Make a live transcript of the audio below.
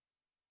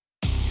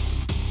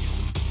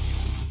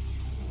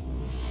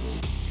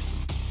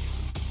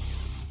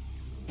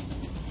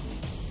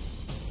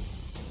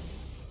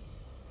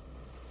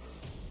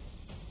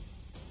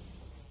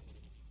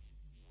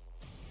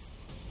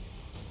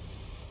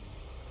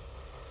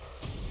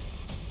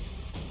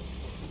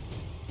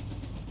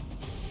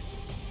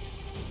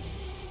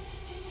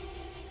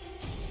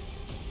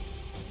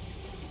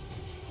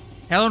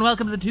Hello and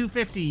welcome to the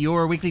 250,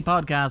 your weekly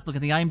podcast. Look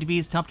at the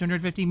IMDb's top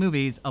 250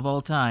 movies of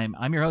all time.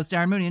 I'm your host,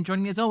 Darren Mooney, and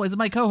joining me as always is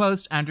my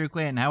co-host, Andrew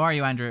Quinn. How are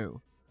you, Andrew?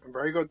 I'm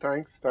very good,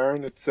 thanks,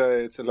 Darren.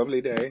 It's a lovely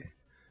day.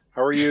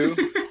 How are you?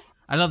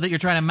 I love that you're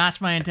trying to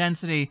match my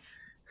intensity.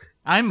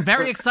 I'm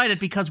very excited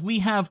because we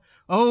have,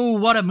 oh,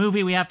 what a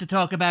movie we have to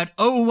talk about.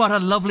 Oh, what a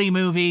lovely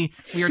movie.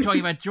 We are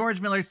talking about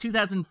George Miller's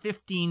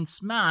 2015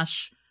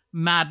 smash,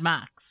 Mad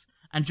Max.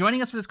 And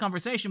joining us for this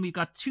conversation, we've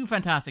got two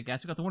fantastic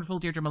guests. We've got the wonderful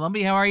Deirdre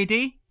Molumby. How are you,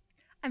 Dee?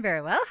 I'm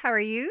very well. How are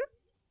you?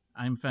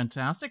 I'm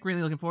fantastic.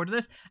 Really looking forward to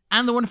this.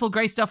 And the wonderful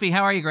Grace Duffy.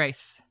 How are you,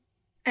 Grace?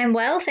 I'm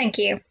well, thank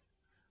you.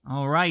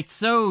 All right.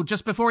 So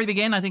just before we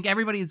begin, I think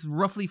everybody's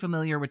roughly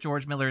familiar with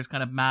George Miller's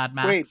kind of Mad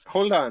Max. Wait,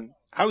 hold on.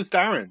 How's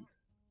Darren?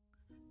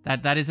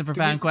 That is a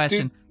profound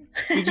question.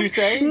 Did you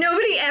say?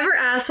 Nobody ever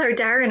asks how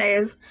Darren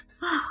is.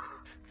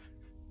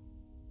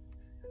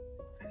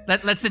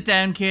 Let's sit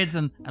down, kids,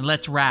 and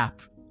let's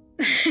rap.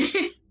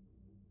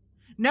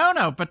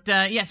 No, but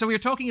yeah, so we were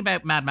talking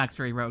about Mad Max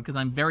Fury Road because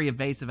I'm very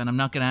evasive and I'm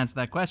not going to answer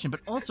that question, but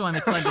also I'm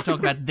excited to talk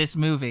about this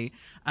movie.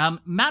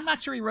 Mad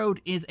Max Fury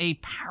Road is a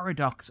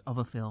paradox of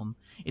a film.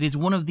 It is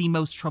one of the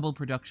most troubled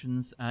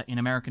productions in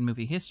American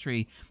movie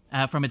history,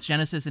 from its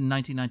genesis in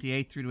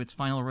 1998 through to its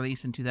final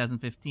release in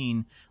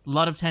 2015. A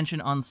lot of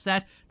tension on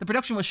set. The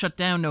production was shut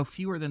down no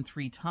fewer than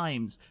 3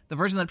 times. The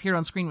version that appeared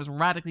on screen was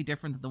radically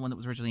different than the one that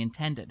was originally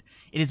intended.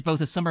 It is both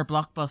a summer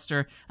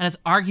blockbuster and has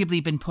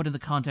arguably been put in the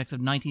context of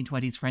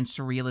 1920s French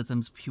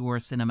surrealism's pure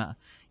cinema.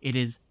 It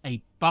is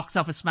a box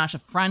office smash, a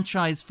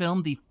franchise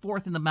film, the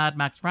 4th in the Mad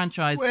Max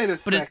franchise. Wait a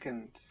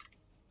second.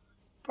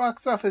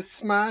 Box office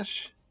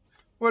smash?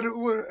 What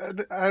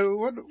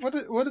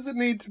does it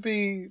need to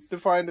be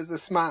defined as a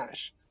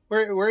smash?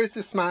 Where is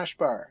the smash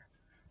bar?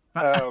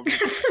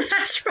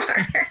 Smash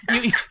bar.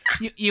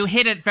 You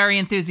hit it very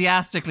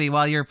enthusiastically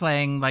while you're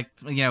playing, like,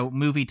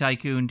 Movie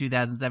Tycoon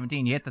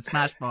 2017. You hit the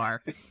smash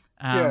bar.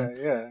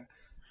 Yeah.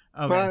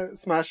 Okay.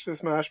 Smash the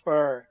smash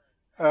bar.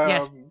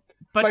 Yes,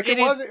 but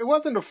it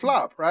wasn't a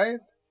flop, right?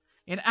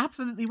 It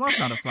absolutely was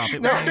not a flop.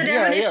 That's the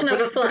definition of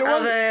a flop.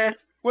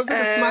 Was it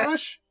a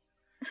smash?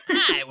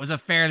 It was a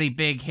fairly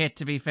big hit,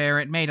 to be fair.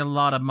 It made a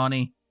lot of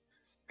money.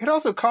 It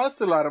also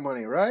cost a lot of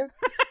money, right?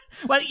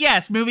 Well,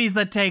 yes, movies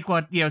that take,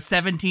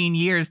 17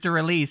 years to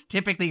release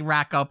typically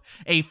rack up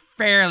a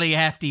fairly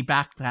hefty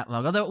back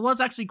catalog, although it was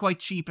actually quite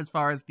cheap as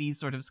far as these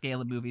sort of scale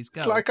of movies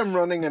go. It's like I'm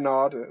running an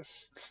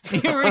audit. You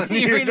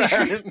really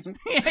are.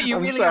 Yeah,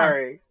 I'm really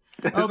sorry.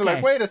 Are. It's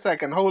like, wait a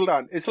second, hold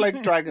on. It's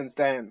like Dragon's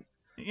Den.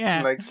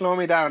 Yeah. Like, slow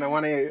me down. I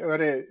want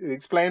to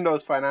explain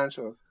those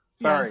financials.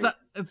 Sorry. Yeah,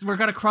 we're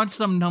going to crunch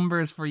some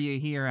numbers for you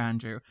here,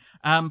 Andrew.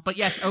 But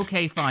yes,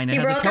 okay, fine. He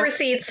brought the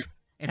receipts.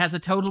 It has a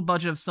total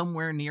budget of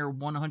somewhere near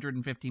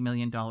 $150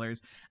 million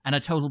and a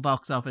total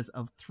box office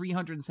of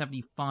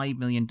 $375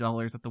 million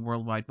at the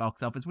worldwide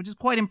box office, which is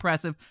quite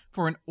impressive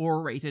for an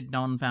R-rated,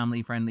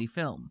 non-family friendly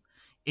film.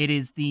 It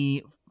is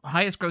the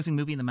highest grossing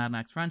movie in the Mad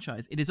Max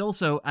franchise. It is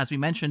also, as we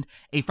mentioned,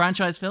 a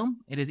franchise film.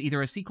 It is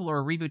either a sequel or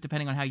a reboot,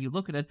 depending on how you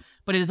look at it,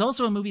 but it is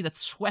also a movie that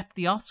swept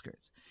the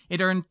Oscars. It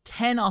earned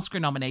 10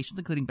 Oscar nominations,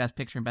 including Best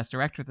Picture and Best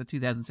Director at the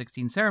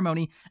 2016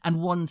 ceremony, and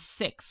won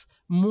 6.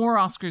 More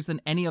Oscars than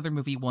any other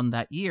movie won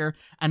that year,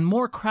 and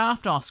more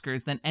craft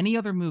Oscars than any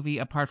other movie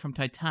apart from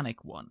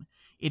Titanic won.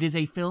 It is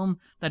a film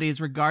that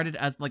is regarded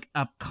as like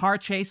a car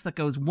chase that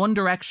goes one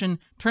direction,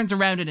 turns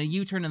around in a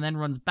U-turn, and then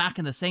runs back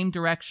in the same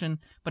direction,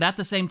 but at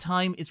the same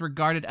time is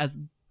regarded as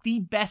the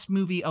best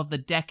movie of the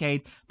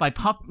decade by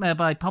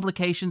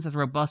publications as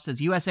robust as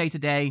USA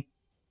Today,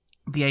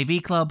 the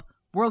AV Club,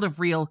 World of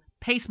Reel,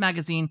 Pace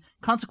Magazine,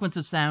 Consequence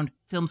of Sound,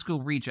 Film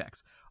School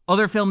Rejects.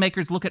 Other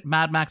filmmakers look at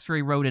Mad Max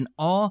Fury Road in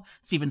awe.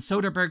 Steven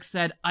Soderbergh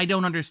said, "I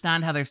don't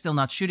understand how they're still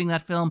not shooting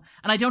that film,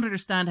 and I don't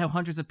understand how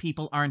hundreds of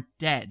people aren't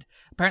dead."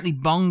 Apparently,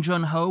 Bong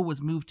Joon-ho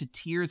was moved to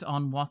tears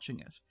on watching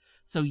it.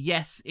 So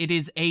yes, it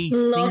is a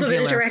Love of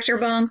it, director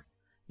Bong.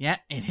 Yeah,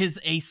 it is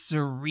a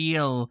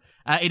surreal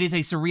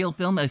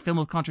film, a film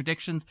of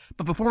contradictions.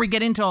 But before we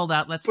get into all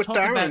that, let's talk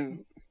Darren,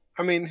 about...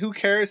 I mean, who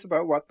cares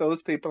about what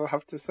those people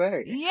have to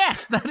say?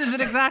 Yes, that is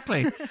it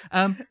exactly.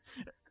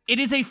 It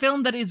is a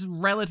film that is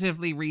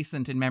relatively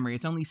recent in memory.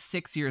 It's only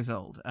 6 years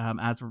old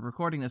as we're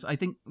recording this. I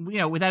think,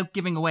 without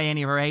giving away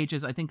any of our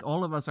ages, I think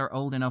all of us are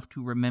old enough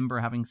to remember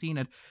having seen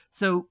it.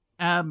 So,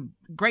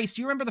 Grace,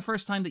 do you remember the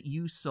first time that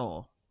you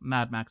saw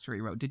Mad Max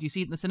Fury Road? Did you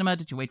see it in the cinema?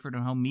 Did you wait for it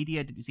on home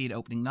media? Did you see it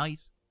opening night?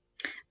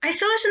 I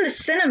saw it in the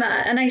cinema,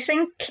 and I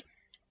think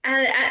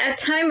at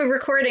time of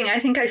recording, I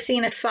think I've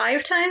seen it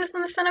 5 times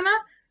in the cinema.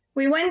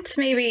 We went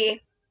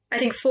maybe, I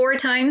think, 4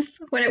 times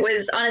when it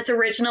was on its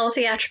original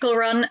theatrical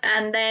run,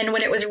 and then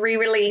when it was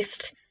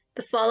re-released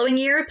the following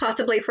year,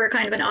 possibly for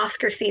kind of an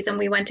Oscar season,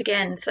 we went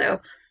again. So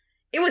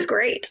it was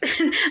great.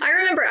 I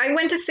remember I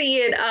went to see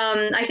it,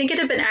 I think it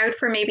had been out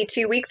for maybe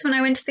 2 weeks when I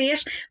went to see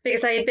it,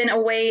 because I had been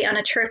away on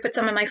a trip with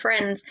some of my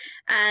friends.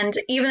 And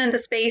even in the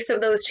space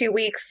of those 2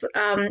 weeks,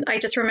 I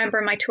just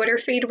remember my Twitter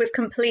feed was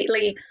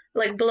completely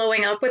like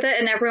blowing up with it.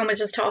 And everyone was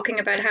just talking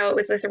about how it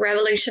was this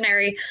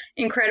revolutionary,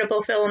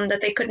 incredible film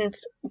that they couldn't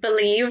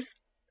believe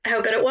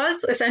how good it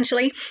was,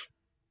 essentially.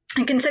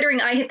 And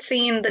considering I had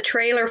seen the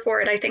trailer for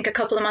it, I think a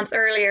couple of months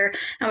earlier,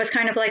 I was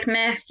kind of like,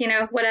 meh,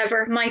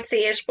 whatever, might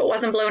see it, but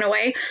wasn't blown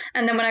away.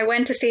 And then when I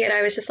went to see it,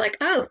 I was just like,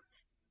 oh,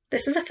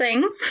 this is a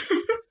thing.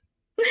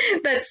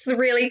 That's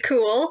really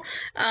cool.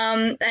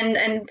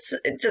 And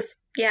just,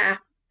 yeah,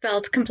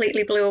 felt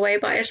completely blew away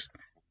by it.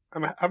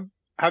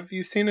 Have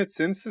you seen it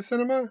since the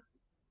cinema?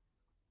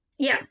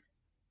 Yeah.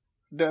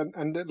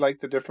 And like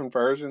the different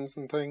versions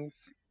and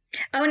things?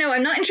 Oh no,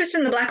 I'm not interested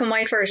in the black and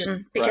white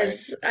version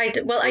because I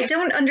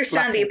don't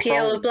understand the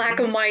appeal of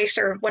black and white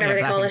or whatever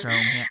they call it.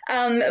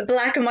 Chrome,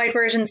 black and white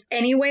versions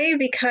anyway,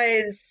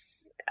 because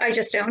I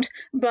just don't.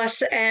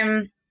 But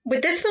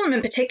with this film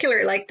in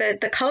particular, like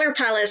the color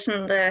palette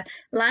and the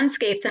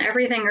landscapes and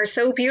everything are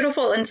so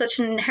beautiful and such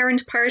an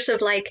inherent part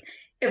of like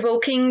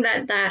evoking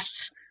that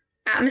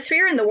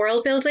atmosphere and the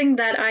world building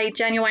that I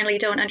genuinely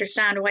don't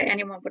understand why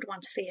anyone would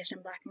want to see it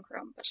in black and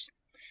chrome. But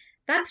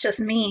that's just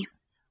me.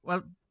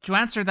 Well, to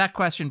answer that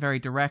question very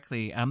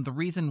directly, the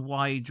reason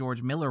why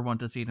George Miller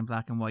wanted to see it in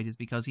black and white is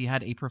because he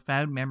had a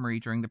profound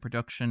memory during the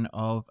production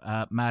of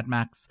Mad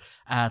Max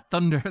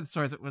Thunder.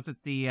 Sorry, was it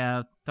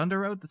the Thunder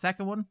Road, the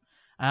second one?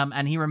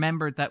 And he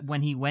remembered that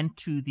when he went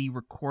to the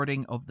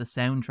recording of the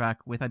soundtrack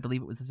with, I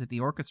believe it was the City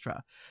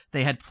Orchestra,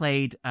 they had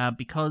played,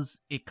 because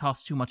it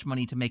cost too much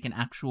money to make an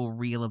actual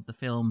reel of the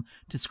film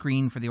to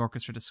screen for the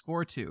orchestra to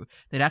score to,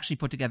 they'd actually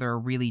put together a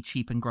really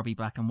cheap and grubby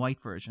black and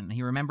white version.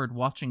 He remembered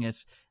watching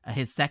it,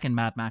 his second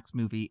Mad Max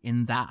movie,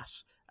 in that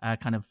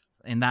kind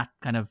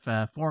of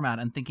format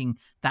and thinking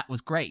that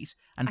was great.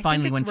 And I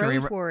finally think it's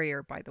went Road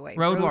Warrior, by the way.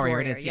 Road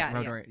Warrior, it is. Yeah,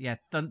 Road Warrior. Yeah,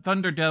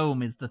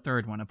 Thunderdome is the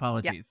third one.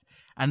 Apologies.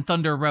 Yeah. And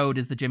Thunder Road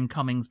is the Jim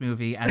Cummings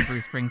movie and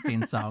Bruce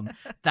Springsteen song.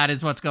 That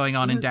is what's going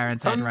on in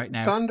Darren's head right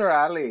now. Thunder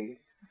Alley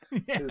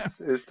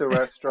is the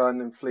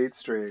restaurant in Fleet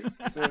Street.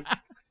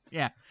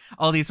 Yeah,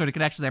 all these sort of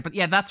connections there. But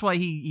yeah, that's why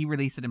he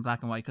released it in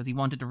black and white, because he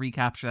wanted to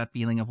recapture that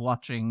feeling of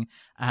watching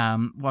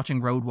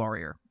Road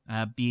Warrior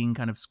being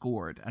kind of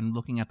scored and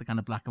looking at the kind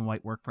of black and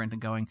white work print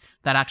and going,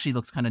 that actually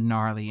looks kind of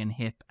gnarly and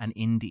hip and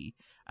indie.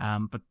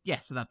 But yeah,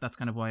 so that's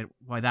kind of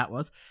why that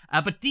was.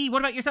 But Dee, what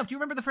about yourself? Do you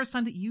remember the first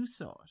time that you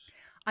saw it?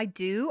 I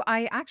do.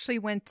 I actually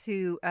went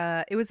to,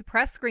 it was a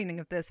press screening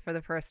of this for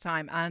the first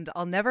time, and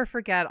I'll never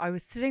forget, I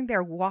was sitting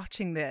there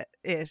watching it,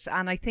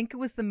 and I think it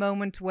was the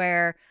moment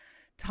where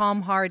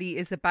Tom Hardy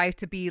is about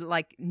to be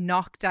like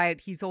knocked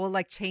out. He's all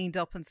like chained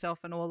up and stuff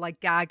and all like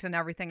gagged and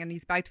everything, and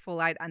he's about to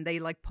fall out, and they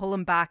like pull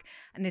him back,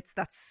 and it's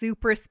that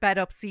super sped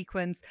up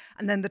sequence,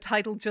 and then the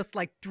title just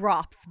like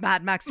drops,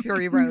 Mad Max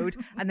Fury Road,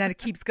 and then it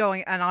keeps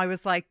going, and I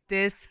was like,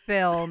 this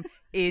film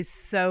is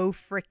so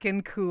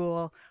freaking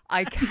cool.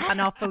 I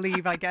cannot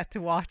believe I get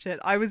to watch it.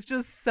 I was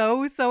just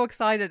so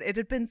excited. It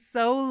had been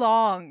so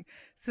long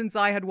since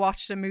I had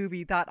watched a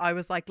movie that I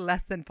was like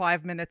less than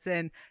 5 minutes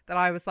in that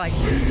I was like,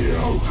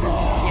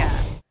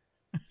 yeah.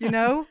 You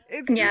know?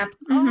 It's just,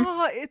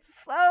 it's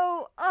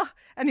so,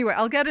 Anyway,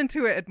 I'll get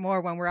into it more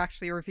when we're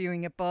actually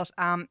reviewing it. But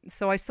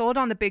so I saw it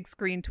on the big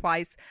screen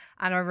twice,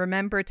 and I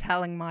remember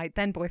telling my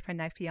then boyfriend,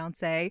 now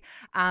fiance,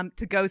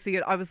 to go see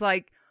it. I was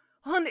like,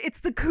 hon, it's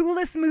the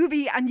coolest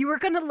movie and you are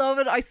going to love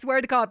it, I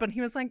swear to God. But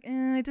he was like,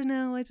 I don't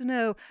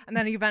know. And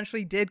then he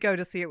eventually did go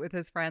to see it with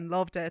his friend,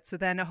 loved it. So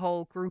then a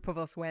whole group of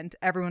us went.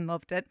 Everyone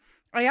loved it.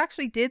 I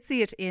actually did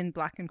see it in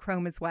black and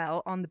chrome as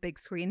well on the big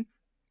screen.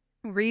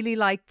 Really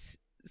liked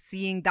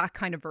seeing that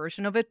kind of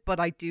version of it, but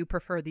I do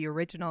prefer the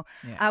original,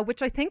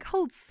 which I think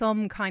holds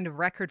some kind of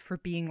record for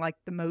being like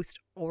the most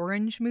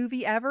orange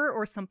movie ever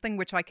or something,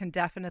 which I can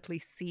definitely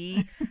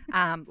see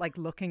like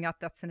looking at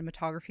that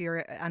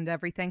cinematography and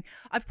everything.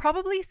 I've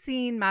probably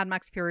seen Mad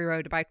Max Fury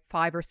Road about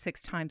 5 or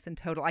 6 times in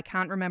total. I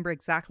can't remember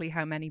exactly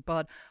how many,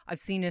 but I've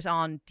seen it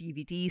on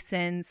DVD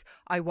since.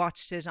 I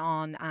watched it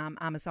on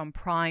Amazon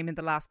Prime in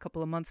the last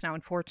couple of months now.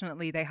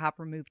 Unfortunately, they have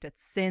removed it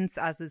since,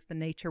 as is the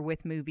nature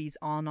with movies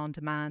on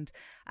demand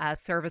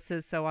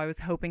services, so I was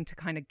hoping to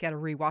kind of get a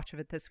rewatch of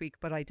it this week,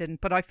 but I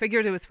didn't. But I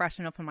figured it was fresh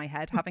enough in my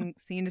head having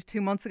seen it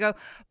 2 months ago.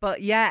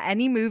 But yeah,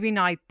 any movie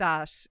night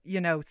that, you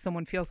know,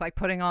 someone feels like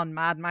putting on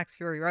Mad Max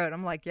Fury Road,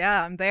 I'm like,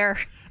 yeah, I'm there.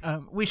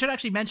 We should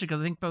actually mention, because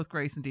I think both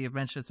Grace and Dee have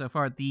mentioned it so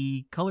far,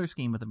 the color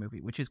scheme of the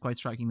movie, which is quite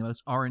striking, the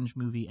most orange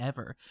movie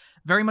ever.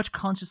 Very much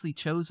consciously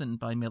chosen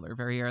by Miller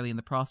very early in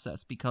the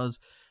process, because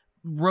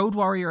Road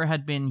Warrior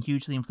had been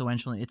hugely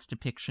influential in its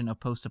depiction of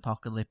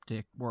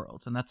post-apocalyptic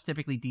worlds, and that's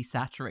typically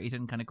desaturated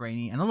and kind of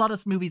grainy. And a lot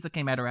of movies that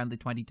came out around the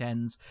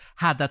 2010s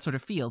had that sort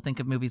of feel. Think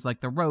of movies like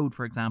The Road,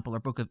 for example,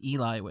 or Book of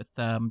Eli with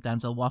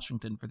Denzel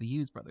Washington for the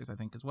Hughes brothers, I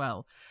think, as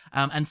well.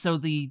 And so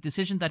the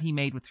decision that he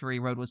made with Fury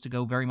Road was to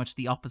go very much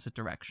the opposite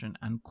direction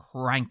and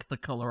crank the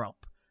color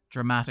up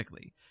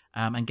dramatically.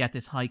 And get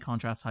this high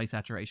contrast, high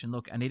saturation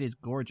look, and it is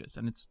gorgeous,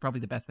 and it's probably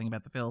the best thing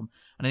about the film.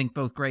 And I think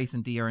both Grace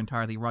and Dee are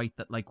entirely right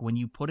that, like, when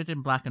you put it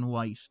in black and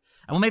white,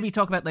 and we'll maybe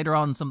talk about later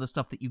on some of the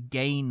stuff that you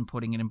gain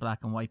putting it in black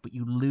and white, but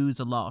you lose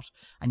a lot,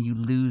 and you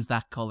lose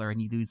that color, and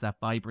you lose that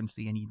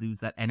vibrancy, and you lose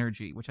that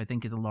energy, which I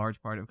think is a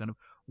large part of kind of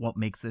what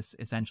makes this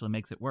essential and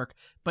makes it work.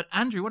 But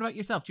Andrew, what about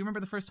yourself? Do you remember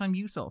the first time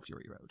you saw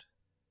Fury Road?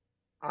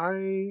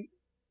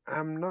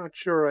 I'm not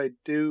sure I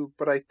do,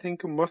 but I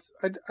think it must.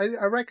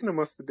 I reckon it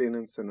must have been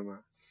in cinema.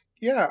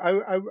 Yeah,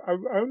 I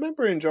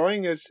remember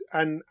enjoying it,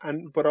 and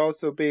but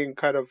also being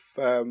kind of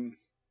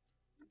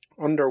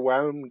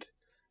underwhelmed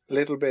a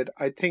little bit.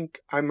 I think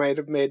I might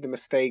have made the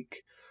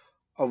mistake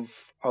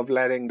of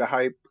letting the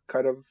hype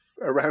kind of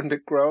around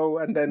it grow,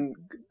 and then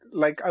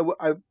like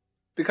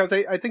because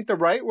I think the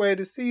right way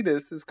to see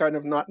this is kind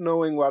of not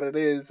knowing what it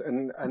is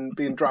and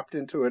being dropped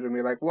into it and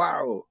be like,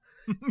 wow.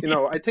 You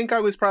know, I think I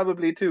was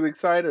probably too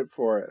excited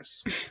for it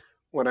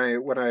when I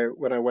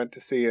went to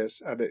see it,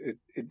 and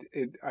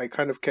it I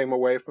kind of came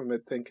away from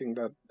it thinking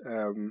that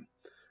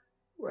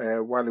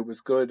while it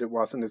was good, it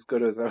wasn't as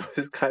good as I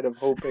was kind of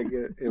hoping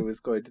it was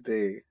going to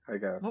be, I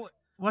guess. Well,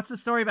 what's the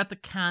story about the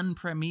Cannes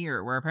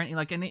premiere, where apparently,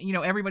 like, and you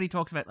know, everybody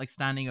talks about like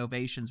standing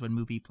ovations when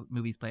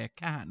movies play at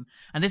Cannes,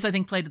 and this I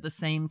think played at the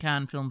same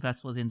Cannes Film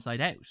Festival as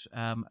Inside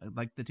Out,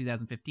 like the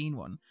 2015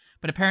 one.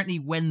 But apparently,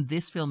 when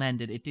this film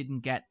ended, it didn't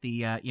get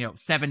the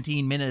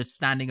 17-minute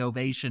standing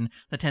ovation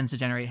that tends to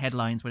generate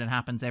headlines when it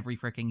happens every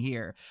freaking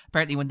year.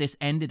 Apparently, when this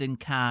ended in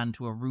Cannes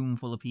to a room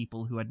full of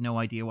people who had no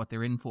idea what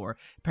they're in for,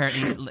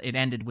 apparently it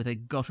ended with a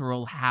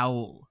guttural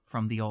howl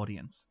from the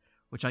audience,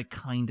 which I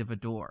kind of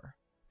adore.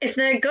 Is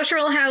the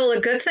guttural howl a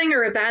good thing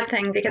or a bad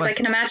thing? Because I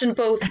can imagine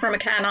both from a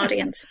Cannes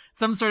audience.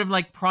 Some sort of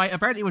like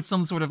apparently it was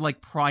some sort of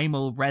like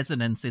primal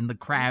resonance in the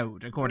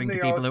crowd, according to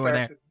people who were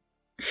there.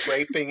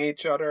 Scraping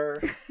each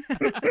other.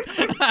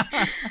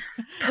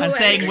 And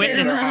saying,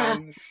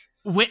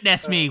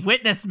 witness me.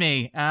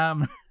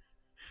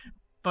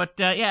 But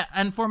yeah,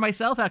 and for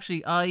myself,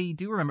 actually, I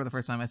do remember the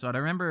first time I saw it. I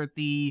remember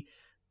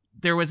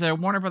there was a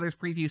Warner Brothers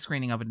preview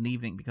screening of it in the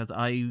evening because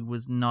I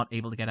was not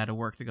able to get out of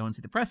work to go and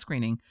see the press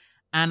screening.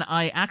 And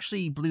I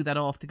actually blew that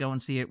off to go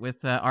and see it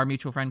with our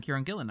mutual friend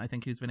Kieran Gillen, I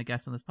think, who's been a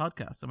guest on this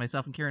podcast. So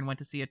myself and Kieran went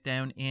to see it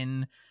down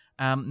in,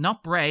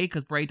 not Bray,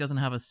 because Bray doesn't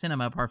have a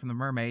cinema apart from the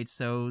Mermaid.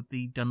 So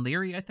the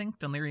Dunleary, I think,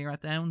 Dunleary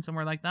Rat Down,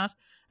 somewhere like that.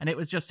 And it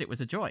was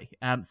a joy.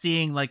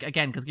 Seeing, like,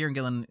 again, because Kieran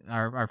Gillen,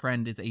 our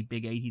friend, is a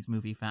big 80s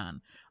movie fan.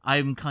 I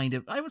was kind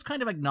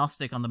of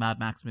agnostic on the Mad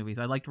Max movies.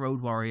 I liked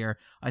Road Warrior.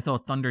 I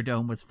thought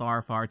Thunderdome was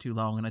far, far too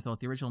long. And I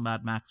thought the original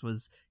Mad Max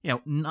was,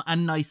 a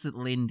nice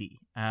little indie.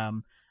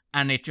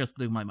 And it just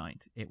blew my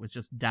mind. It was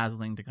just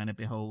dazzling to kind of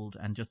behold,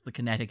 and just the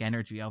kinetic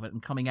energy of it, and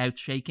coming out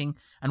shaking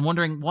and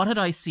wondering, what had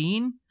I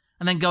seen?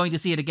 And then going to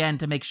see it again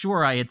to make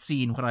sure I had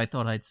seen what I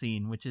thought I'd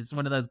seen, which is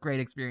one of those great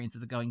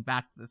experiences of going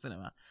back to the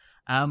cinema.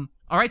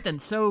 All right then,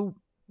 so...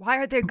 Why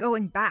are they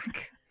going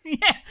back?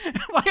 Yeah,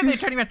 why are they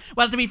turning around?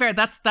 Well, to be fair,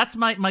 that's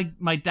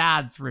my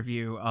dad's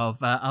review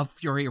of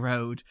Fury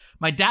Road.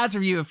 My dad's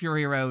review of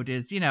Fury Road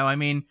is,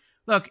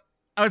 look,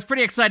 I was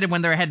pretty excited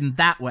when they were heading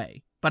that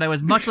way, but I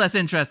was much less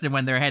interested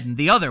when they were heading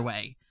the other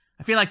way.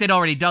 I feel like they'd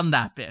already done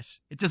that bit.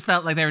 It just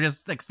felt like they were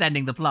just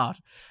extending the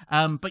plot.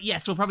 But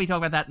yes, we'll probably talk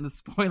about that in the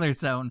spoiler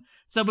zone.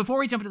 So before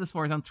we jump into the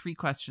spoiler zone, 3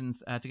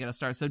 questions to get us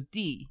started. So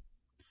D,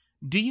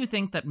 do you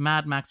think that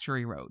Mad Max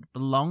Fury Road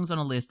belongs on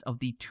a list of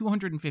the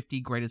 250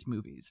 greatest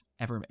movies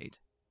ever made?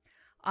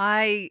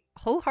 I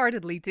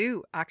wholeheartedly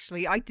do,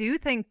 actually. I do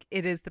think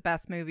it is the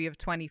best movie of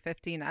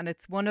 2015, and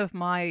it's one of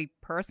my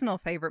personal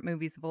favorite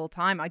movies of all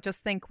time. I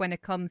just think when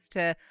it comes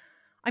to...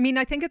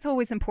 I think it's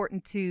always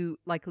important to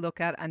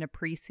look at and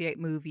appreciate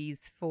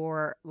movies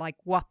for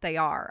what they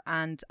are.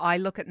 And I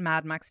look at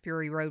Mad Max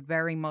Fury Road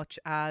very much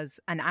as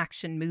an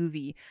action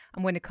movie.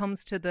 And when it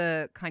comes to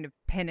the kind of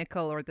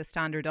pinnacle or the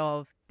standard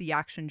of the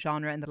action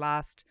genre in the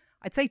last,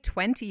 I'd say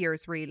 20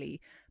 years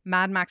really,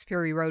 Mad Max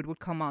Fury Road would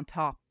come on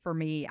top for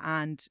me,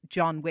 and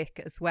John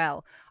Wick as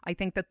well. I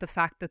think that the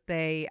fact that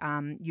they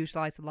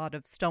utilize a lot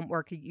of stunt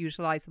work,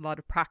 utilize a lot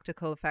of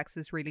practical effects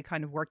has really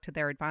kind of worked to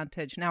their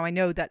advantage. Now, I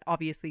know that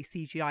obviously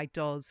CGI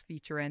does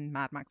feature in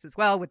Mad Max as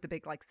well, with the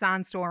big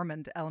sandstorm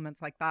and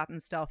elements like that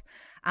and stuff.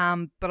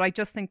 But I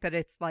just think that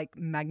it's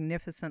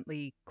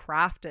magnificently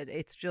crafted.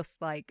 It's just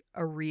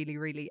a really,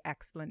 really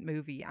excellent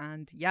movie.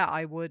 And yeah,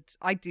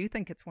 I do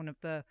think it's one of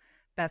the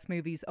best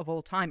movies of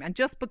all time. And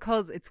just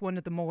because it's one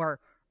of the more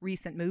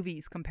recent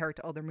movies compared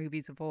to other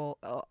movies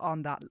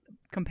on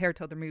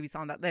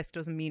that list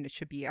doesn't mean it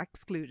should be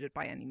excluded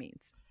by any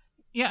means.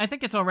 Yeah, I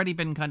think it's already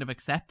been kind of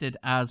accepted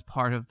as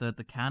part of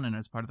the canon,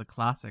 as part of the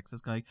classics.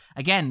 It's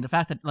again, the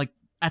fact that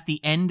at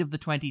the end of the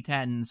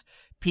 2010s,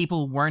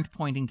 people weren't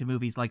pointing to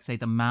movies like, say,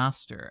 The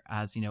Master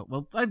as,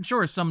 well, I'm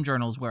sure some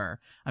journals were.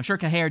 I'm sure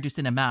Cahiers du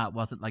Cinéma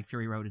wasn't like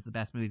Fury Road is the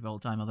best movie of all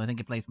time, although I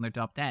think it placed in their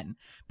top 10.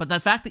 But the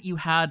fact that you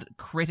had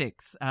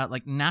critics,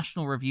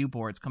 national review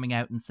boards coming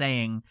out and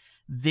saying,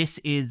 this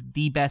is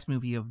the best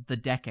movie of the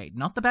decade.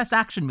 Not the best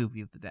action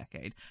movie of the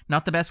decade.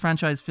 Not the best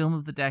franchise film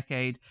of the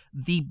decade.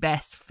 The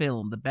best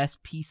film. The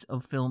best piece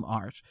of film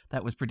art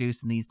that was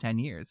produced in these 10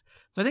 years.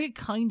 So I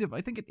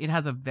think it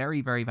has a very,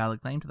 very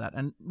valid claim to that.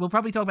 And we'll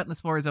probably talk about in the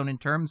spoiler zone in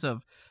terms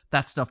of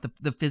that stuff,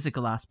 the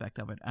physical aspect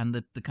of it, and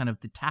the kind of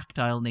the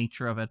tactile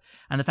nature of it,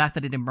 and the fact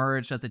that it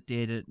emerged as it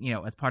did,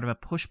 as part of a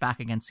pushback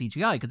against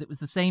CGI, because it was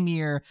the same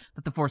year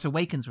that The Force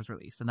Awakens was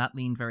released, and that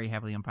leaned very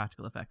heavily on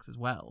practical effects as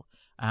well,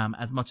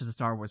 as much as it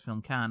Star Wars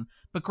film can.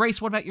 But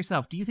Grace, what about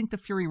yourself? Do you think The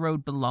Fury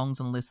Road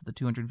belongs on the list of the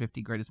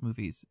 250 greatest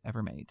movies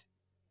ever made?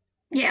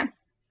 Yeah.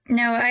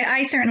 No,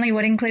 I certainly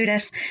would include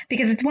it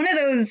because it's one of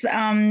those,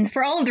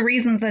 for all of the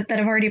reasons that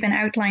have already been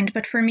outlined,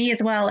 but for me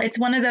as well, it's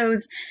one of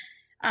those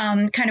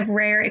kind of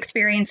rare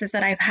experiences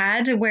that I've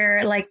had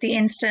where like the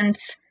instant,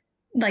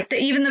 like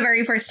even the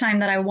very first time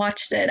that I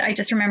watched it, I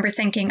just remember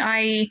thinking,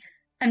 I'm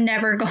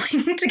never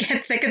going to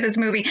get sick of this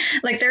movie.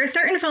 Like there are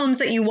certain films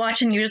that you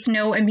watch and you just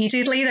know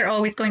immediately they're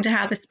always going to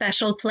have a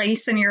special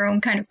place in your own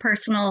kind of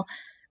personal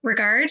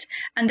regard.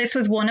 And this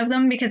was one of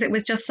them because it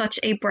was just such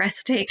a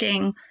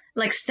breathtaking,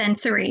 like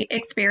sensory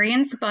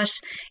experience. But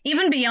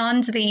even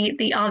beyond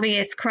the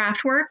obvious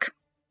craft work,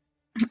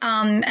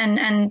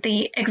 and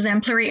the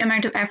exemplary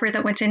amount of effort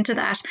that went into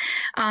that,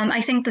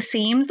 I think the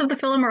themes of the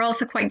film are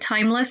also quite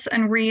timeless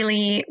and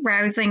really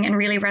rousing and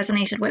really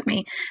resonated with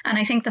me. And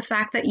I think the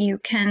fact that you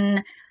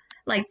can,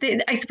 like,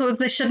 I suppose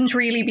this shouldn't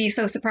really be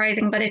so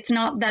surprising, but it's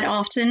not that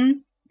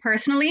often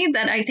personally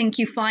that I think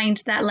you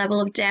find that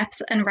level of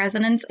depth and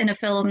resonance in a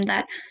film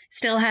that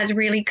still has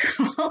really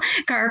cool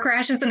car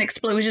crashes and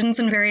explosions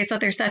and various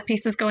other set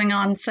pieces going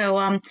on.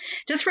 So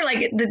just for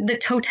like the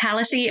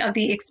totality of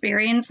the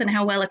experience and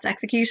how well it's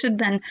executed,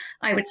 then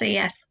I would say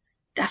yes,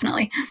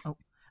 definitely. Oh.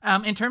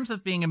 In terms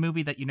of being a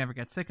movie that you never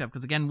get sick of,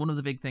 because again, one of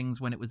the big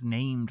things when it was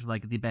named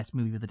like the best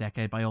movie of the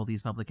decade by all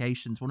these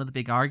publications, one of the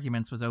big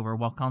arguments was over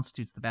what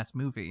constitutes the best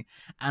movie.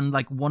 And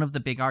like one of the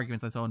big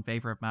arguments I saw in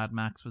favor of Mad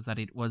Max was that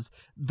it was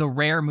the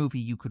rare movie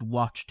you could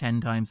watch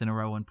 10 times in a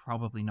row and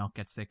probably not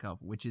get sick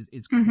of, which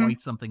is quite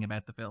something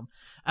about the film.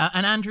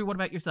 And Andrew, what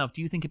about yourself?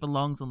 Do you think it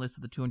belongs on the list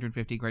of the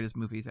 250 greatest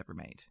movies ever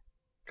made?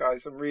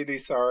 Guys, I'm really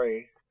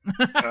sorry.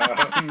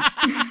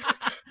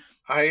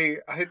 I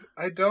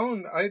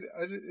don't. I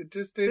it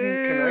just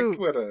didn't connect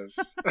with it.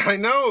 I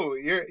know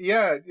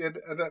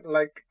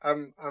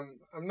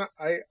I'm not.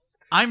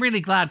 I'm really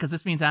glad because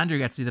this means Andrew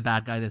gets to be the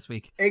bad guy this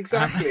week.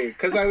 Exactly,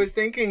 because I was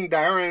thinking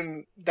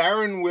Darren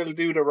will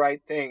do the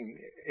right thing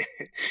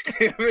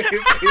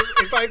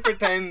if I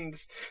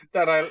pretend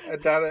that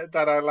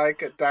I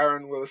like it.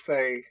 Darren will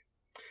say,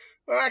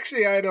 well,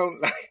 actually, I don't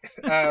like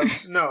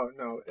it. No.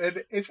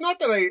 It's not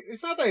that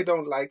I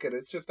don't like it.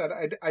 It's just that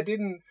I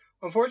didn't.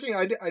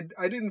 Unfortunately,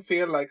 I didn't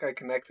feel like I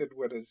connected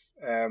with it.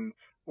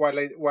 While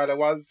I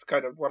was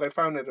kind of, what I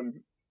found it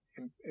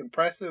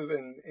impressive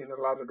in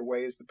a lot of the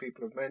ways that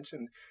people have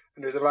mentioned,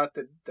 and there's a lot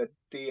that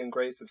Dee and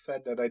Grace have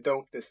said that I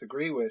don't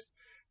disagree with.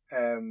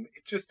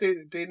 It just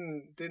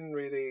didn't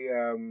really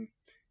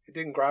it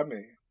didn't grab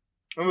me.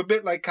 I'm a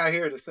bit like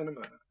Cahir the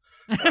cinema.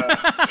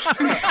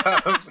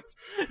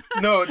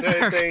 No,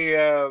 they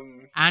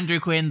Andrew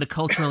Quinn, the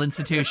cultural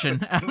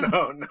institution.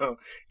 No.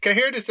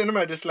 Cahir the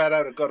cinema just let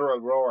out a guttural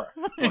roar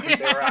when they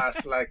were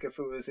asked, like, if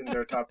it was in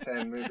their top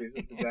 10 movies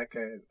of the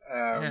decade.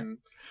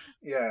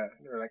 Yeah,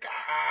 they were like,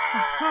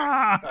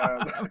 ah.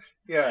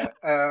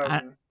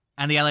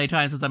 And the LA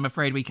Times was, I'm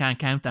afraid we can't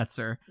count that,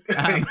 sir.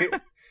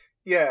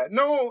 Yeah,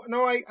 no.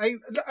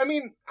 I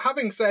mean,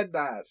 having said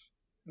that,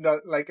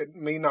 like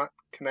me not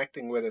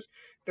connecting with it,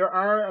 there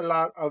are a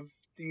lot of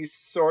these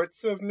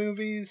sorts of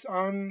movies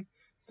on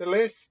the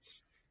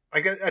list.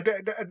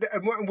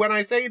 When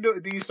I say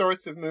these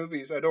sorts of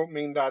movies, I don't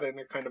mean that in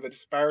a kind of a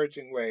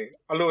disparaging way.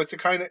 Although it's that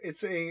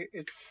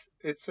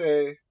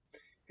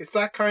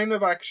kind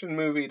of action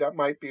movie that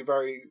might be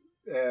very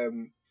that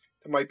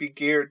might be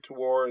geared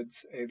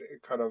towards a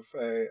kind of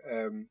a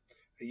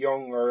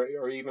young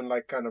or even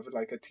like kind of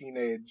like a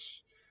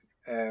teenage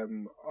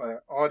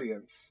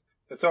audience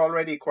that's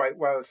already quite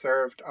well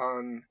served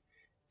on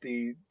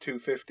the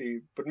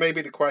 250. But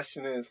maybe the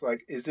question is,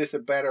 like, is this a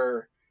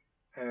better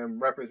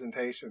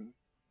representation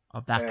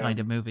of that kind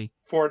of movie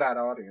for that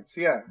audience?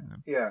 Yeah.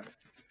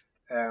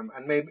 And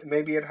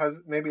maybe it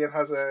has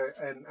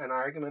an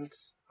argument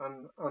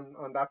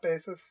on that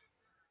basis.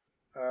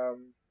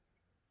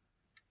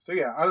 So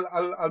yeah,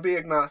 I'll be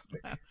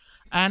agnostic.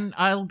 And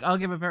I'll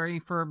give a very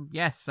firm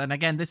yes. And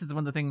again, this is one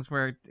of the things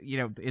where, you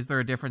know, is there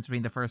a difference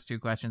between the first two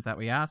questions that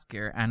we ask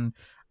here? And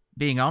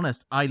being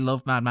honest, I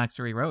love Mad Max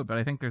Fury Road, but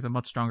I think there's a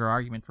much stronger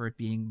argument for it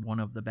being one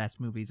of the best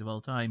movies of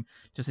all time,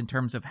 just in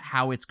terms of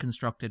how it's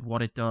constructed,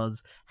 what it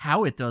does,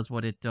 how it does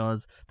what it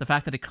does, the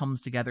fact that it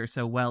comes together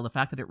so well, the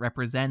fact that it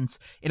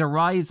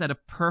arrives at a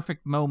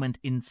perfect moment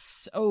in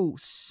so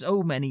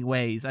many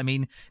ways. I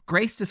mean,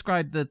 Grace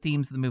described the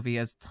themes of the movie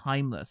as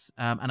timeless,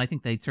 and I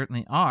think they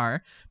certainly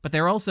are, but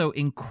they're also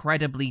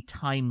incredibly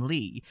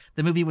timely.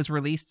 The movie was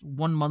released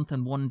 1 month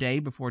and 1 day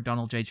before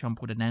Donald J.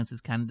 Trump would announce his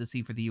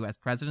candidacy for the US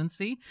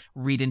presidency.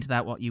 Read into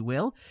that what you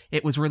will.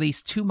 It was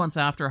released 2 months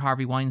after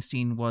Harvey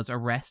Weinstein was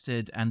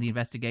arrested and the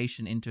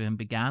investigation into him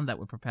began that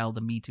would propel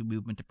the Me Too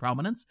movement to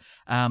prominence,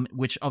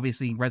 which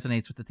obviously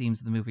resonates with the themes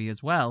of the movie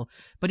as well.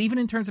 But even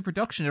in terms of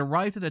production, it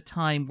arrived at a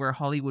time where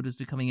Hollywood was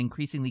becoming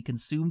increasingly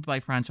consumed by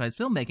franchise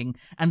filmmaking,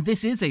 and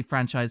this is a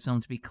franchise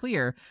film to be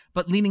clear,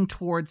 but leaning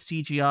towards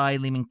CGI,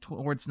 leaning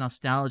towards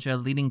nostalgia,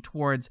 leaning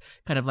towards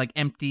kind of like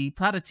empty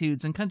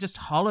platitudes and kind of just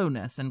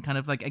hollowness and kind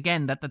of like,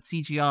 again, that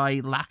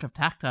CGI lack of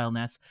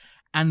tactileness.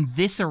 And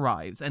this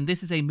arrives, and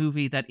this is a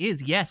movie that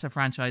is, yes, a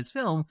franchise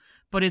film,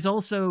 but is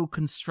also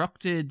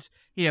constructed,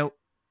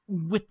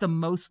 with the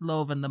most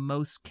love and the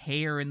most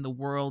care in the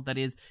world, that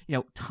is,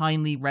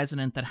 timely,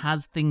 resonant, that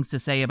has things to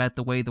say about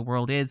the way the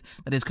world is,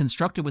 that is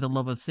constructed with a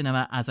love of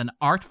cinema as an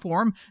art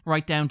form,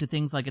 right down to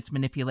things like its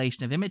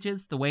manipulation of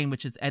images, the way in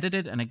which it's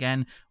edited. And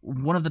again,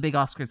 one of the big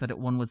Oscars that it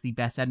won was the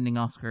Best Editing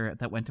Oscar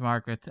that went to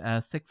Margaret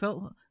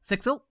Sixel.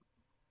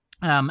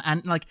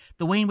 And like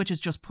the way in which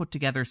it's just put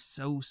together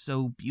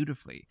so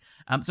beautifully.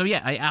 So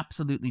yeah, I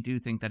absolutely do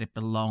think that it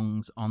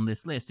belongs on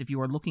this list. If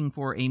you are looking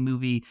for a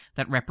movie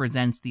that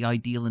represents the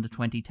ideal in the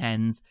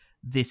 2010s,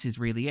 this is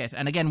really it.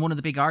 And again, one of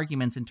the big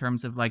arguments in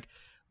terms of like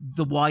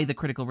why the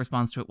critical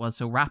response to it was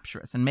so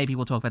rapturous, and maybe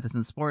we'll talk about this in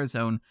the spoiler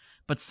zone,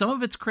 but some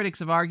of its critics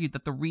have argued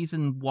that the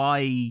reason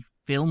why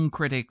film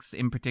critics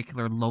in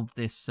particular love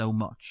this so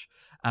much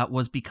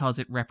was because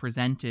it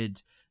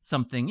represented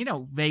something,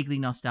 vaguely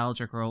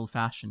nostalgic or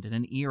old-fashioned in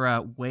an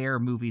era where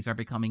movies are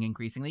becoming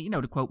increasingly,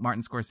 to quote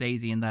Martin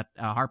Scorsese in that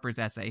Harper's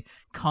essay,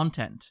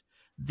 content.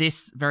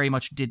 This very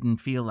much didn't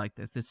feel like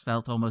this. This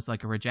felt almost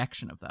like a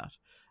rejection of that.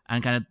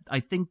 And kind of, I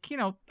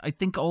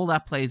think all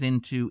that plays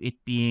into it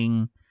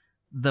being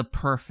the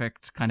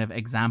perfect kind of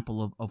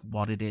example of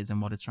what it is and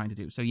what it's trying to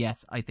do. So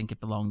yes, I think it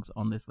belongs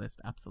on this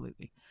list,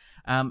 absolutely.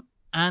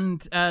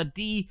 And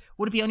Dee,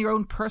 would it be on your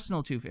own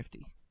personal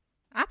 250?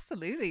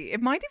 Absolutely. It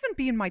might even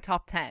be in my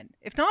top 10,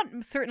 if not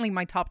certainly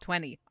my top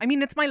 20. I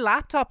mean, it's my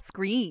laptop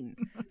screen.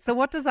 So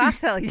what does that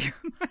tell you?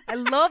 I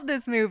love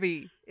this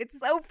movie. It's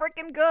so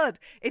freaking good.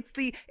 It's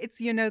the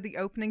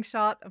opening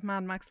shot of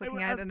Mad Max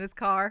looking out in his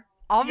car.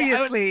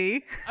 Obviously. Yeah,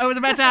 I was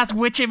about to ask,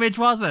 which image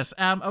was it?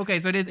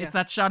 Okay, so it's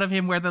that shot of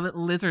him where the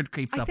little lizard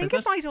creeps up, I think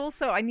it might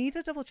also, I need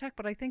to double check,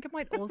 but I think it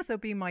might also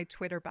be my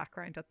Twitter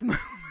background at the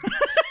moment.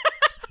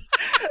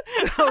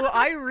 So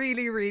I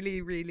really,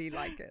 really, really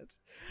like it.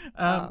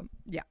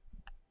 Yeah.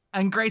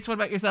 And Grace, what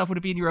about yourself? Would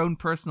it be in your own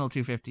personal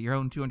 250, your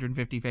own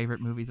 250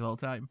 favorite movies of all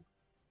time?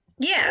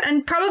 Yeah,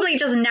 and probably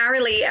just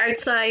narrowly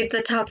outside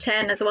the top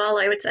 10 as well,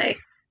 I would say.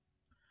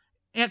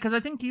 Yeah, because I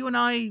think you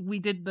and we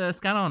did the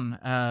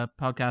Scan-On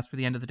podcast for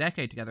the end of the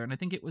decade together, and I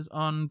think it was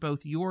on both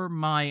your,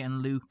 my,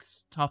 and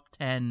Luke's top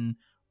 10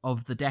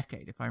 of the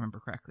decade, if I remember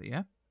correctly,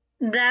 yeah?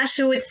 That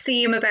would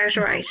seem about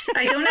right.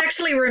 I don't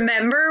actually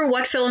remember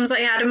what films I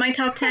had in my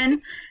top 10,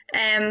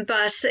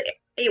 but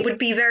it would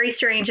be very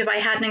strange if I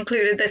hadn't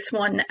included this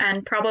one,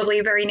 and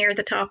probably very near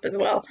the top as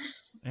well.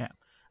 Yeah.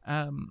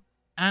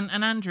 And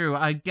Andrew,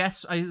 I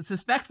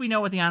suspect we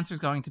know what the answer is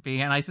going to be,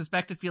 and I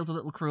suspect it feels a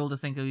little cruel to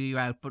single you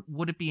out, but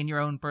would it be in your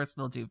own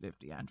personal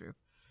 250, Andrew?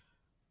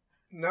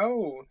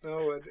 No,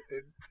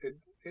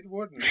 it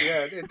wouldn't.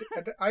 Yeah,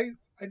 I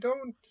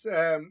don't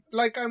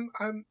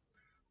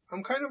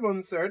I'm kind of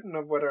uncertain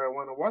of whether I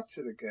want to watch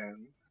it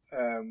again.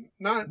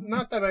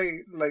 Not that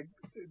I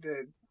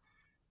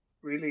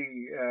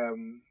really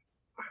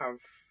have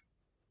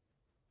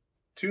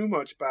too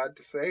much bad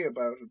to say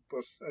about it,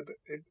 but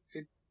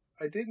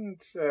I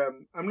didn't.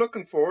 I'm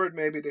looking forward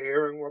maybe to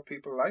hearing what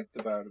people liked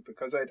about it,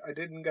 because I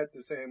didn't get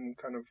the same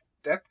kind of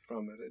depth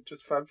from it. It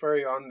just felt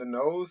very on the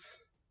nose,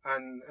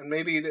 and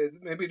maybe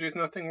there's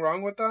nothing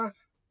wrong with that.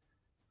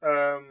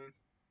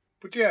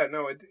 But yeah,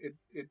 no, it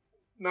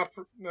not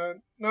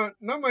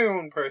my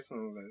own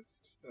personal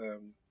list.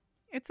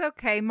 It's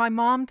okay. My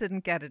mom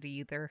didn't get it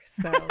either,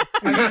 so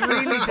I'm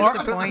really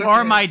disappointed.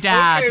 Or my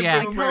dad, okay, yeah.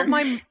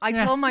 I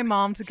told my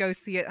mom to go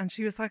see it, and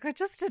she was like, "I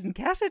just didn't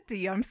get it,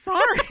 Dee. I'm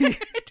sorry."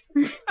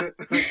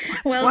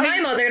 Well,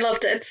 my mother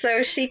loved it,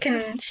 so she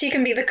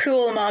can be the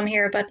cool mom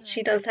here, but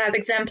she does have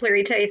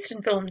exemplary taste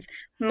in films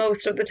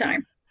most of the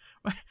time.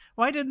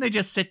 Why didn't they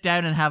just sit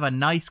down and have a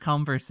nice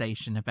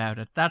conversation about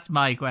it? That's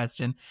my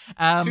question.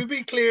 To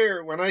be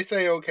clear, when I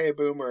say "okay,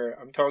 boomer,"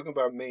 I'm talking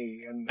about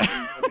me, and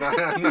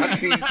I'm not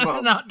Dee's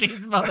mom. Not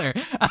Dee's mother.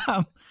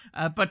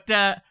 But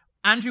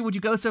Andrew, would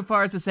you go so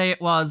far as to say it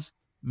was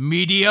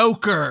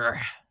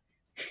mediocre?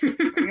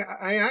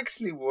 I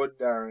actually would,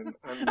 Darren,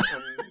 and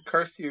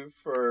curse you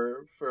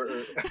for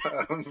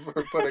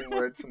putting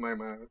words in my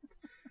mouth.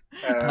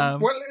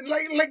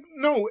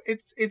 No,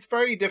 it's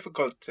very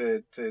difficult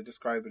to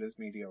describe it as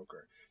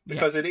mediocre,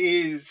 because it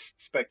is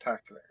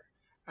spectacular,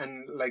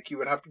 and you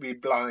would have to be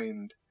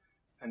blind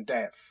and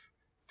deaf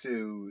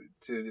to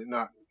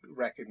not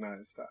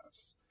recognize that.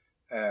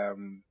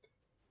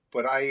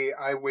 But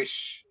I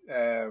wish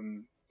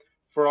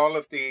for all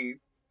of the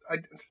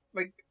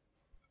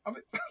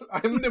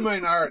I'm the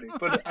minority,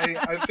 but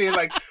I feel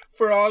like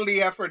for all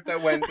the effort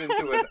that went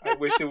into it, I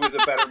wish it was a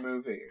better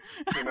movie,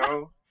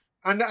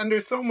 And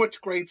there's so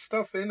much great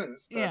stuff in it.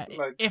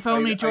 That, if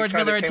only George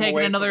Miller had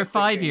taken another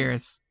 5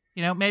 years,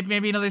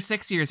 maybe another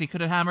 6 years, he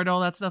could have hammered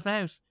all that stuff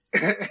out.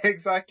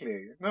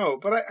 Exactly. No,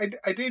 but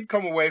I did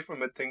come away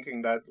from it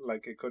thinking that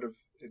it could have.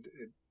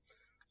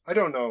 I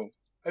don't know.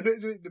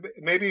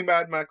 Maybe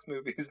Mad Max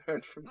movies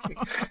aren't for me.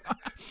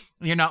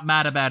 You're not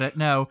mad about it,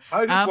 no.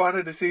 I just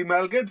wanted to see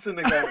Mel Gibson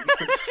again.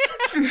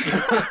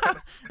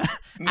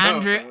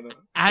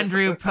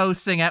 Andrew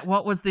posting at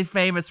what was the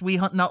famous We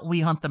Hunt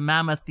the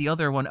Mammoth, the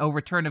other one,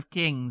 Return of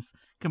Kings.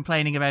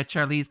 complaining about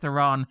Charlize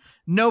Theron.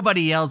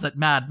 Nobody yells at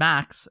Mad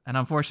Max, and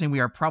unfortunately we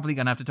are probably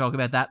going to have to talk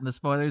about that in the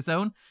spoiler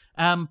zone.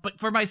 But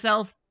for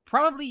myself,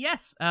 probably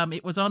yes.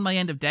 It was on my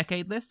end of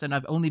decade list, and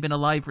I've only been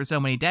alive for so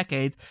many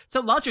decades, so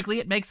logically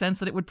it makes sense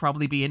that it would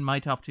probably be in my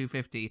top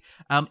 250.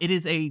 It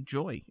is a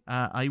joy.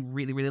 I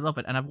really, really love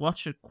it, and I've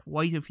watched it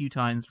quite a few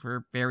times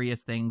for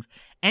various things.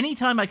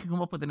 Anytime I can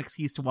come up with an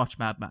excuse to watch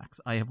Mad Max,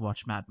 I have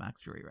watched Mad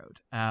Max Fury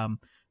Road.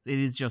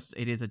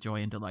 It is a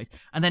joy and delight.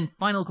 And then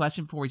final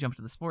question before we jump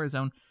into the spoiler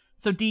zone.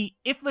 So Dee,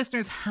 if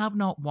listeners have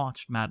not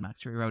watched Mad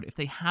Max Fury Road, if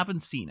they haven't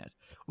seen it,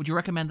 would you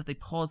recommend that they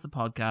pause the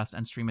podcast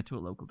and stream it to a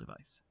local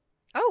device?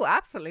 Oh,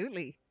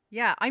 absolutely.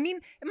 Yeah, I mean,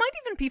 it might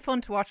even be fun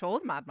to watch all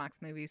the Mad Max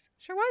movies.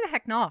 Sure, why the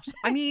heck not?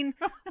 I mean...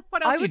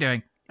 What else are you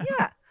doing?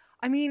 Yeah,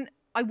 I mean,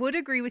 I would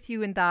agree with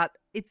you in that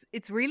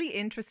it's really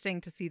interesting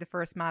to see the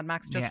first Mad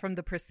Max just from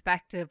the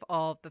perspective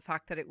of the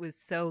fact that it was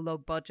so low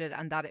budget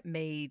and that it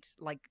made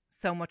like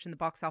so much in the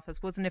box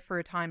office. Wasn't it for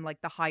a time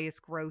like the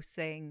highest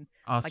grossing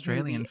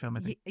Australian film,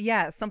 I think?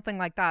 Yeah, something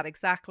like that,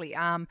 exactly.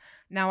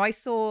 Now I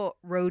saw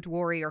Road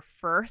Warrior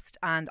first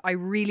and I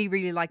really,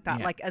 really like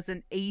that. Like as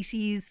an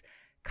 80s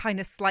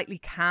kind of slightly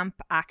camp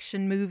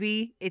action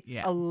movie, it's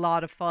a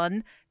lot of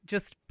fun.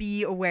 Just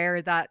be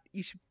aware that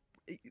you should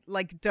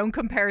don't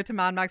compare it to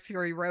Mad Max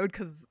Fury Road,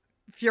 because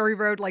Fury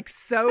Road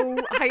so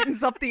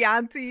heightens up the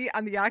ante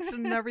and the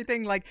action and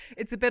everything. Like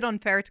it's a bit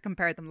unfair to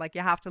compare them. Like you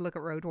have to look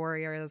at Road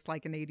Warrior as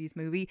like an 80s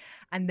movie,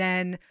 and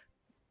then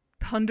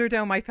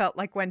Thunderdome I felt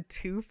like went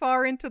too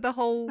far into the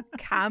whole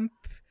camp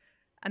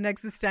and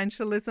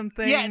existentialism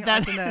thing. I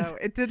don't know.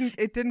 It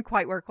didn't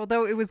quite work.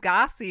 Although it was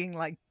gas seeing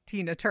like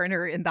Tina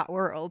Turner in that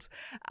world.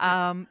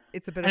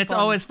 It's a bit. And it's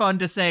always fun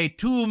to say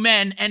 2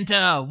 men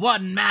enter,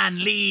 1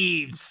 man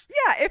leaves.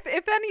 Yeah,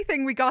 if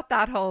anything, we got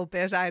that whole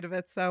bit out of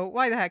it. So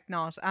why the heck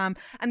not? And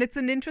it's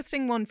an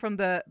interesting one from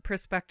the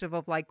perspective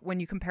of like when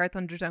you compare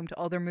Thunderdome to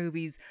other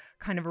movies,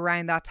 kind of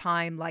around that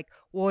time, like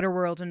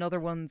Waterworld and other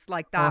ones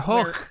like that.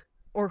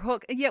 Or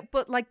Hook. Yeah,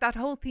 but like that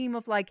whole theme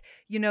of like,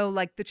 you know,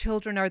 like the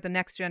children are the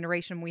next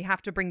generation. We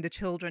have to bring the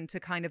children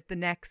to kind of the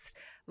next,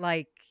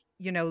 like,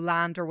 you know,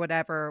 land or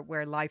whatever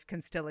where life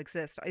can still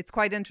exist. It's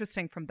quite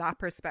interesting from that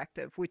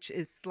perspective, which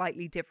is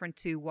slightly different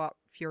to what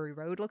Fury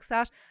Road looks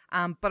at.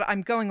 But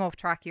I'm going off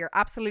track here.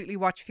 Absolutely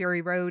watch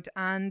Fury Road.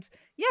 And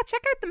yeah,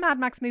 check out the Mad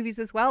Max movies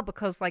as well,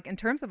 because like in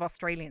terms of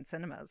Australian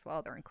cinema as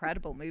well, they're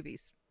incredible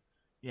movies.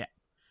 Yeah.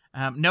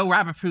 No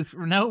rabbit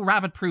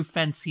proof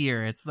fence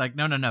here. It's like,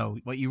 no.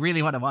 What you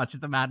really want to watch is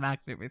the Mad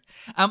Max movies.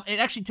 It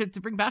actually, to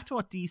bring back to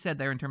what Dee said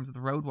there in terms of the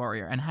Road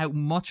Warrior and how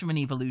much of an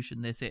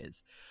evolution this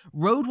is.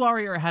 Road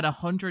Warrior had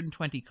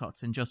 120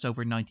 cuts in just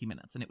over 90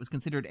 minutes, and it was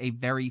considered a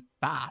very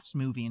fast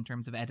movie in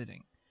terms of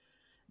editing.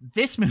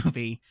 This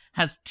movie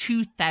has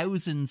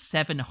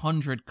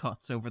 2,700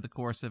 cuts over the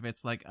course of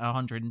its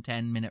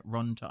 110-minute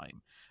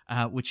runtime,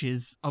 which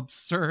is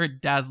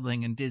absurd,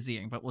 dazzling, and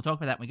dizzying. But we'll talk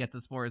about that when we get to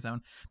the spoiler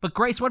zone. But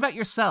Grace, what about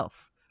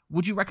yourself?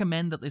 Would you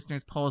recommend that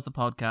listeners pause the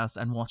podcast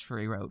and watch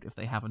Fury Road if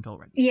they haven't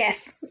already?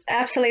 Yes,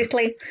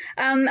 absolutely.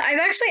 I've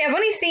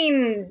only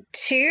seen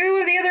 2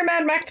 of the other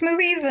Mad Max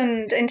movies,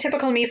 and in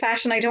typical me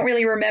fashion, I don't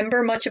really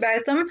remember much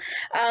about them.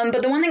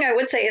 But the one thing I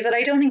would say is that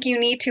I don't think you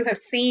need to have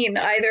seen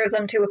either of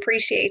them to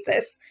appreciate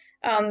this.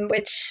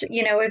 Which,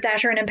 you know, if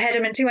that are an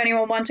impediment to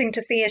anyone wanting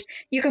to see it,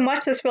 you can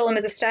watch this film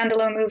as a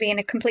standalone movie and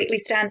it completely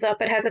stands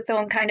up. It has its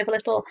own kind of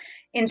little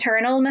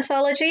internal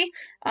mythology,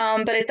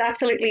 but it's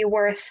absolutely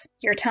worth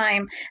your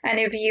time. And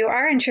if you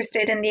are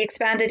interested in the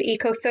expanded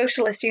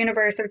eco-socialist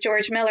universe of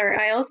George Miller,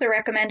 I also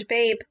recommend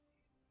Babe.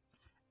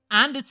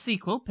 And its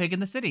sequel, Pig in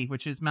the City,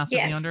 which is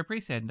massively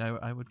underappreciated,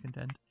 I would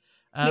contend.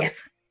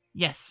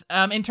 Yes.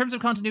 In terms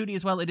of continuity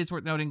as well, it is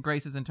worth noting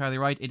Grace is entirely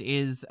right. It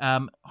is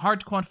hard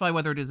to quantify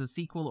whether it is a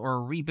sequel or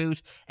a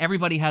reboot.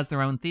 Everybody has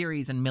their own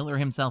theories, and Miller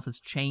himself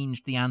has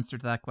changed the answer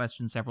to that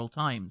question several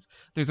times.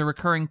 There's a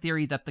recurring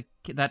theory that the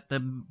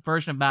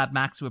version of Mad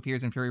Max who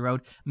appears in Fury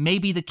Road may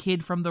be the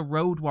kid from the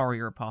Road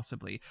Warrior,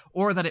 possibly,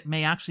 or that it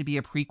may actually be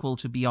a prequel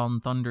to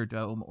Beyond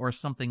Thunderdome or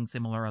something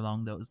similar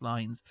along those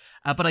lines.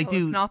 But it's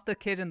not the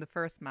kid in the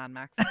first Mad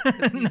Max.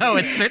 No,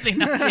 it's certainly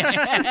not.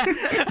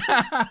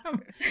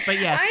 But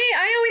yes.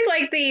 I always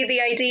like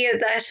the idea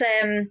that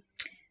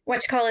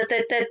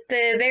that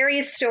the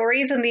various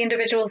stories in the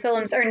individual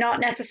films are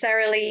not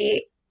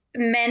necessarily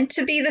meant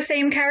to be the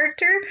same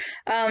character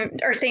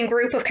or same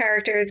group of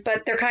characters,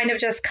 but they're kind of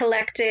just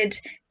collected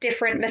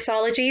different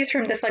mythologies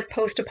from this like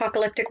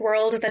post-apocalyptic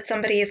world that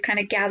somebody is kind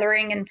of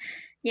gathering, and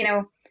you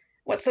know,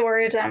 what's the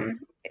word,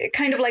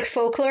 kind of like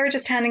folklore,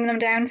 just handing them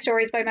down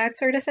stories by mouth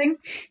sort of thing.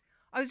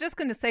 I was just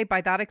going to say, by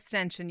that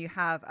extension, you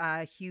have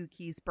Hugh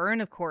Keys-Byrne,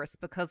 of course,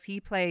 because he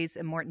plays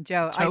Immortan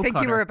Joe. I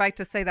think you were about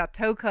to say that.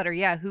 Toe Cutter,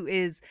 yeah,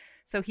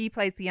 so he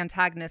plays the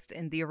antagonist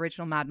in the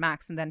original Mad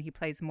Max, and then he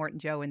plays Immortan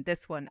Joe in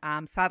this one.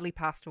 Sadly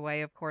passed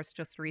away, of course,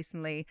 just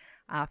recently.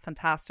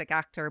 Fantastic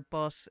actor,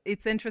 but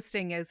it's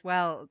interesting as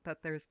well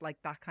that there's like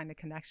that kind of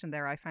connection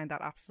there. I find that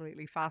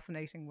absolutely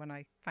fascinating when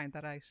I find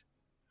that out.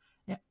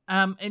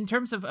 Yeah. In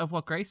terms of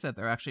what Grace said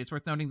there, actually, it's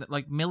worth noting that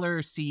like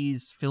Miller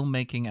sees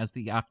filmmaking as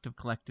the act of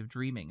collective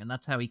dreaming, and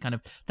that's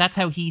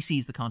how he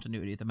sees the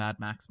continuity of the Mad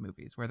Max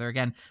movies,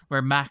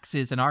 where Max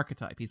is an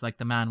archetype. He's like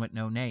the man with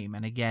no name,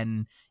 and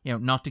again,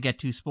 not to get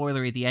too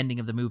spoilery, the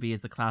ending of the movie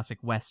is the classic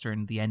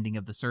Western, the ending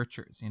of The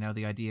Searchers.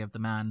 The idea of the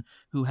man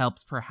who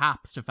helps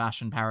perhaps to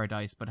fashion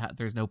paradise, but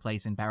there's no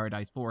place in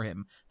paradise for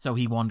him, so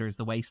he wanders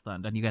the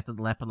wasteland, and you get the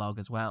little epilogue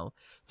as well.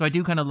 So I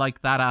do kind of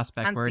like that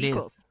aspect and where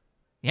sequels. It is.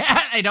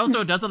 Yeah, it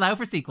also does allow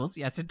for sequels.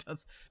 Yes, it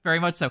does. Very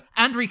much so.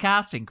 And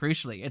recasting,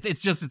 crucially.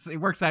 It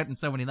works out in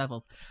so many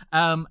levels.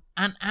 And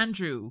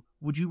Andrew,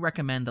 would you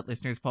recommend that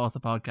listeners pause the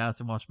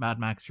podcast and watch Mad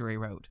Max Fury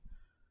Road?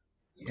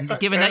 Yeah,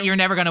 given that you're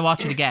never going to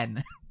watch it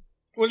again.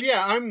 Well,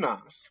 yeah, I'm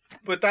not.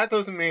 But that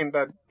doesn't mean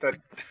that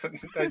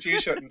that you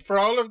shouldn't. For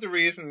all of the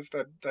reasons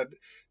that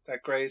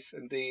Grace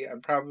and Dee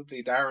and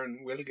probably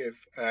Darren will give.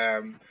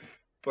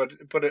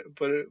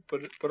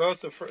 But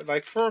also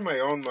for my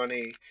own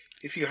money,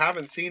 if you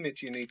haven't seen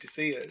it, you need to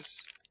see it.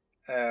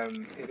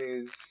 It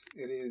is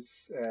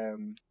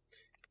an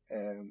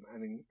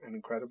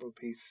incredible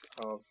piece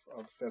of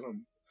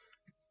film,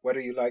 whether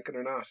you like it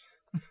or not.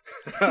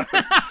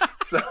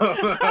 So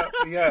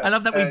yeah, I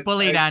love that we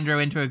bullied Andrew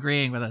into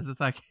agreeing with us. It's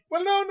like,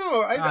 well,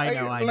 no, I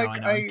know.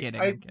 I'm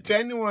kidding. I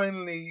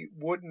genuinely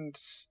wouldn't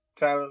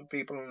tell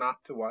people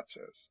not to watch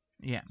it.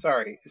 Yeah.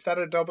 Sorry, is that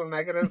a double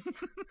negative?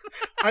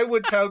 I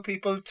would tell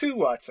people to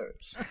watch it.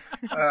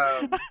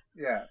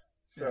 Yeah.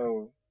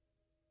 So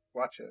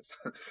watch it,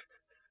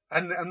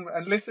 and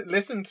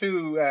listen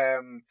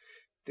to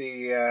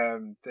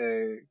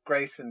the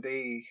Grace and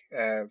Dee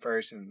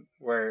version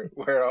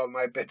where all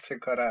my bits are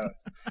cut out.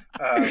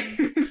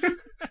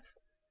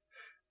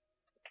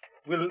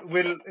 We'll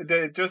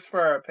just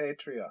for our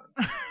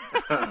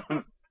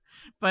Patreon.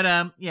 But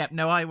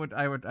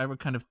I would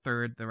kind of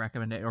third the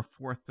recommendation or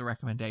fourth the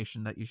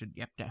recommendation that you should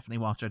definitely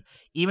watch it,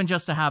 even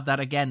just to have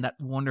that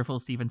wonderful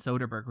Steven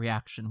Soderbergh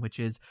reaction, which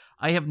is,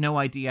 I have no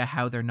idea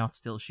how they're not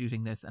still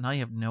shooting this, and I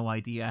have no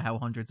idea how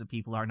hundreds of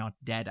people are not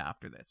dead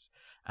after this,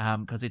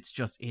 because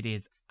it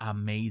is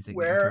amazing.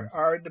 Where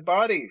are the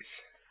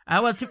bodies?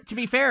 Well, to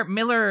be fair,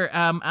 Miller,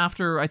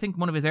 after I think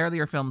one of his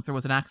earlier films, there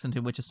was an accident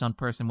in which a stunt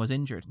person was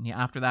injured, and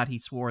after that he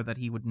swore that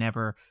he would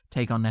never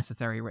take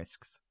unnecessary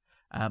risks.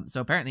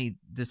 So apparently,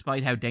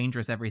 despite how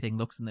dangerous everything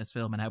looks in this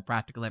film and how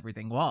practical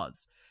everything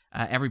was,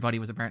 everybody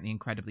was apparently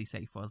incredibly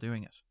safe while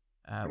doing it,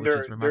 which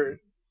is remarkable.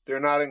 They're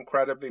not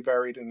incredibly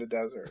buried in the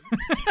desert.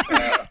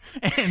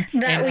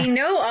 We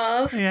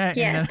know of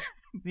yet.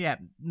 Yeah,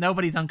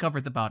 nobody's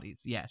uncovered the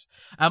bodies yet.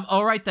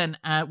 All right then,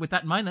 with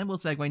that in mind then, we'll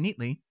segue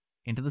neatly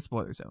into the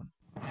spoiler zone.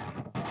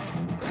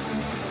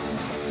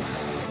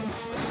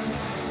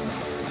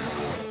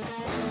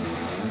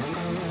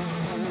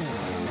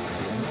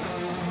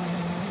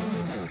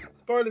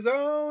 Spoiler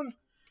zone.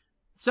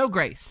 So,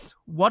 Grace,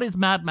 what is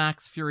Mad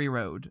Max Fury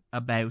Road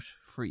about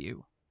for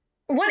you?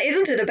 What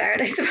isn't it about,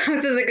 I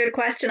suppose, is a good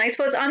question. I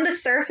suppose on the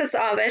surface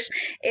of it,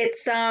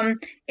 it's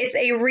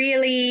a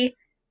really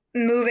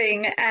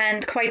moving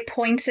and quite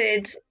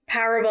pointed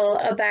parable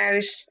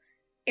about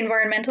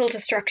environmental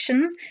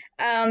destruction,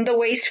 the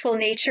wasteful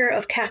nature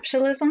of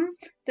capitalism,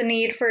 the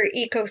need for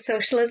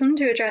eco-socialism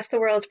to address the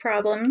world's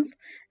problems.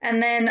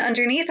 And then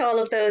underneath all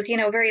of those,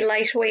 very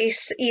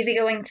lightweight,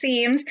 easygoing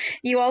themes,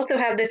 you also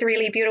have this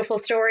really beautiful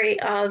story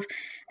of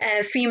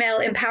female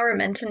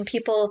empowerment and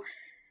people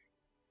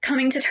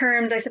coming to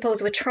terms, I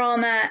suppose, with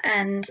trauma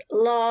and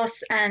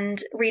loss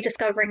and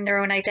rediscovering their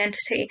own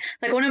identity.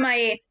 Like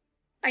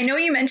I know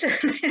you mentioned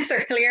this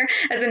earlier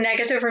as a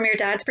negative from your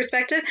dad's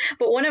perspective,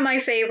 but one of my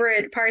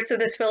favorite parts of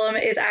this film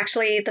is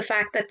actually the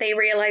fact that they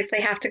realize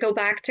they have to go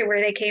back to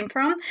where they came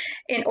from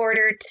in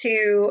order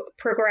to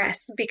progress,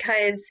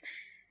 because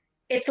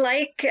it's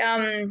like,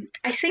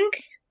 I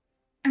think,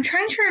 I'm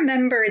trying to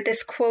remember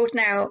this quote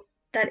now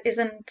that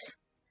isn't,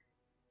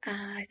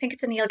 I think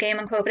it's a Neil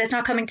Gaiman quote, but it's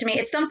not coming to me.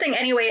 It's something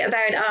anyway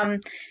about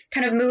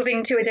kind of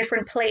moving to a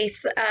different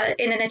place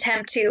in an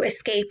attempt to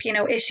escape,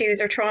 issues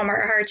or trauma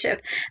or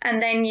hardship.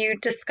 And then you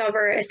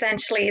discover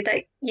essentially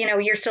that,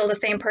 you're still the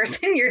same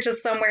person. You're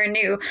just somewhere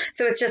new.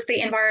 So it's just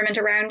the environment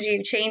around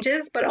you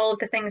changes, but all of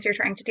the things you're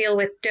trying to deal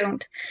with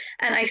don't.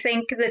 And I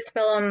think this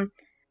film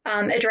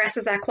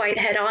addresses that quite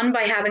head on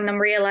by having them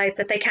realize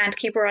that they can't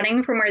keep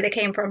running from where they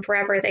came from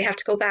forever. They have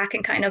to go back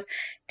and kind of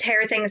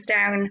tear things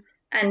down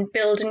and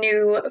build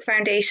new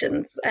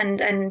foundations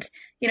and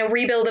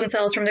rebuild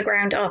themselves from the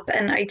ground up.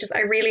 And I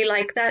really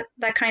like that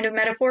kind of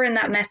metaphor and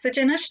that message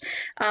in it,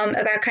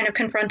 about kind of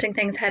confronting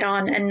things head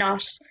on and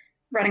not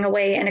running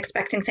away and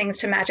expecting things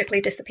to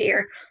magically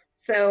disappear.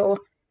 So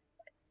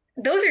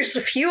those are just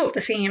a few of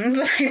the themes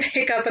that I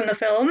pick up in the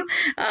film.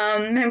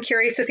 I'm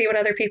curious to see what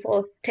other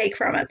people take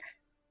from it.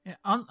 Yeah,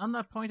 on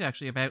that point,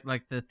 actually, about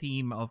like the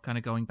theme of kind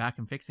of going back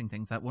and fixing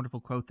things, that wonderful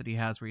quote that he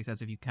has where he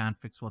says, if you can't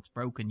fix what's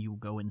broken, you'll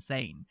go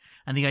insane.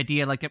 And the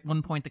idea, like at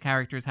one point, the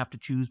characters have to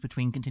choose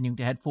between continuing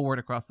to head forward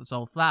across the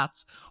Salt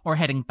Flats or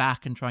heading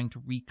back and trying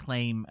to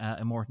reclaim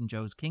Immortan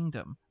Joe's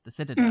kingdom, the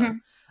Citadel.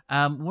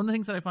 One of the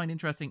things that I find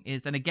interesting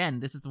is, and again,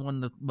 this is one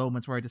of the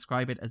moments where I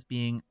describe it as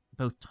being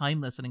both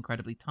timeless and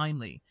incredibly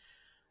timely.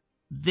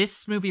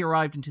 This movie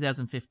arrived in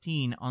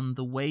 2015 on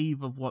the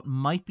wave of what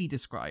might be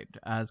described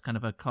as kind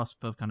of a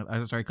cusp of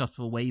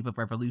a wave of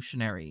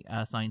revolutionary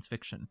science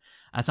fiction.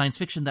 Science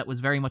fiction that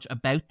was very much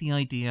about the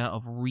idea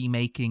of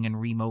remaking and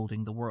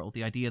remolding the world.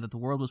 The idea that the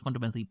world was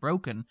fundamentally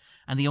broken,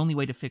 and the only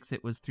way to fix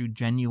it was through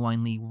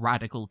genuinely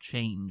radical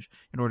change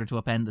in order to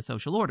upend the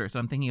social order. So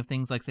I'm thinking of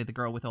things like, say, The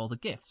Girl with All the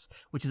Gifts,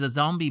 which is a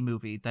zombie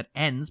movie that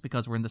ends,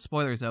 because we're in the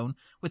spoiler zone,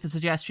 with the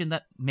suggestion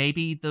that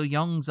maybe the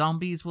young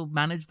zombies will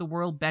manage the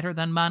world better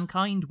than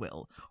mankind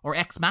will. Or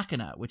Ex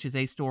Machina, which is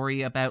a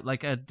story about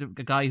like a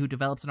guy who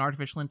develops an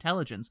artificial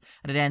intelligence,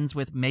 and it ends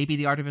with maybe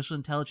the artificial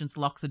intelligence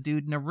locks a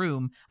dude in a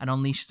room and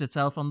unleashes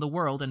itself on the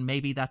world, and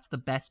maybe that's the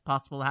best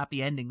possible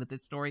happy ending that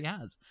this story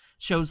has.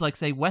 Shows like,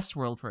 say,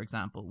 Westworld, for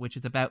example, which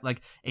is about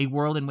like a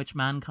world in which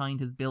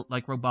mankind has built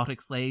like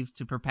robotic slaves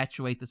to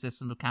perpetuate the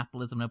system of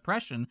capitalism and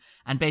oppression,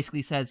 and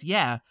basically says,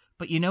 yeah,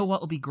 but you know what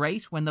will be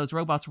great? When those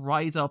robots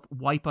rise up,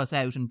 wipe us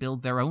out, and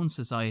build their own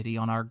society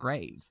on our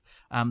graves.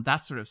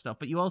 That sort of stuff.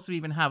 But you also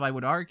even have, I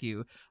would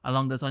argue,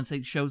 along those lines,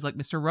 shows like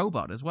Mr.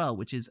 Robot as well,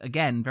 which is,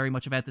 again, very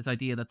much about this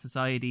idea that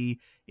society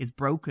is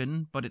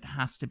broken, but it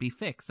has to be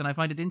fixed. And I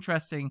find it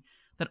interesting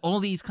that all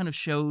these kind of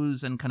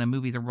shows and kind of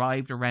movies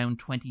arrived around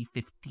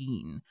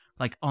 2015,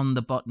 like on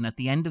the button at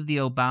the end of the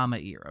Obama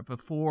era,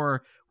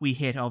 before we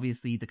hit,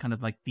 obviously, the kind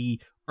of like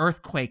the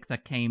earthquake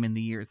that came in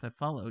the years that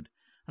followed.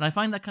 And I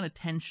find that kind of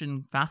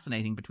tension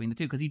fascinating between the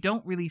two, because you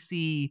don't really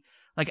see,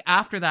 like,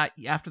 after that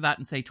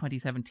in, say,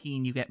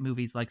 2017, you get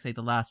movies like, say,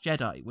 The Last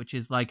Jedi, which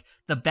is like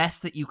the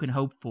best that you can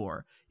hope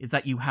for is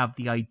that you have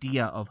the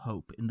idea of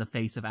hope in the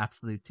face of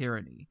absolute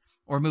tyranny.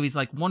 Or movies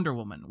like Wonder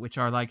Woman, which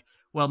are like,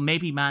 well,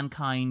 maybe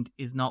mankind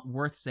is not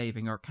worth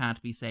saving or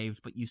can't be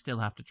saved, but you still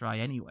have to try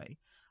anyway.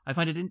 I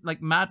find it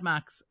like Mad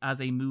Max as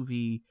a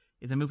movie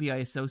is a movie I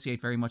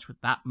associate very much with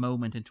that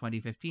moment in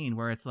 2015,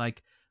 where it's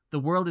like the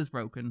world is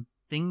broken.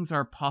 Things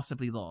are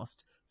possibly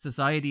lost.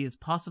 Society is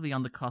possibly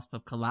on the cusp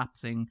of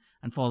collapsing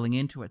and falling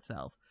into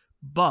itself.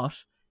 But,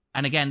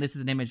 and again, this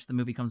is an image the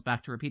movie comes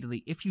back to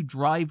repeatedly, if you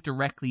drive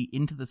directly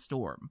into the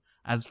storm,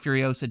 as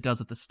Furiosa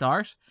does at the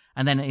start,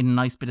 and then in a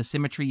nice bit of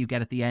symmetry you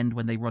get at the end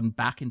when they run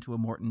back into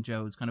Immortan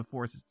Joe's kind of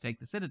forces to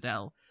take the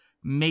Citadel,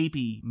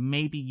 maybe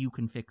you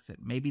can fix it.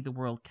 Maybe the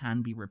world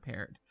can be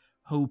repaired.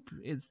 Hope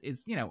is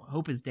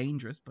hope is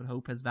dangerous, but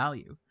hope has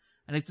value.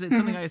 And it's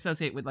something I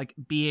associate with, like,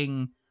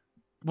 being...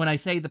 When I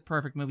say the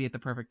perfect movie at the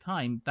perfect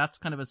time, that's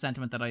kind of a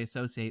sentiment that I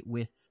associate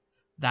with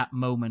that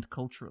moment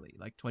culturally,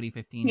 like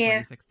 2015,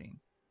 2016.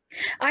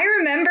 I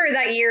remember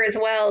that year as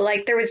well.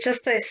 Like, there was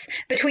just this,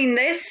 between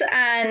this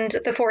and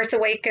The Force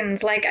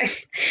Awakens, like,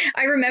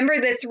 I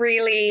remember this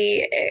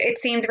really, it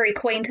seems very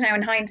quaint now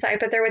in hindsight,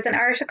 but there was an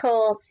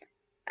article,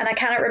 and I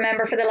cannot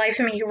remember for the life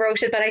of me who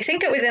wrote it, but I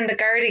think it was in The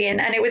Guardian,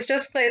 and it was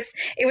just this,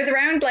 it was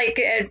around like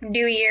a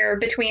new year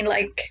between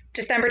like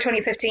December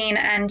 2015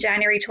 and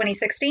January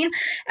 2016,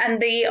 and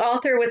the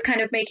author was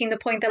kind of making the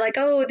point that, like,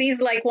 oh,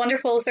 these like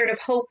wonderful sort of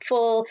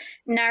hopeful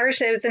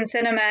narratives in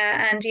cinema,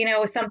 and, you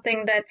know,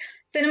 something that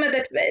cinema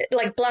that,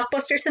 like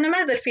blockbuster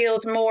cinema, that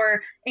feels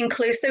more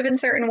inclusive in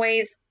certain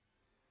ways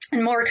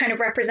and more kind of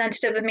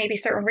representative of maybe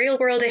certain real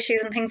world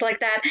issues and things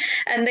like that.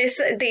 And this,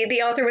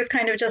 the author was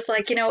kind of just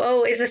like, you know,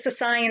 oh, is this a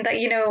sign that,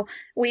 you know,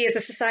 we as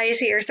a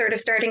society are sort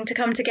of starting to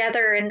come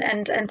together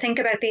and think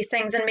about these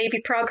things, and maybe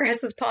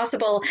progress is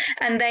possible.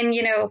 And then,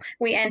 you know,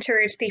 we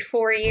entered the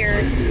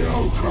 4-year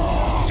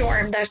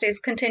storm that is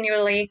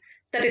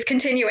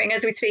continuing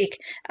as we speak.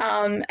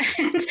 And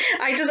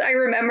I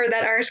remember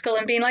that article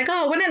and being like,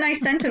 oh, what a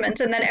nice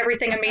sentiment. And then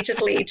everything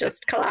immediately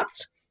just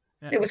collapsed.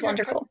 Yeah. It was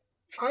wonderful.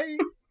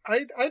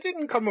 I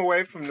didn't come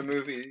away from the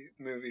movie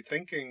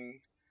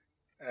thinking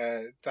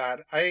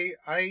that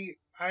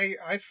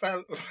I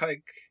felt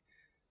like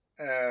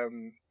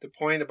the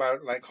point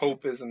about like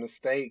hope is a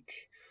mistake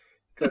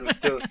kind of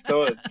still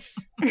stood,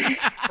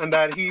 and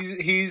that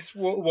he's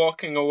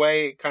walking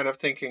away kind of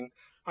thinking,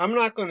 I'm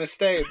not going to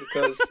stay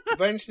because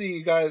eventually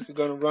you guys are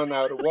going to run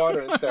out of water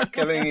and start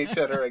killing each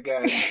other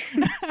again.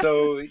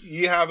 So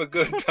you have a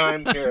good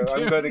time here.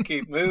 I'm going to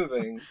keep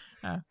moving.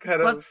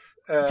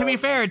 To be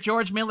fair,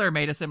 George Miller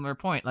made a similar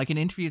point. Like in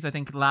interviews, I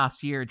think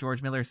last year,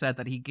 George Miller said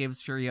that he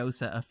gives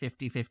Furiosa a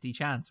 50-50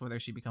 chance whether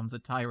she becomes a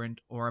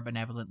tyrant or a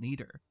benevolent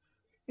leader.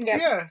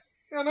 Yeah,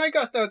 and I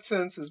got that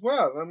sense as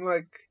well. I'm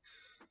like...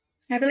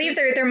 I believe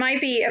there might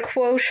be a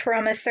quote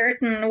from a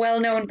certain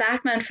well-known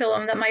Batman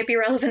film that might be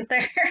relevant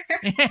there.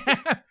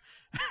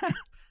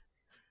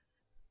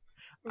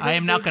 I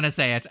am not going to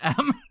say it.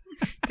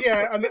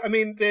 Yeah, I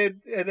mean,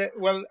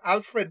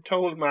 Alfred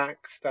told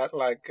Max that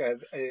like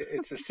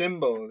it's a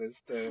symbol.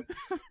 Is the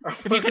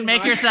if you can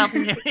make yourself,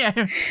 if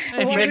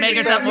you can make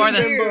yourself more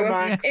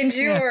than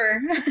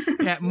endure,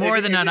 more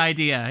than an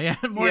idea,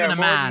 more than a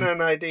man, more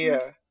than an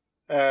idea.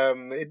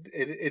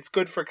 It's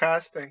good for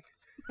casting.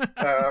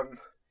 I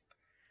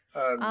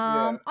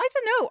don't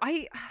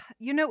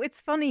know. It's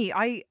funny.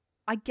 I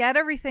get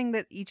everything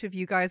that each of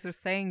you guys are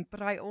saying,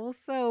 but I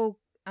also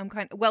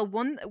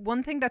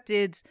one thing that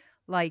did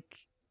like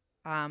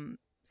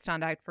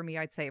stand out for me,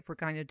 I'd say, if we're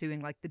kind of doing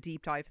like the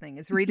deep dive thing,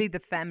 is really the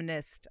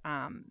feminist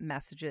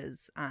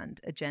messages and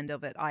agenda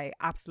of it. I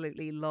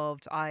absolutely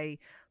loved. I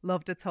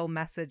loved its whole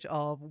message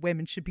of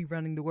women should be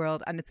running the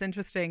world. And it's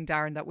interesting,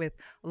 Darren, that with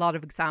a lot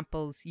of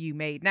examples you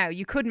made, now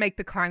you could make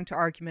the counter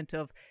argument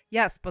of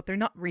yes, but they're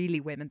not really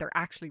women, they're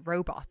actually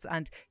robots,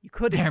 and you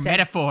could they're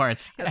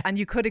metaphors, and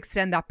you could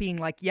extend that being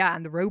like, yeah,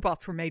 and the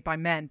robots were made by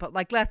men, but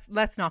like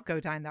let's not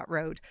go down that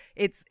road.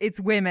 It's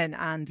women,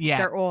 and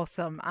they're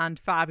awesome and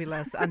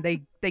fabulous, and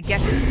they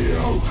get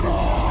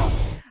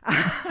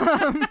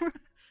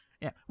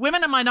yeah,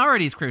 women and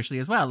minorities,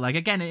 crucially as well. Like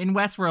again, in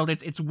Westworld,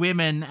 it's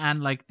women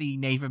and like the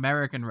Native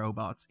American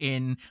robots.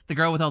 In The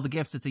Girl with All the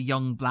Gifts, it's a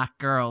young black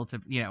girl. To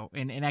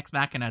in Ex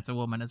Machina, it's a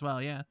woman as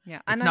well. Yeah,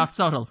 it's not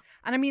subtle.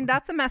 And I mean,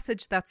 that's a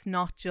message that's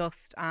not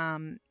just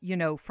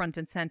front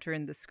and center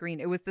in the screen.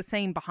 It was the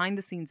same behind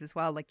the scenes as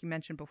well. Like you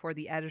mentioned before,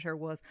 the editor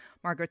was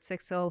Margaret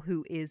Sixel,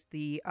 who is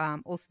the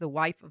also the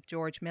wife of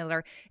George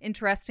Miller.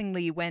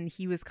 Interestingly, when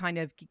he was kind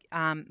of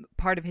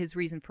part of his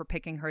reason for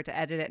picking her to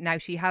edit it. Now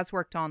she has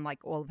worked on like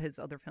all of his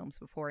other films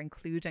before,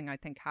 including I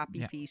think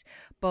Happy Feet,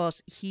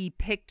 but he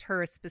picked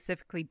her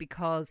specifically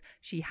because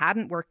she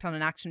hadn't worked on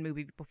an action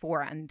movie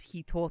before, and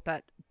he thought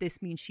that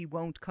this means she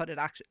won't cut it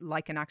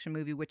like an action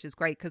movie, which is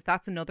great, because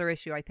that's another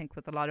issue I think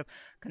with a lot of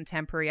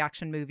contemporary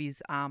action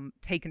movies.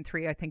 Taken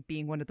 3 I think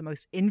being one of the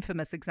most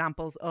infamous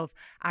examples of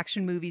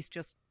action movies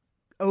just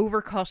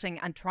overcutting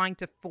and trying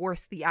to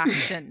force the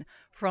action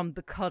from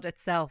the cut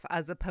itself,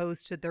 as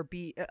opposed to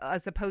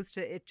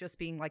it just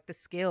being like the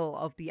skill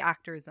of the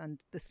actors and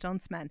the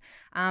stuntsmen.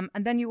 And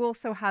then you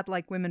also had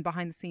like women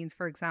behind the scenes,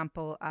 for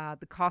example,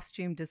 the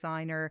costume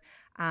designer,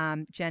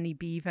 Jenny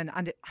Beavan,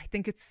 and I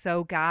think it's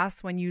so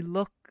gas when you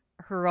look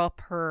her up,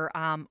 her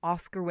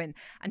Oscar win,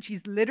 and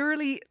she's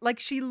literally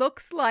like, she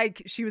looks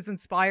like she was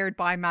inspired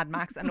by Mad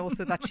Max, and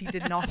also that she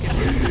did not get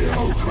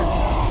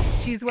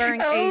she's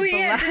wearing a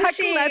black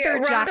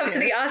leather jacket up to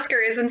the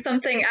Oscars in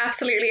something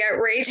absolutely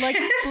outrageous, like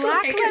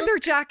black leather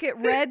jacket,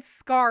 red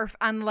scarf,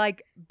 and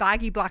like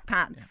baggy black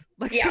pants.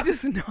 She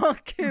does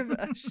not give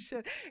a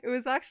shit. It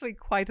was actually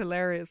quite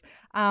hilarious.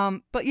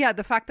 But yeah,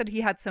 the fact that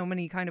he had so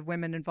many kind of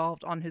women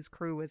involved on his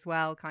crew as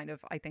well, kind of,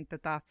 I think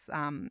that's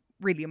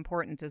really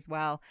important as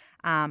well.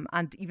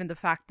 And even the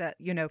fact that,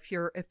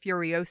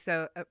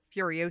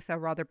 Furiosa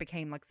rather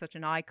became like such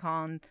an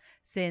icon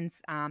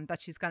since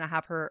that she's going to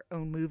have her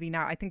own movie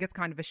now. I think it's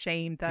kind of a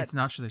shame that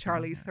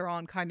Charlize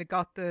Theron kind of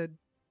got the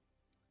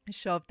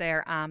shove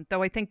there.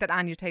 Though I think that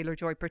Anya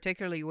Taylor-Joy,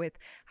 particularly with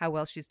how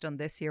well she's done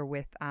this year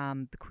with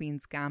The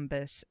Queen's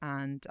Gambit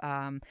and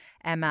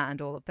Emma and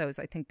all of those,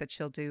 I think that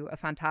she'll do a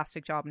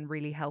fantastic job and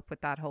really help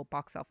with that whole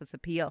box office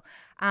appeal.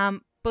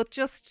 But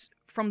just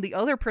from the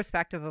other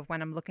perspective of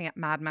when I'm looking at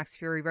Mad Max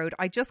Fury Road,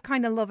 I just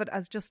kind of love it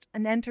as just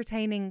an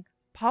entertaining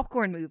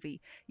popcorn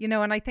movie,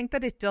 and I think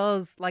that it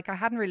does, like, I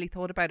hadn't really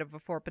thought about it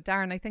before, but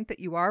Darren, I think that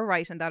you are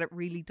right in that it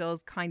really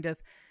does kind of,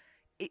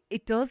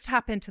 it does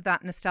tap into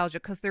that nostalgia,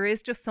 because there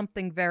is just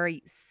something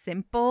very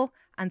simple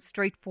and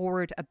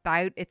straightforward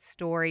about its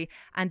story.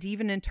 And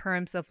even in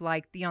terms of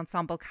like the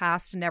ensemble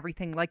cast and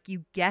everything, like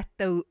you get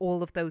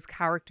all of those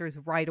characters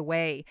right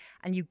away,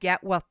 and you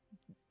get what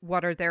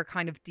are their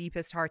kind of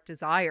deepest heart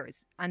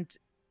desires, and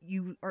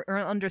you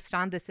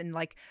understand this in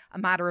like a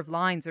matter of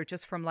lines, or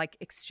just from like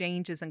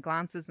exchanges and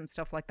glances and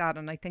stuff like that.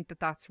 And I think that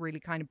that's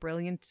really kind of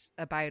brilliant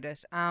about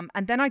it.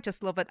 And then I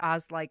just love it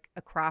as like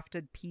a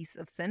crafted piece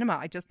of cinema.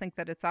 I just think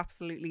that it's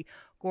absolutely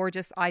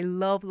gorgeous. I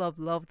love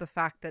the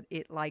fact that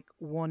it like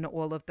won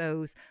all of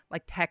those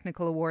like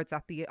technical awards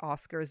at the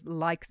Oscars,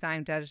 like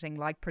sound editing,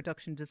 like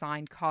production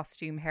design,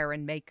 costume, hair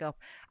and makeup,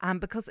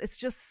 because it's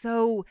just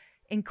so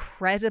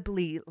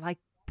incredibly like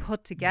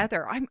put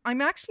together.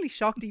 I'm actually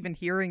shocked even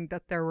hearing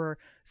that there were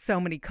so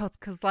many cuts,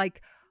 because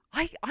like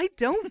I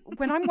don't,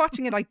 when I'm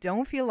watching it, I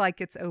don't feel like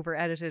it's over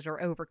edited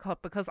or overcut,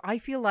 because I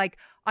feel like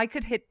I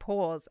could hit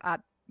pause at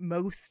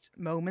most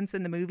moments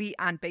in the movie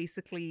and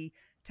basically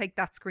take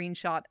that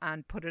screenshot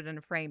and put it in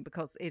a frame,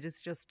 because it is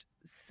just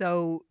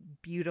so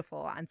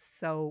beautiful and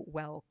so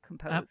well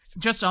composed.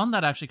 Just on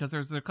that, actually, because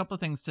there's a couple of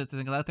things to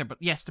single out there, but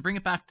yes, to bring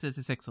it back to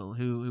Sixel,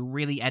 who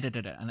really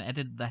edited it and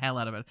edited the hell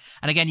out of it.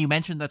 And again, you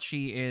mentioned that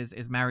she is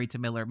married to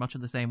Miller, much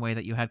in the same way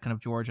that you had kind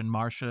of George and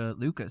Marcia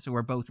Lucas, who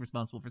were both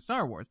responsible for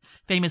Star Wars.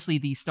 Famously,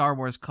 the Star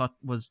Wars cut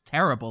was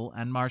terrible,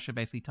 and Marcia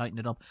basically tightened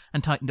it up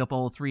and tightened up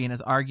all three, and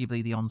is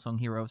arguably the unsung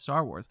hero of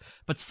Star Wars.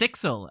 But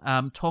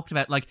Sixel talked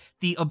about like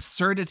the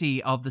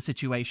absurdity of the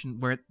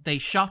situation where they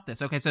shot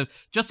this. Okay, so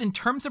just in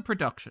terms of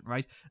production,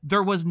 right,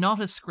 there was not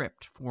a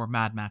script for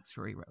Mad Max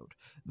Fury Road.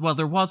 Well,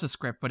 there was a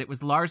script, but it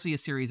was largely a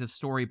series of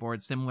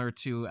storyboards similar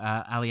to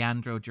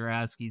Alejandro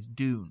Jodorowsky's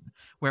Dune,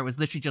 where it was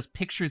literally just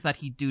pictures that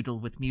he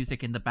doodled with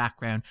music in the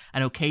background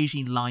and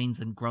occasionally lines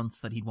and grunts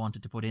that he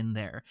wanted to put in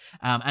there.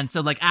 And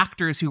so like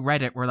actors who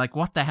read it were like,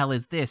 what the hell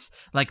is this?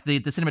 Like the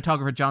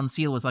cinematographer John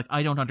Seale was like,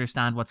 I don't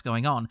understand what's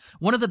going on.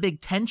 One of the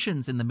big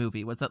tensions in the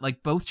movie was that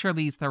like both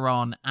Charlize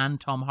Theron and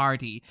Tom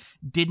Hardy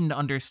didn't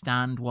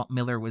understand what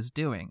Miller was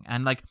doing.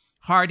 And like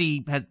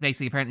Hardy has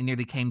basically apparently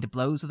nearly came to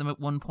blows with him at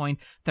one point.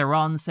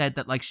 Theron said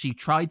that like she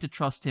tried to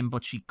trust him,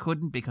 but she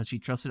couldn't because she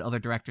trusted other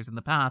directors in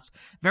the past.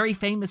 Very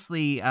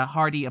famously,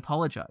 Hardy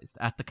apologized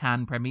at the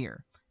Cannes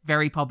premiere.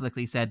 Very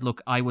publicly said,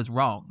 look, I was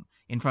wrong,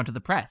 in front of the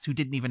press, who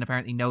didn't even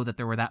apparently know that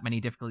there were that many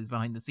difficulties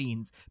behind the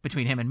scenes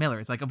between him and Miller.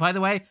 It's like, oh, by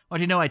the way,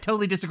 I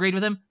totally disagreed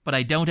with him, but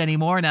I don't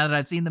anymore now that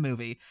I've seen the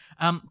movie.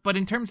 But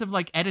in terms of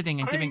like editing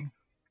and giving...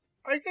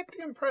 I get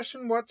the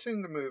impression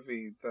watching the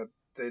movie that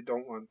they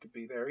don't want to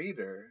be there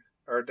either.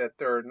 Or that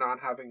they're not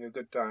having a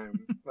good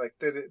time. Like,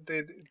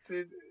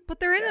 but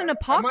they're in an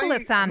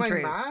apocalypse,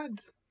 Andrew. Am I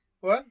mad?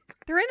 What?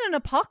 They're in an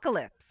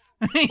apocalypse.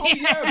 Oh,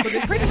 yeah, but it's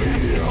a pretty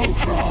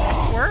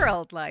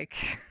world, like.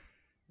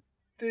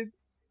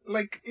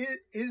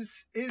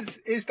 Is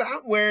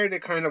that where the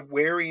kind of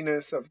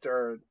wariness of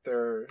their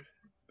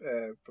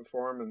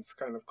performance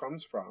kind of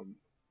comes from?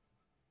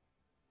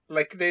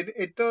 Like, maybe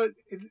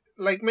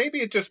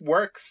it just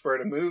works for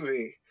the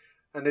movie.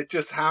 And it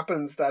just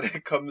happens that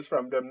it comes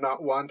from them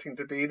not wanting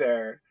to be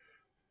there.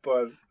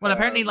 But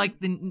apparently,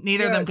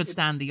 neither of them could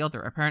stand the other.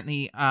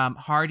 Apparently,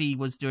 Hardy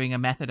was doing a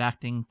method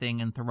acting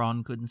thing, and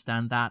Theron couldn't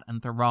stand that. And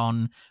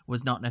Theron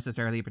was not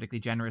necessarily a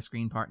particularly generous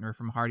screen partner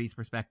from Hardy's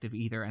perspective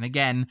either. And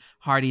again,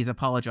 Hardy's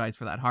apologized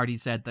for that. Hardy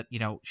said that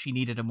she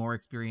needed a more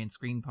experienced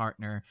screen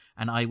partner,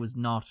 and I was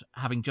not,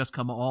 having just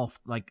come off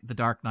like The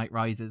Dark Knight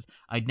Rises.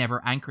 I'd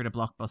never anchored a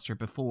blockbuster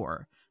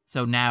before.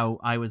 So now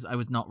I was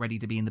not ready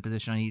to be in the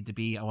position I needed to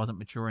be. I wasn't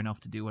mature enough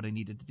to do what I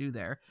needed to do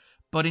there.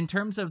 But in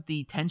terms of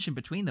the tension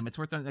between them, it's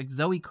worth noting, like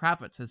Zoe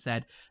Kravitz has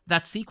said,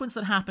 that sequence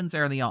that happens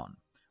early on,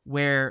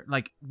 where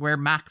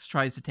Max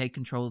tries to take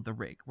control of the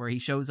rig, where he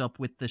shows up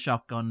with the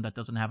shotgun that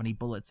doesn't have any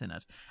bullets in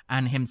it,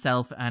 and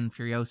himself and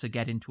Furiosa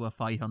get into a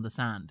fight on the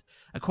sand.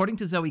 According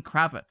to Zoe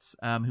Kravitz,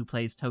 who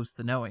plays Toast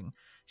the Knowing,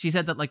 she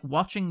said that like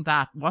watching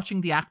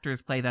the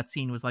actors play that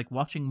scene was like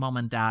watching mom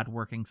and dad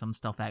working some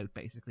stuff out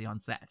basically on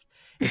set.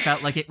 It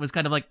felt like it was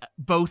kind of like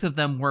both of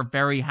them were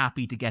very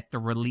happy to get the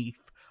relief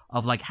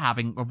of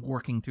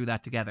working through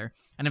that together.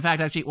 And in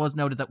fact, actually, it was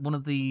noted that one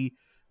of the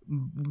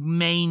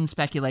main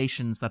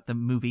speculations that the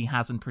movie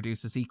hasn't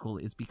produced a sequel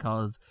is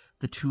because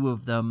the two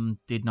of them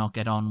did not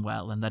get on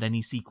well, and that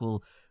any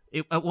sequel...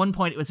 at one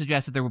point, it was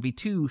suggested there would be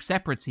two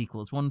separate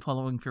sequels, one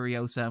following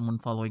Furiosa and one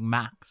following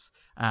Max,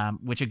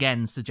 which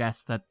again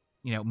suggests that,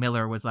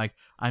 Miller was like,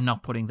 I'm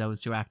not putting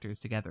those two actors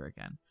together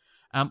again.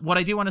 What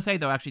I do want to say,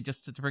 though, actually,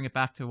 just to bring it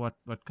back to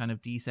what kind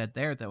of Dee said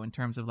there, though, in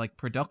terms of, like,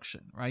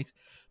 production, right?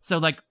 So,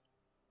 like,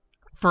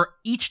 for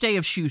each day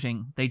of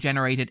shooting, they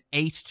generated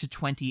 8 to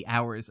 20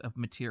 hours of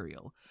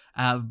material.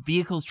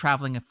 Vehicles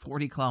traveling at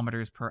 40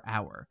 kilometers per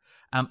hour.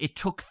 It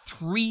took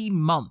 3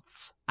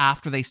 months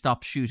after they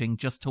stopped shooting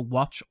just to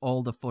watch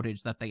all the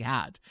footage that they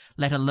had,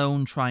 let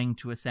alone trying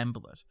to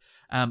assemble it.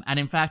 And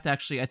in fact,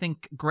 actually, I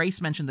think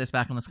Grace mentioned this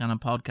back on the Scannon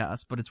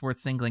podcast, but it's worth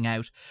singling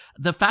out.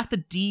 The fact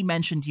that Dee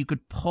mentioned you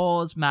could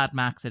pause Mad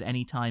Max at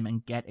any time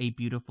and get a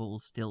beautiful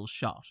still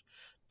shot.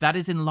 That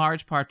is in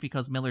large part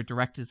because Miller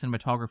directed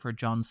cinematographer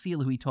John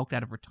Seal, who he took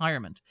out of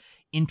retirement,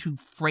 into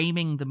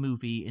framing the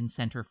movie in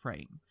center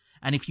frame.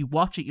 And if you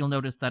watch it, you'll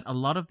notice that a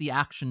lot of the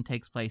action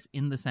takes place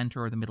in the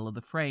center or the middle of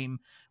the frame,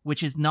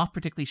 which is not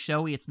particularly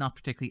showy, it's not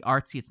particularly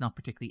artsy, it's not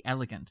particularly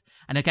elegant.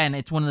 And again,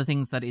 it's one of the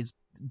things that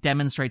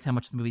demonstrates how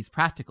much the movie's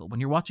practical. When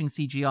you're watching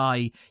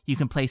CGI, you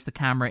can place the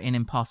camera in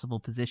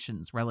impossible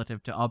positions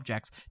relative to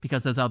objects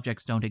because those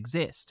objects don't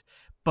exist.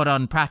 But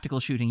on practical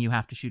shooting, you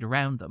have to shoot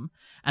around them.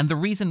 And the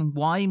reason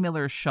why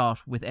Miller shot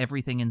with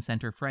everything in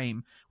center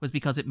frame was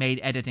because it made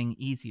editing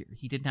easier.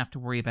 He didn't have to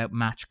worry about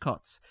match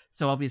cuts.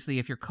 So obviously,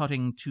 if you're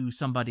cutting to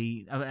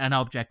somebody, an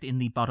object in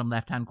the bottom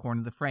left-hand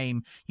corner of the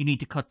frame, you need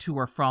to cut to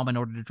or from in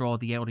order to draw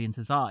the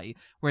audience's eye.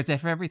 Whereas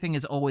if everything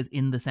is always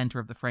in the center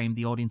of the frame,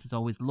 the audience is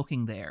always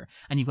looking there.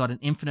 And you've got an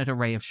infinite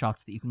array of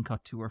shots that you can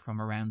cut to or from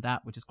around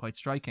that, which is quite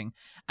striking.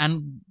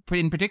 And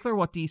in particular,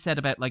 what Dee said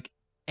about, like,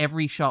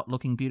 every shot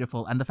looking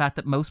beautiful, and the fact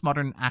that most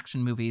modern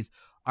action movies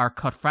are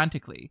cut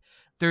frantically.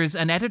 There's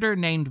an editor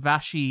named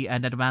Vashi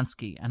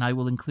Nedomansky, and I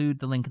will include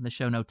the link in the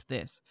show note to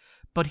this,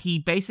 but he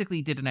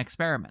basically did an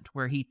experiment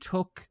where he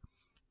took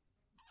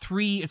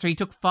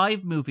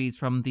 5 movies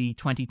from the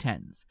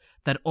 2010s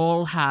that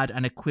all had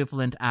an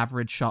equivalent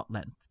average shot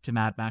length to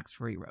Mad Max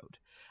Fury Road,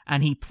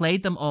 and he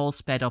played them all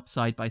sped up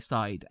side by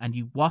side, and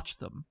you watch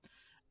them.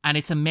 And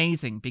it's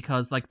amazing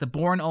because, like, the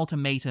Bourne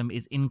Ultimatum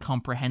is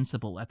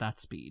incomprehensible at that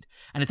speed.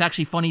 And it's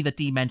actually funny that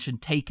Dee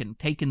mentioned Taken.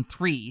 Taken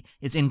 3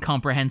 is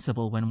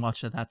incomprehensible when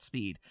watched at that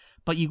speed.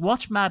 But you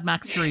watch Mad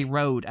Max Fury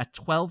Road at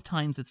 12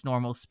 times its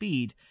normal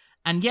speed,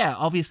 and yeah,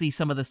 obviously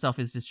some of the stuff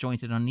is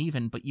disjointed and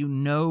uneven, but you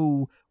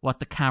know what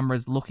the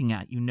camera's looking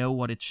at. You know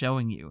what it's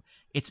showing you.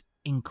 It's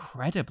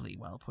incredibly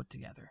well put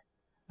together.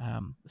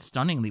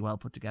 Stunningly well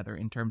put together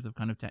in terms of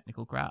kind of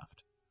technical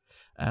craft.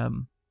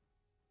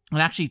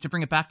 And actually, to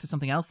bring it back to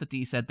something else that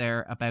Dee said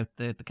there about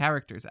the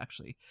characters,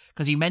 actually,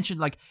 because you mentioned,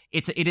 like,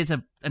 it is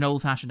an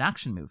old-fashioned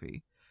action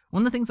movie.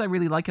 One of the things I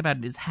really like about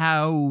it is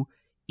how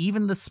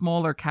even the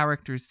smaller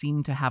characters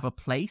seem to have a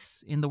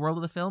place in the world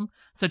of the film.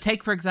 So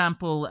take, for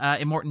example,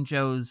 Immortan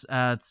Joe's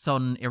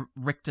son,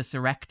 Rictus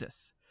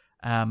Erectus.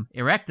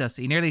 Erectus,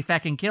 he nearly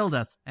fucking killed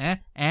us.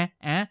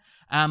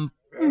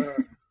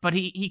 But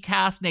he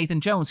cast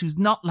Nathan Jones, who's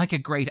not like a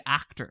great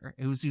actor,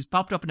 who's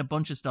popped up in a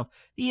bunch of stuff.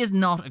 He is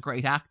not a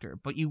great actor,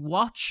 but you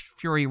watch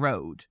Fury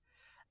Road,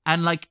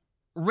 and like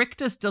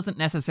Rictus doesn't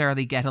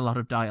necessarily get a lot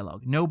of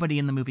dialogue. Nobody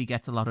in the movie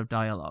gets a lot of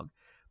dialogue,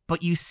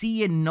 but you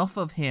see enough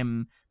of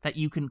him that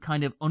you can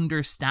kind of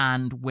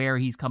understand where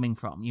he's coming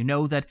from. You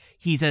know that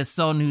he's a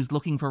son who's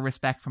looking for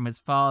respect from his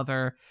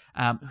father,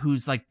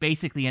 who's like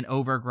basically an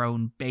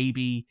overgrown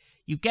baby.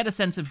 You get a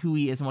sense of who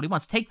he is and what he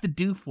wants. Take the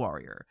Doof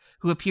Warrior,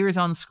 who appears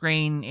on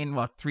screen in,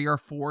 3 or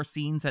 4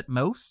 scenes at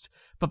most,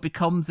 but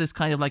becomes this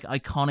kind of like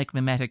iconic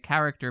mimetic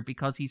character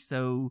because he's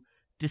so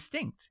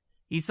distinct.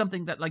 He's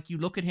something that like you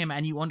look at him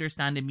and you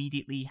understand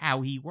immediately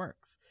how he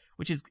works,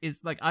 which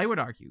is like, I would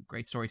argue,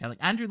 great storytelling.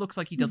 Andrew looks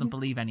like he doesn't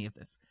believe any of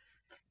this.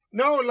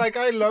 No, like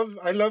I love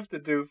the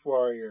Doof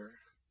Warrior.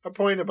 A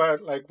point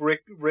about like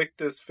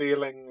Rictus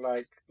feeling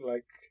like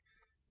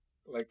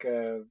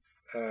a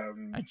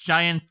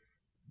giant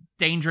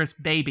dangerous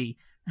baby.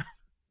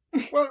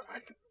 Well,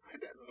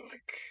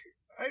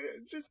 I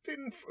just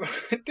didn't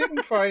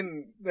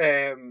find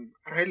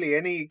hardly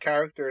any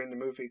character in the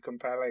movie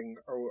compelling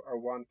or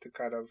want to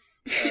kind of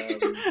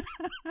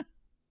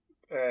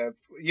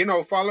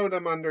follow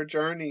them on their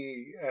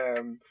journey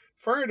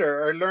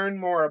further or learn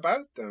more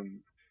about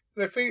them.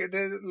 I figured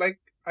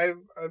I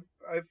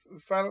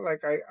felt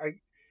like I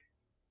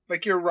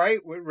like you're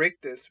right with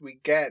Rictus, we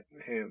get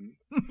him.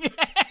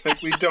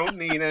 Like we don't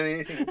need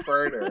anything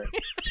further.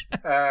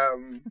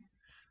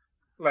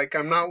 Like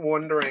I'm not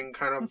wondering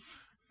kind of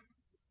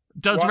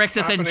does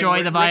Rictus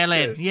enjoy the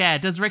violin? Rictus? Yeah,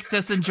 does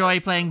Rictus enjoy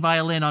playing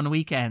violin on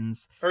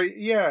weekends? Or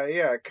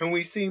yeah. Can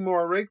we see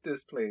more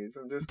Rictus, please?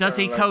 Does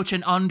he coach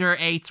an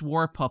under-8s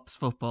War Pups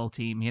football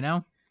team, you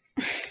know?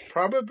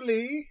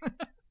 Probably.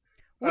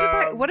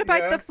 What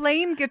about the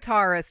flame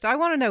guitarist? I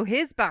want to know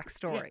his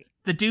backstory.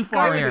 The Doof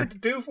Warrior. The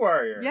Doof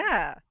Warrior.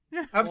 Yeah.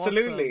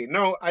 Absolutely. Awesome.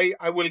 No,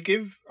 I'll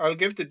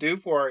give the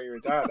Doof Warrior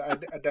that.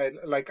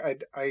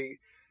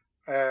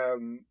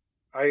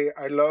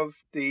 I love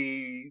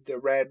the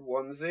red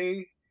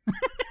onesie.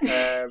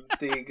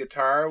 The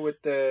guitar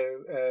with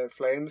the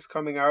flames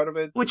coming out of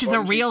it, which is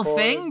a real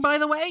thing, by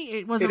the way.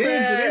 It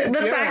is.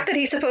 The fact that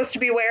he's supposed to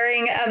be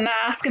wearing a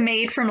mask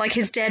made from like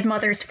his dead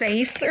mother's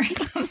face or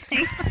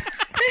something.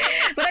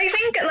 But I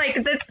think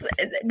like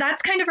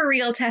that's kind of a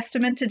real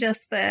testament to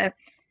just the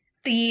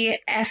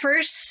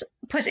effort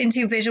put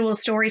into visual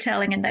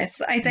storytelling in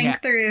this. I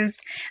think there is,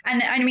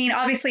 and I mean,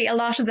 obviously a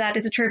lot of that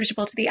is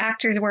attributable to the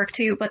actors' work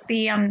too, but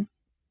the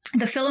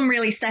film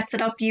really sets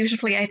it up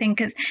beautifully, I think,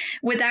 because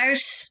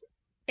without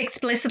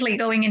explicitly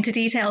going into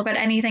detail about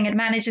anything, it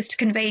manages to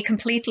convey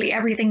completely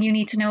everything you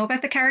need to know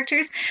about the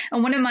characters.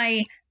 And one of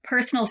my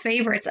personal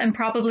favorites, and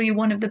probably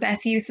one of the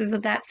best uses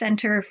of that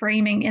center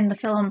framing in the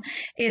film,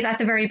 is at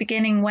the very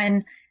beginning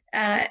when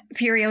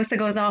Furiosa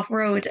goes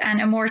off-road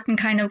and Immortan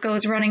kind of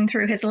goes running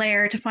through his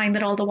lair to find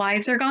that all the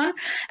wives are gone.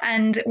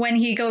 And when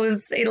he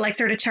goes, it like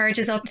sort of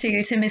charges up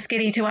to Miss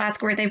Giddy to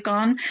ask where they've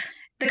gone.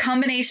 The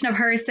combination of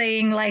her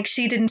saying like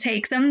she didn't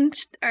take them,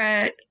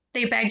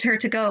 they begged her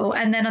to go,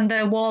 and then on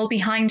the wall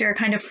behind her,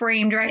 kind of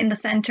framed right in the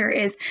center,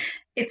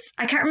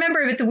 I can't remember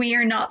if it's We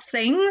Are Not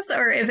Things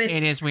or if it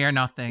is We Are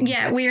Not Things.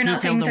 Yeah, it's We Are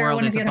Not Things. The world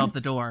one is of the above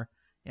the door.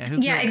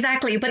 Yeah,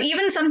 exactly. But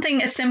even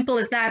something as simple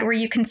as that, where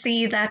you can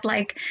see that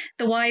like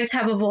the wives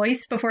have a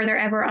voice before they're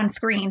ever on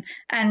screen,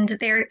 and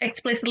they're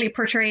explicitly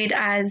portrayed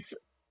as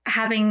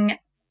having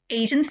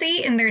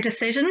agency in their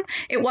decision.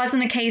 It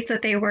wasn't a case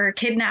that they were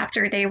kidnapped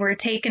or they were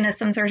taken as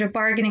some sort of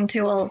bargaining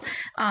tool.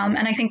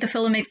 And I think the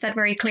film makes that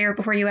very clear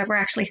before you ever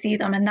actually see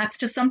them. And that's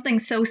just something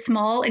so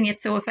small and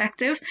yet so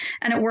effective.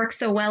 And it works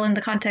so well in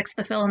the context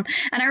of the film.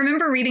 And I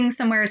remember reading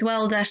somewhere as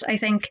well that I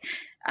think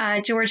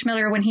George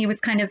Miller, when he was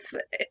kind of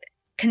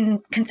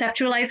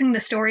conceptualizing the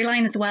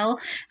storyline as well,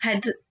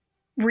 had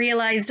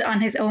realized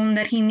on his own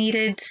that he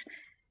needed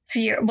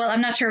well,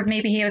 I'm not sure if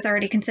maybe he was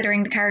already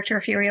considering the character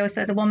of Furiosa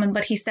as a woman,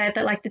 but he said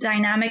that like the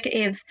dynamic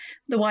if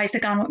the wives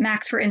had gone with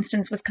Max, for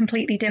instance, was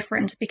completely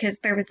different, because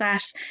there was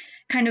that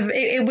kind of,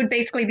 it would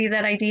basically be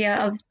that idea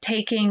of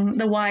taking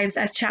the wives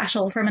as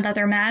chattel from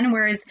another man,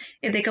 whereas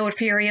if they go with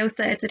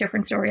Furiosa, it's a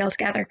different story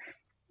altogether.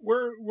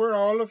 Were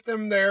all of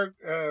them there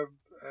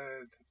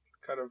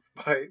kind of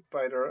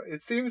by their,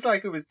 it seems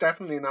like it was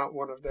definitely not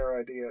one of their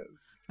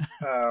ideas.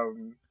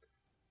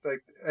 Like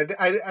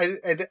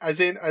as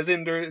in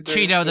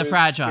Cheeto the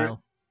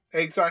Fragile.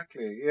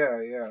 Exactly.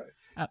 Yeah.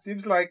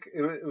 Seems like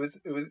it was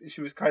she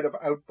was kind of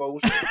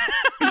outvoted.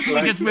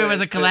 We just move as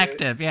a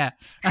collective, yeah.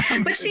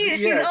 But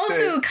she's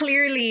also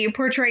clearly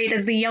portrayed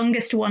as the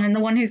youngest one and the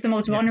one who's the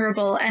most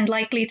vulnerable and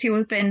likely to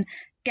have been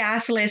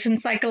gaslit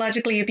and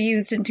psychologically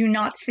abused into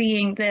not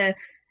seeing the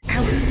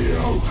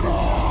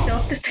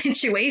stuck the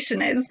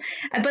situation is.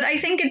 But I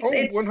think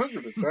it's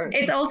 100%.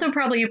 It's also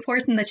probably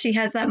important that she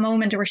has that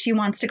moment where she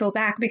wants to go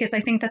back, because I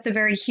think that's a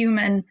very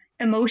human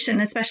emotion,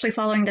 especially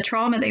following the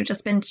trauma they've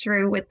just been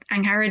through with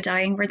Angharad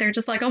dying, where they're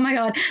just like, oh my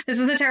god, this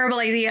is a terrible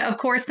idea. Of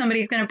course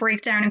somebody's going to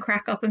break down and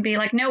crack up and be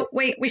like, no,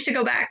 wait, we should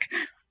go back.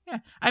 Yeah.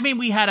 I mean,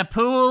 we had a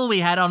pool, we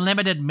had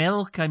unlimited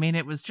milk. I mean,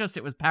 it was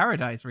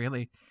paradise,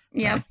 really. So.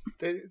 Yeah,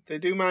 they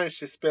do manage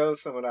to spill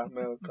some of that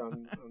milk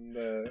on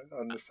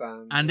the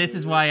sand, and this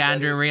is why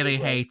Andrew really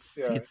hates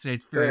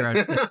it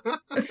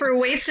for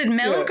wasted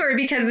milk, or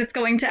because it's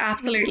going to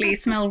absolutely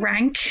smell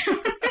rank.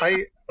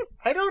 I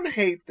don't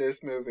hate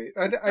this movie.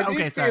 I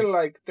do feel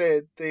like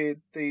the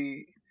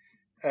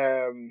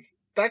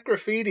that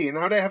graffiti,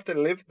 now they have to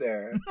live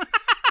there.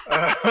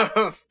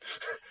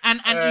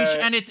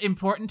 And it's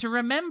important to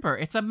remember,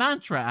 it's a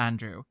mantra,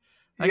 Andrew.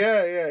 Like,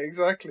 yeah,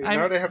 exactly.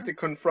 Now they have to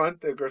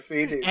confront the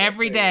graffiti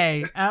every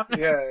day.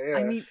 Yeah.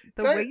 I mean,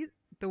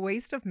 the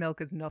waste of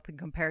milk is nothing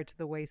compared to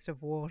the waste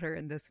of water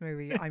in this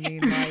movie. I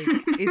mean, like,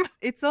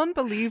 it's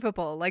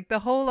unbelievable. Like, the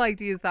whole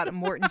idea is that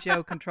Morton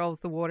Joe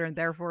controls the water and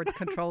therefore it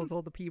controls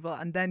all the people,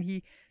 and then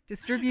he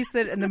distributes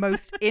it in the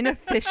most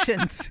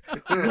inefficient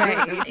way.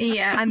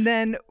 Yeah. And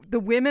then the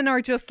women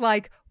are just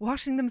like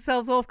washing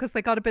themselves off because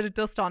they got a bit of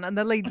dust on, and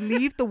then they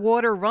leave the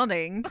water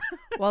running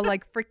while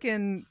like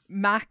freaking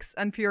Max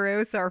and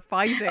Furiosa are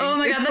fighting. Oh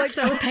my god, that's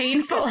so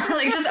painful.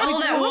 Like, just all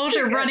that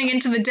water running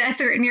into the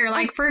desert, and you're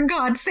like, for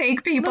God's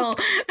sake, people.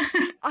 Look,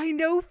 I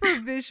know for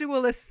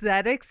visual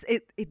aesthetics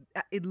it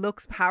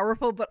looks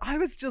powerful, but I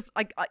was just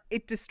like,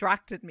 it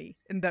distracted me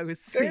in those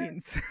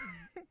scenes.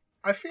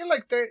 I feel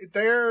like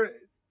they're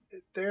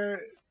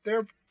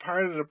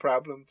part of the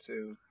problem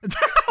too. This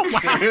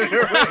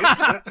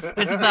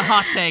is the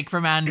hot take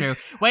from Andrew.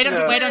 Wait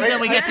until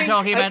we get to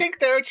talking about. I think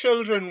their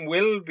children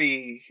will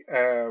be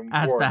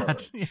as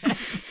bad.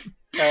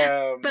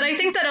 But I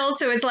think that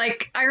also is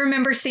like, I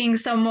remember seeing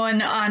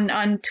someone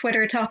on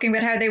Twitter talking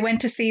about how they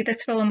went to see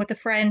this film with a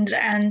friend,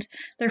 and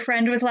their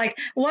friend was like,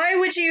 why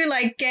would you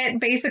like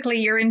get basically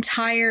your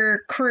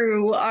entire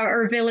crew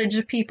or village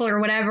of people or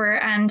whatever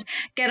and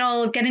get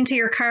into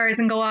your cars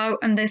and go out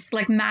on this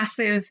like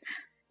massive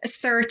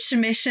search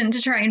mission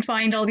to try and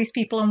find all these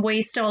people and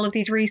waste all of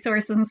these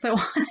resources and so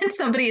on. And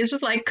somebody is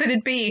just like, could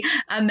it be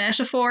a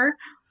metaphor?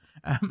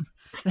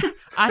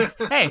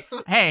 Hey,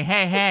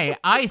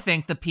 I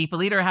think the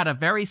people eater had a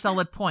very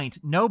solid point.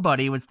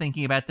 Nobody was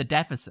thinking about the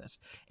deficit.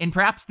 In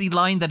perhaps the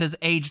line that has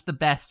aged the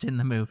best in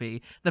the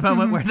movie, the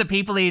moment where the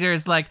people eater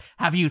is like,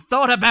 have you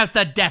thought about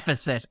the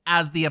deficit,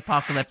 as the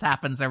apocalypse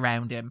happens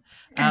around him?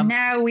 And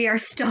now we are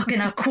stuck in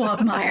a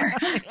quagmire.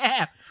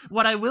 Yeah.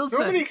 What I will say...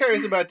 Nobody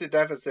cares about the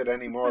deficit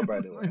anymore,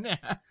 by the way.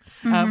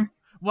 Yeah.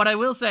 What I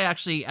will say,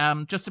 actually,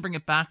 just to bring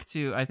it back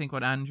to, I think,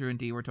 what Andrew and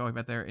Dee were talking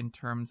about there in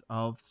terms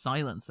of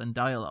silence and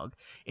dialogue,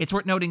 it's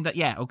worth noting that,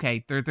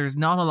 there's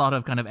not a lot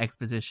of kind of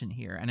exposition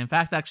here. And in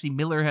fact, actually,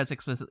 Miller has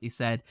explicitly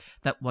said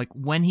that, like,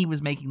 when he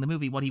was making the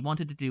movie, what he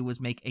wanted to do was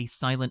make a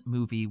silent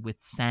movie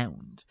with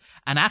sound.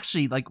 And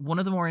actually, like, one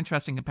of the more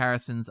interesting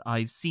comparisons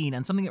I've seen,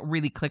 and something that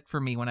really clicked for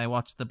me when I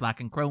watched the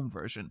black and chrome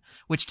version,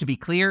 which, to be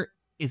clear,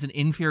 is an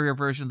inferior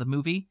version of the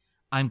movie.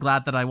 I'm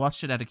glad that I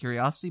watched it out of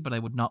curiosity, but I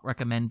would not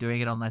recommend doing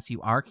it unless you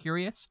are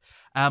curious.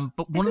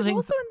 But one of the things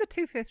also in the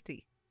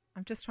 250.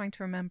 I'm just trying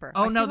to remember.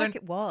 Oh, I no, feel like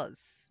it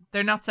was.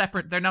 They're not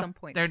separate. They're not. Some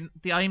point.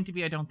 The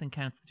IMDb, I don't think,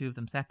 counts the two of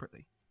them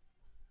separately.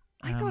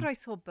 I thought I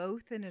saw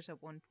both in it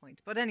at one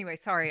point. But anyway,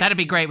 sorry. That'd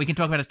be great. We can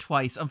talk about it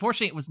twice.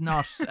 Unfortunately, it was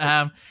not.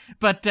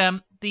 But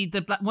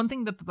the one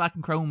thing that the black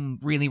and chrome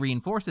really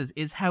reinforces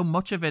is how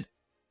much of it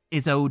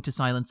is owed to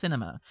silent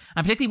cinema.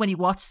 And particularly when you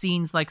watch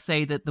scenes like,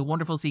 say, the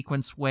wonderful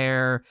sequence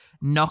where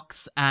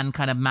Nux and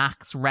kind of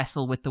Max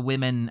wrestle with the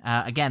women,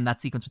 again, that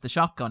sequence with the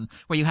shotgun,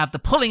 where you have the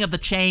pulling of the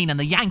chain and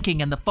the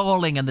yanking and the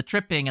falling and the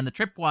tripping and the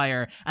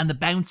tripwire and the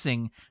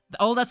bouncing.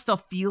 All that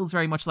stuff feels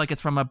very much like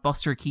it's from a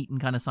Buster Keaton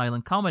kind of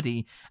silent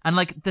comedy. And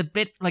like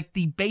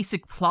the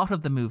basic plot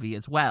of the movie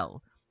as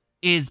well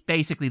is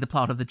basically the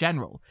plot of The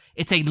General.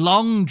 It's a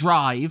long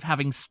drive,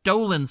 having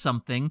stolen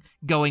something,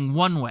 going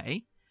one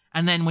way.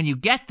 And then when you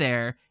get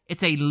there,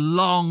 it's a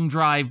long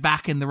drive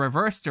back in the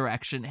reverse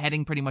direction,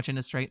 heading pretty much in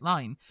a straight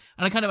line.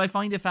 And I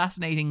find it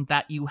fascinating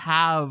that you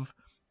have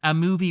a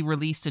movie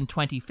released in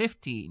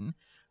 2015,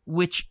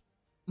 which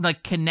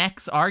like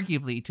connects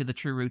arguably to the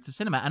true roots of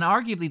cinema. And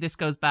arguably this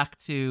goes back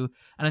to,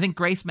 and I think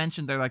Grace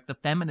mentioned there, like the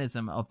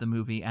feminism of the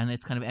movie and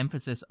its kind of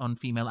emphasis on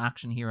female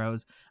action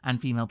heroes and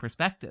female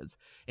perspectives.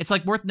 It's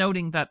like worth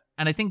noting that,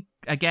 and I think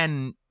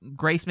again,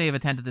 Grace may have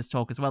attended this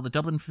talk as well. The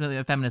Dublin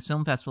Feminist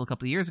Film Festival a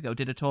couple of years ago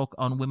did a talk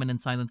on women in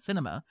silent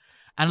cinema.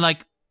 And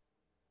like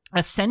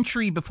a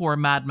century before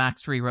Mad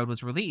Max Fury Road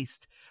was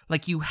released,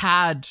 like you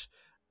had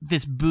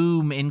this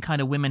boom in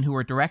kind of women who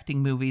were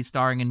directing movies,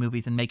 starring in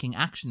movies, and making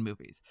action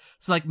movies.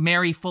 So like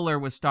Mary Fuller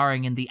was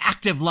starring in The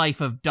Active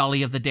Life of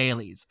Dolly of the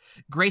Dailies.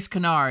 Grace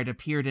Kennard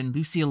appeared in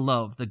Lucille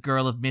Love, The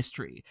Girl of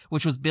Mystery,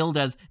 which was billed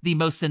as the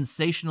most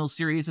sensational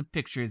series of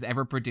pictures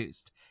ever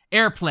produced.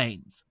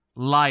 Airplanes,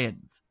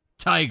 lions,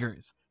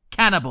 tigers,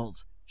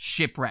 cannibals,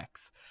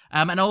 shipwrecks.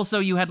 And also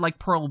you had like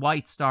Pearl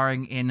White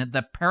starring in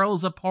The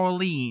Perils of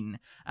Pauline.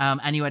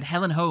 And you had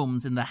Helen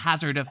Holmes in The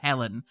Hazard of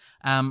Helen,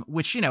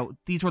 which, you know,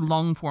 these were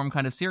long form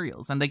kind of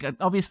serials. And they got,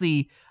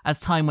 obviously, as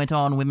time went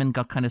on, women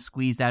got kind of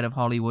squeezed out of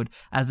Hollywood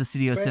as the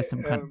studio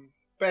system kind of...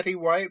 Betty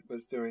White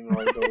was doing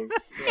all those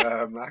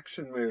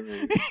action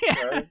movies.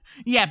 Right?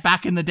 Yeah,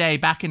 back in the day,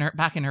 back in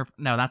her.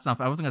 No, that's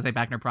not. I wasn't going to say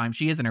back in her prime.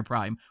 She is in her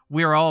prime.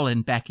 We're all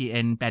in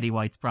Betty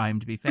White's prime,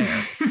 to be fair.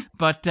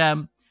 But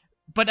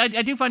I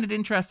do find it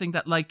interesting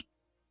that, like,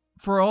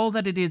 for all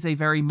that it is a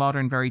very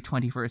modern, very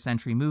 21st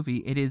century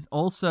movie, it is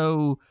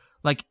also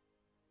like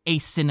a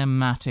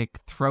cinematic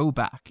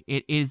throwback.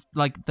 It is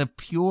like the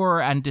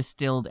pure and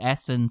distilled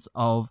essence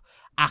of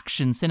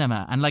action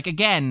cinema. And like,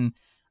 again,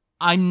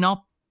 I'm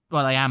not.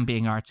 Well, I am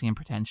being artsy and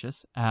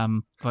pretentious,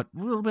 but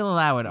we'll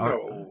allow it.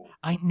 No.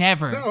 I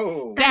never.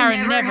 No.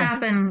 Darren, never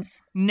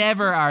happens.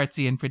 Never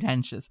artsy and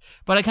pretentious.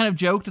 But I kind of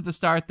joked at the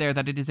start there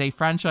that it is a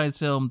franchise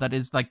film that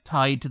is like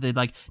tied to the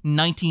like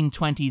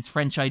 1920s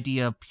French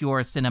idea of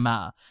pure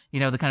cinema. You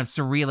know, the kind of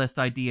surrealist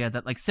idea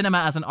that like cinema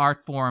as an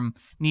art form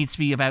needs to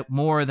be about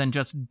more than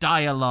just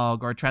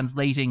dialogue or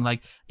translating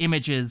like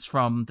images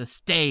from the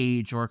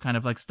stage or kind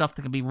of like stuff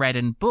that can be read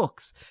in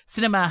books.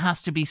 Cinema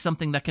has to be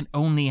something that can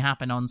only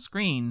happen on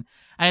screen.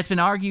 And it's been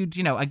argued,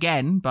 you know,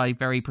 again, by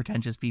very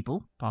pretentious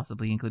people,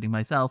 possibly including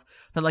myself,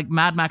 that like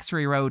Mad Max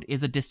Fury Road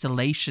is a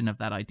distillation of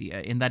that idea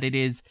in that it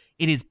is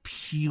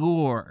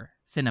pure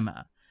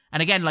cinema.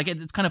 And again, like,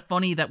 it's kind of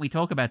funny that we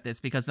talk about this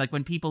because, like,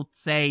 when people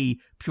say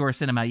pure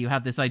cinema, you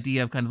have this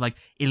idea of kind of like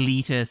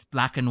elitist,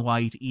 black and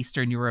white,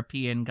 Eastern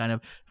European kind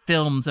of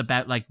films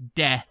about like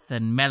death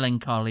and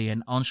melancholy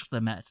and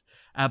enschlemet.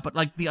 But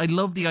like, I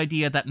love the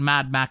idea that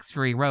Mad Max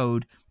Fury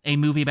Road, a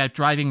movie about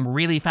driving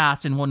really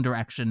fast in one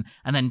direction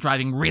and then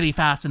driving really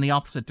fast in the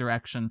opposite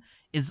direction,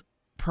 is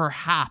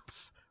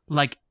perhaps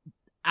like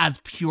as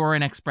pure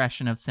an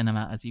expression of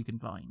cinema as you can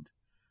find.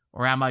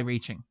 Or am I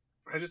reaching?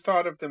 I just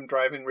thought of them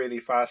driving really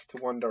fast to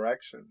one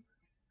direction.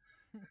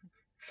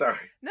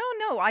 Sorry.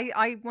 No,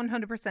 I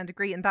 100%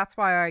 agree. And that's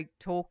why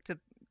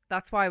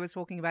I was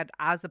talking about it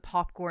as a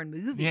popcorn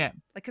movie. Yeah.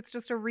 Like, it's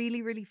just a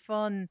really, really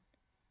fun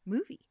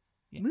movie.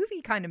 Yeah.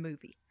 Movie kind of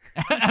movie.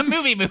 A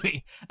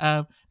movie.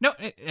 No,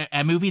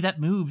 a movie that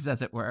moves,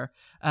 as it were.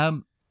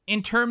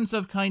 In terms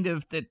of kind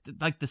of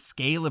the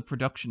scale of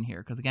production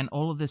here, because again,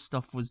 all of this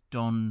stuff was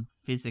done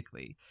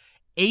physically.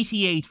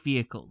 88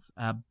 vehicles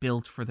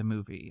built for the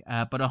movie,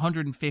 but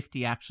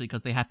 150 actually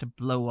because they had to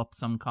blow up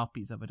some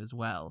copies of it as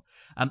well.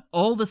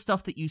 All the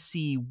stuff that you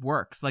see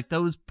works. Like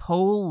those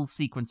pole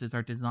sequences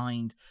are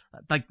designed,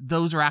 like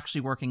those are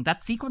actually working.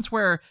 That sequence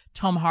where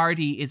Tom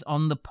Hardy is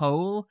on the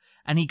pole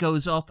and he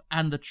goes up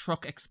and the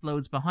truck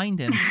explodes behind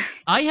him.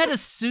 I had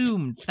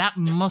assumed that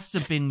must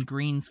have been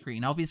green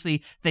screen.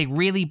 Obviously, they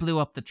really blew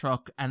up the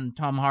truck and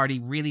Tom Hardy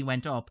really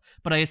went up,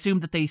 but I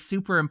assumed that they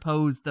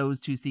superimposed those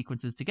two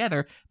sequences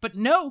together. But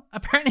no,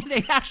 apparently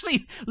they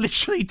actually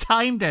literally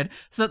timed it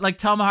so that like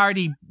Tom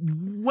Hardy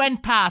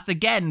went past,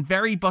 again,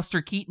 very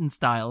Buster Keaton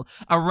style,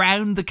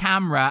 around the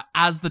camera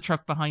as the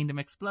truck behind him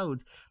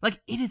explodes. Like,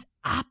 it is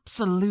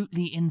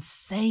absolutely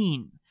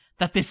insane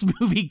that this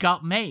movie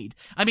got made.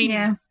 I mean...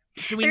 Yeah.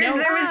 Do we know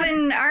there was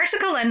an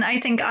article in, I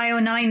think,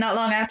 IO9 not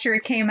long after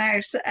it came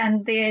out,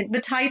 and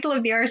the title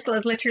of the article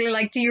is literally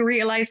like, do you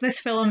realize this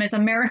film is a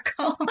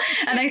miracle?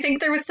 And I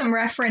think there was some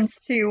reference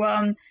to,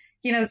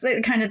 you know,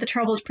 kind of the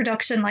troubled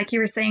production, like you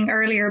were saying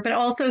earlier, but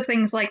also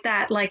things like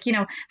that. Like, you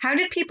know, how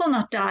did people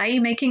not die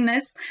making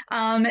this?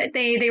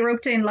 They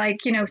roped in,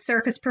 like, you know,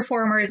 circus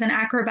performers and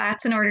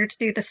acrobats in order to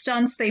do the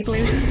stunts. They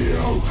blew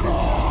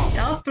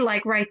up,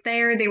 like, right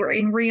there. They were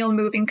in real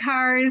moving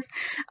cars.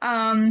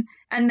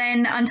 And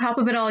then on top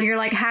of it all, you're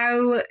like,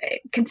 how,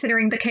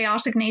 considering the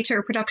chaotic nature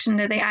of production,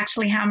 do they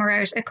actually hammer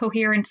out a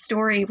coherent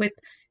story with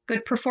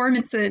good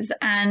performances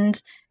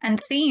and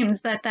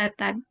themes that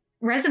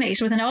resonate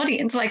with an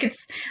audience? Like,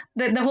 it's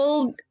the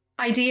whole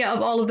idea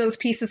of all of those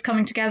pieces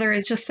coming together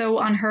is just so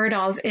unheard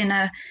of in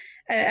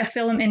a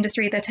film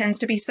industry that tends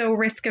to be so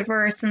risk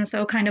averse and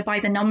so kind of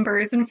by the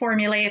numbers and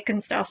formulaic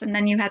and stuff. And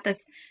then you had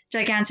this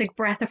gigantic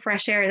breath of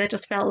fresh air that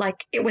just felt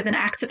like it was an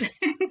accident.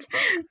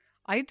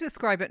 I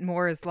describe it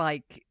more as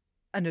like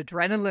an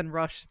adrenaline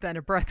rush than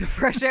a breath of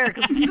fresh air,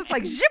 because it's just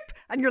like zip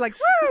and you're like,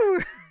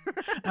 woo.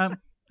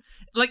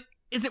 Like,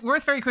 is it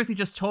worth very quickly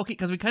just talking,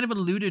 because we kind of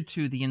alluded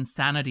to the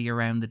insanity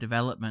around the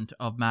development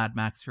of Mad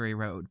Max Fury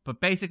Road,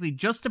 but basically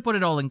just to put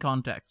it all in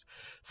context.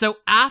 So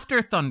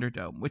after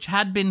Thunderdome, which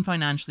had been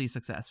financially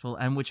successful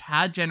and which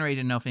had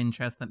generated enough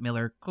interest that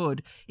Miller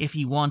could, if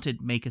he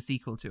wanted, make a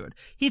sequel to it,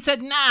 he'd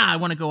said, nah, I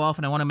want to go off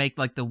and I want to make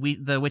like the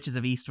Witches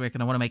of Eastwick,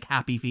 and I want to make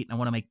Happy Feet, and I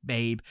want to make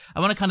Babe.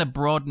 I want to kind of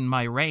broaden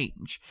my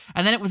range.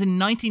 And then it was in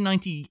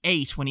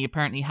 1998 when he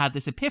apparently had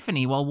this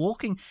epiphany while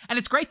walking, and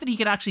it's great that he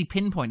could actually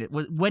pinpoint it.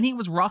 When he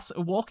was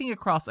walking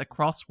across a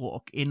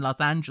crosswalk in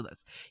Los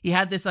Angeles, he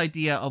had this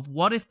idea of,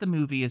 what if the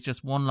movie is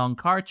just one long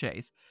car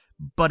chase,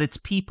 but it's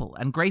people?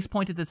 And Grace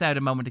pointed this out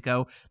a moment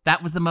ago.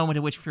 That was the moment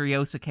at which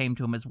Furiosa came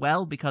to him as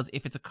well, because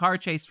if it's a car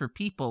chase for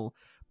people,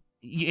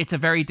 it's a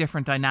very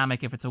different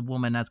dynamic if it's a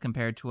woman as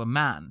compared to a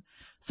man.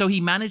 So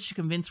he managed to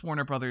convince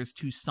Warner Brothers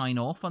to sign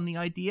off on the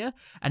idea,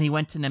 and he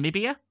went to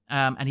Namibia,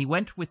 and he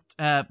went with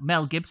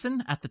Mel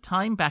Gibson at the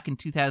time back in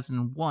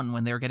 2001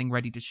 when they were getting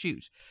ready to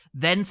shoot.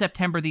 Then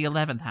September the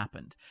 11th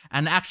happened.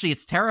 And actually,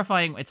 it's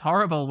terrifying. It's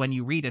horrible when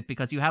you read it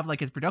because you have like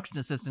his production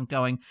assistant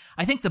going,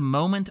 I think the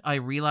moment I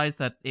realized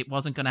that it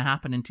wasn't going to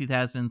happen in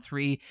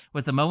 2003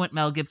 was the moment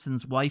Mel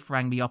Gibson's wife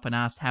rang me up and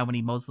asked how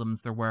many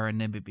Muslims there were in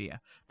Namibia.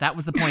 That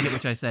was the point at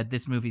which I said,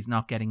 this movie's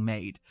not getting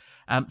made.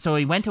 So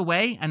he went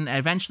away, and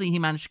eventually he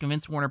managed to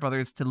convince Warner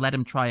Brothers to let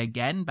him try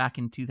again back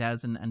in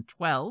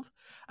 2012.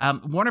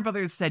 Warner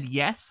Brothers said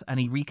yes, and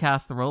he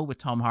recast the role with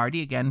Tom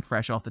Hardy, again,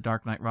 fresh off The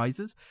Dark Knight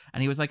Rises.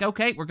 And he was like,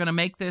 okay, we're going to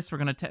make this. We're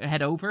going to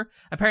head over.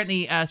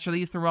 Apparently,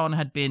 Charlize Theron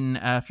had been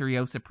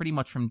Furiosa pretty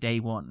much from day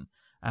one.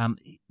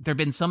 There'd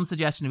been some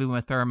suggestion of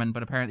Uma Thurman,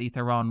 but apparently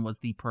Theron was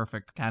the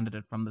perfect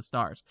candidate from the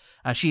start.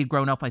 She had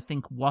grown up, I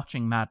think,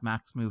 watching Mad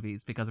Max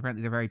movies because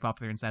apparently they're very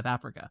popular in South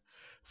Africa.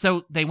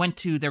 So they're going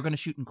to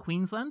shoot in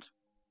Queensland.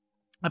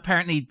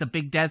 Apparently the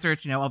big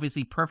desert,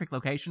 obviously perfect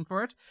location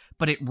for it,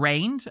 but it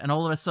rained and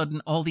all of a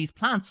sudden all these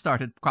plants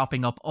started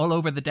cropping up all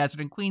over the desert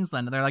in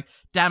Queensland. And they're like,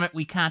 damn it,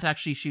 we can't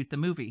actually shoot the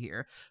movie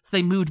here. So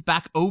they moved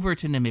back over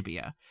to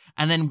Namibia.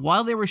 And then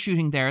while they were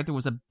shooting there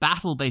was a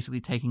battle basically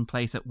taking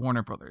place at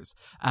Warner Brothers,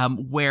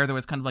 where there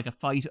was kind of like a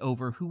fight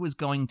over who was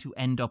going to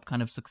end up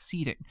kind of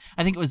succeeding.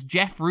 I think it was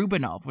Jeff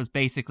Rubinov was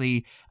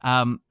basically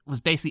on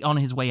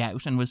his way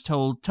out and was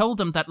told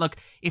them that, look,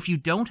 if you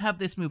don't have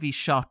this movie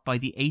shot by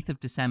the 8th of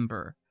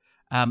December,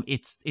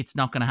 it's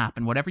not going to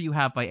happen. Whatever you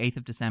have by 8th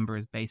of December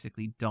is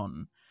basically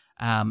done.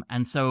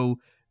 And so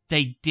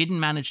they didn't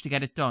manage to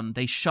get it done.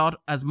 They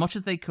shot as much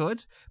as they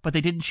could, but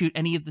they didn't shoot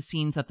any of the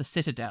scenes at the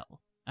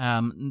Citadel.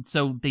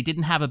 So they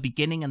didn't have a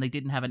beginning and they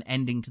didn't have an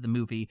ending to the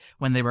movie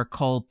when they were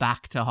called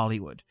back to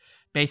Hollywood.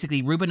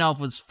 Basically, Rubinov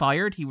was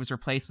fired. He was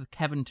replaced with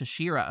Kevin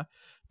Toshira.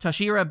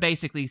 Toshira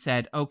basically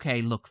said,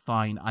 okay, look,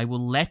 fine. I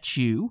will let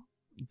you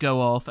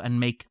go off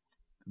and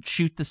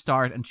shoot the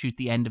start and shoot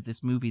the end of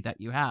this movie that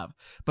you have.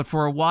 But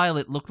for a while,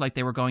 it looked like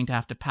they were going to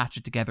have to patch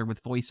it together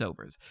with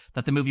voiceovers,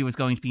 that the movie was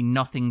going to be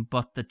nothing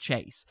but the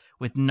chase,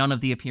 with none of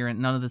the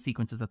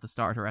sequences at the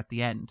start or at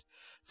the end.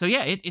 So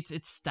yeah,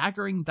 it's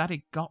staggering that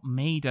it got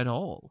made at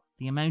all.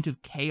 The amount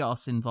of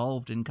chaos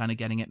involved in kind of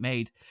getting it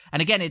made.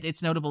 And again,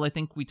 it's notable, I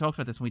think we talked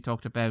about this when we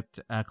talked about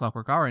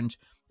Clockwork Orange.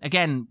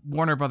 Again,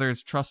 Warner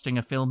Brothers trusting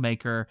a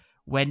filmmaker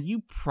when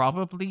you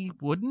probably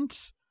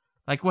wouldn't.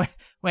 Like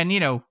when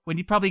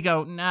you probably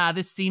go, nah,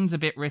 this seems a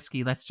bit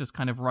risky, let's just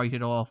kind of write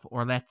it off,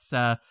 or let's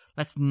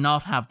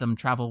not have them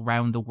travel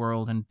around the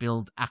world and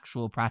build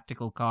actual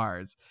practical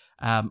cars.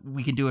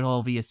 We can do it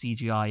all via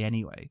CGI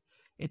anyway.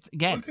 It's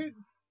again. Well,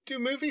 do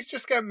movies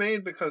just get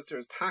made because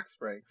there's tax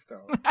breaks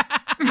though?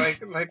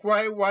 like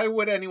why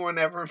would anyone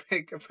ever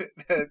make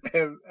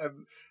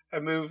a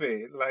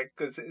movie? Like,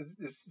 because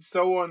it's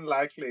so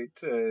unlikely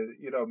to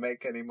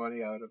make any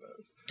money out of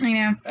it. I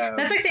know.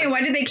 That's like saying,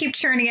 why do they keep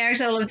churning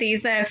out all of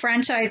these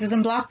franchises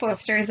and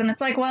blockbusters? And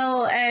it's like,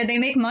 well, they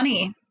make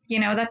money.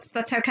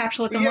 That's how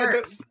capitalism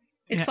works.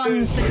 It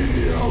funds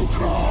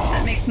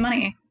that makes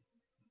money.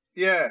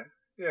 Yeah.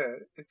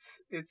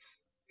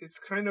 It's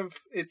kind of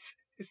it's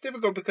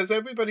difficult because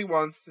everybody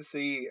wants to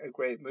see a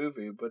great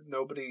movie, but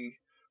nobody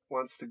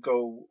wants to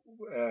go.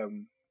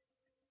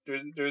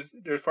 There's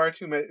far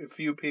too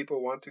few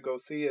people want to go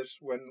see it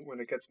when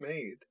it gets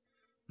made.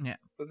 Yeah,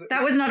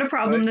 that was not a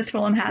problem this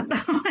film had,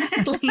 though.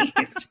 At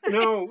least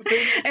no.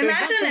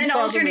 Imagine an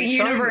alternate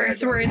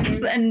universe where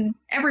it's and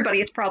everybody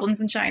has problems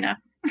in China.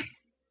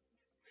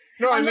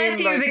 No,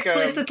 unless you've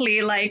explicitly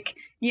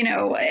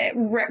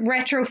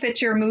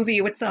retrofit your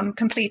movie with some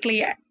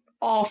completely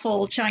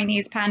awful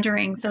Chinese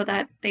pandering so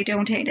that they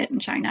don't hate it in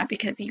China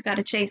because you got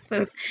to chase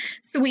those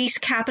sweet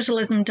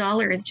capitalism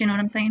dollars. Do you know what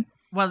I'm saying?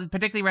 Well,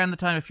 particularly around the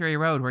time of Fury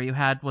Road, where you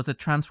had, was it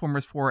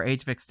Transformers 4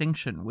 Age of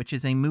Extinction, which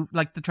is a movie,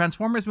 like the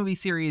Transformers movie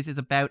series is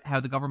about how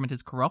the government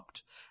is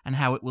corrupt and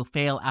how it will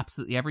fail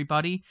absolutely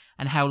everybody,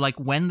 and how, like,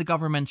 when the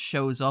government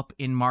shows up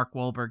in Mark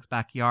Wahlberg's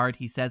backyard,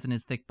 he says in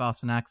his thick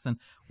Boston accent,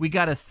 we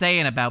got a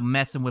saying about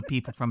messing with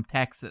people from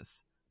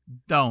Texas.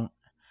 Don't.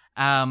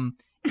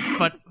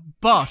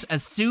 But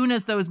as soon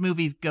as those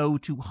movies go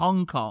to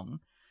Hong Kong,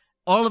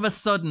 all of a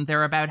sudden,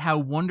 they're about how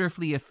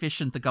wonderfully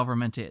efficient the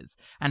government is,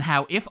 and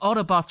how if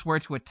Autobots were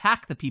to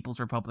attack the People's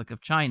Republic of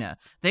China,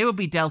 they would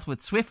be dealt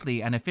with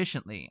swiftly and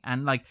efficiently,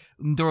 and like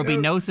there would be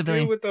no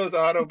civilian. Do with those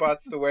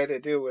Autobots the way they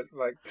do with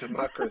like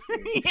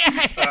democracy,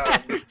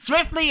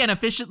 swiftly and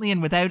efficiently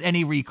and without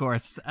any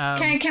recourse.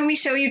 Can we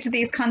show you to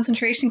these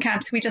concentration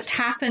camps we just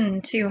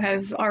happen to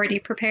have already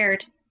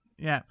prepared?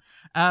 Yeah.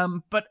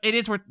 But it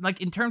is worth,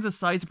 like, in terms of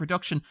size of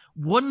production,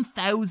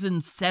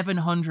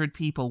 1,700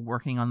 people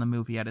working on the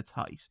movie at its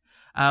height.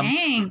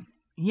 Dang.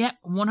 Yeah,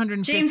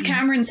 150. James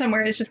Cameron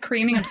somewhere is just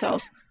creaming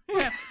himself.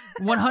 Yeah.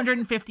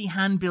 150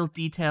 hand-built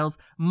details,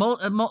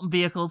 molten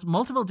vehicles,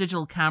 multiple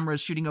digital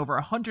cameras shooting over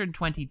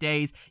 120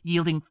 days,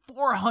 yielding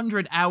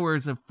 400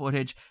 hours of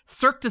footage,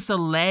 Cirque du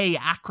Soleil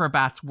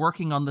acrobats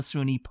working on the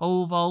Sweeney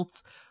pole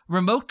vaults,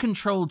 remote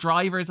control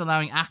drivers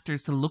allowing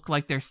actors to look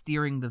like they're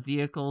steering the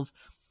vehicles.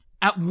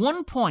 At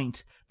one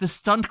point, the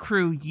stunt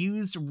crew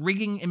used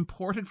rigging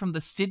imported from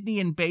the Sydney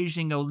and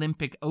Beijing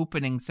Olympic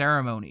opening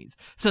ceremonies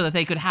so that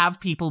they could have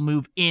people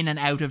move in and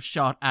out of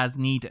shot as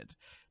needed.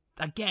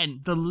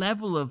 Again, the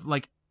level of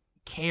like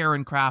care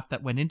and craft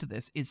that went into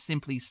this is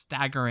simply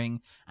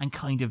staggering and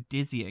kind of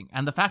dizzying.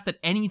 And the fact that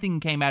anything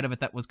came out of it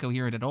that was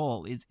coherent at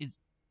all is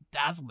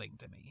dazzling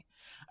to me.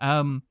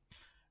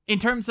 In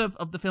terms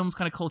of the film's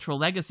kind of cultural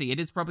legacy, it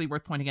is probably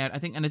worth pointing out, I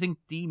think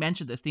Dee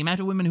mentioned this, the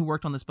amount of women who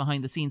worked on this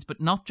behind the scenes, but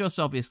not just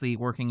obviously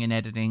working in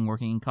editing,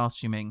 working in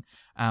costuming,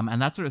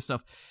 and that sort of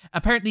stuff.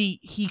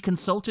 Apparently, he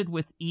consulted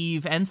with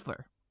Eve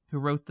Ensler, who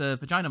wrote the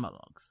Vagina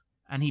Monologues,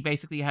 and he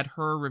basically had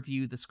her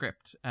review the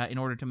script in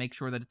order to make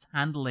sure that its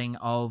handling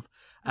of...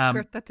 The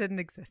script that didn't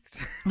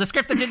exist. The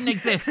script that didn't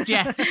exist,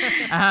 yes.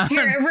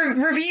 Here,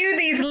 review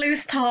these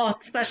loose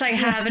thoughts that I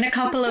have in a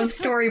couple of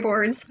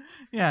storyboards.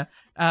 Yeah.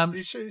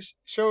 You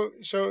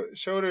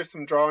showed her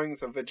some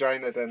drawings of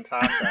vagina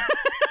dentata.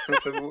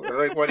 So,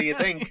 like, what do you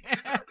think?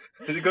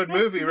 It's a good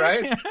movie,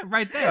 right? Yeah,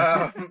 right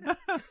there.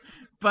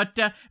 But,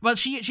 well,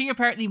 she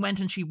apparently went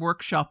and she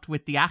workshopped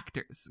with the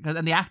actors.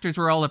 And the actors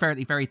were all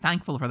apparently very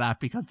thankful for that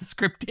because the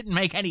script didn't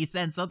make any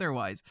sense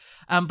otherwise.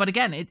 But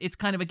again, it's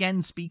kind of,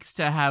 again, speaks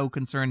to how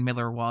concerned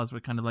Miller was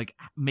with kind of like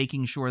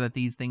making sure that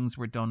these things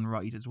were done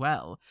right as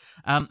well.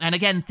 And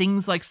again,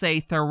 things like, say,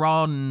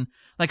 Theron,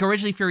 like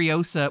originally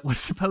Furiosa was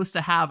supposed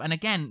to have, and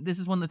again, this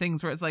is one of the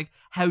things where it's like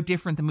how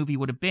different the movie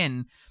would have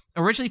been.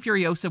 Originally,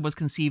 Furiosa was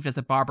conceived as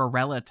a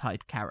Barbarella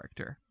type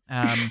character.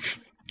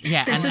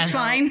 Yeah, this is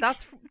fine.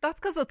 That's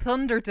because of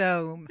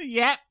Thunderdome.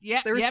 Yeah.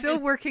 They were still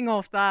working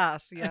off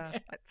that. Yeah,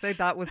 I'd say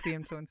that was the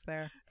influence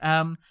there.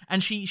 And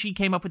she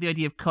came up with the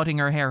idea of cutting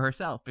her hair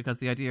herself because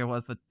the idea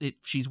was that if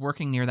she's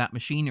working near that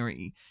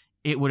machinery,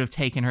 it would have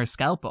taken her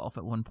scalp off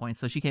at one point.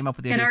 So she came up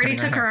with the idea. It already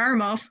took her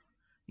arm off.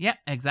 Yeah,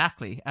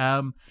 exactly.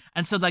 And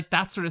so like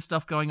that sort of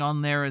stuff going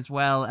on there as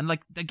well. And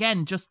like,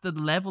 again, just the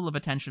level of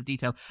attention of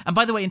detail. And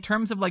by the way, in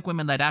terms of like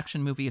women-led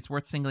action movie, it's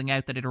worth singling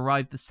out that it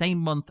arrived the same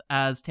month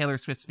as Taylor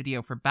Swift's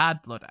video for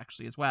Bad Blood,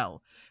 actually, as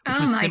well.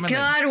 Oh my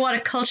God, what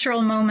a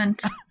cultural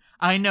moment.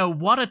 I know,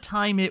 what a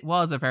time it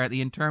was,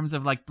 apparently, in terms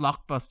of like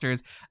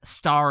blockbusters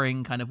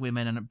starring kind of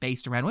women and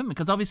based around women.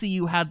 Because obviously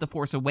you had The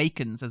Force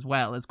Awakens as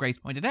well, as Grace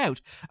pointed out,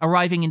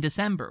 arriving in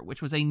December,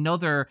 which was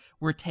another,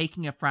 we're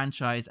taking a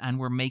franchise and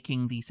we're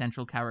making the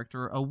central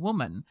character a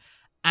woman.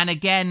 And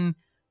again,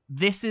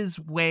 this is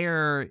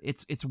where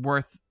it's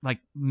worth like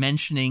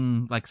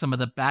mentioning like some of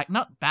the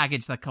not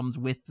baggage that comes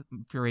with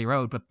Fury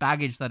Road, but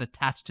baggage that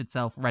attached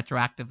itself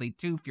retroactively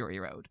to Fury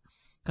Road.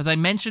 Because I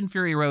mentioned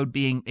Fury Road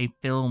being a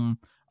film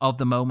of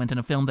the moment and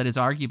a film that is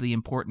arguably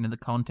important in the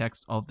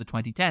context of the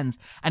 2010s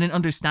and in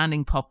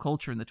understanding pop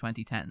culture in the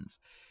 2010s.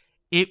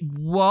 It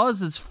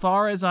was, as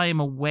far as I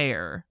am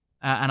aware,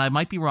 and I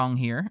might be wrong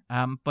here,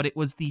 but it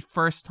was the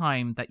first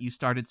time that you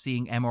started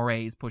seeing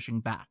MRAs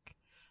pushing back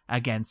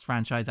against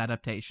franchise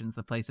adaptations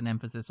that place an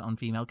emphasis on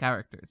female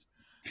characters.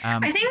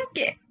 I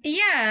think,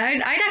 yeah,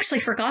 I'd actually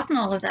forgotten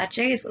all of that,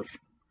 Jesus.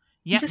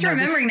 Yeah, I'm just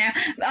remembering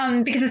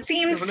now, because it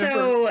seems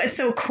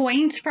so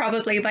quaint,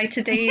 probably by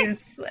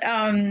today's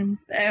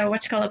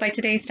by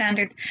today's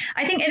standards.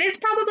 I think it is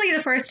probably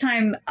the first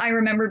time I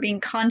remember being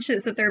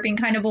conscious of there being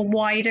kind of a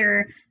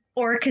wider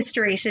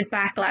orchestrated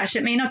backlash.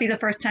 It may not be the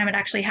first time it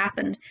actually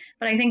happened,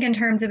 but I think in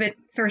terms of it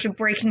sort of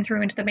breaking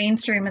through into the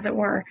mainstream, as it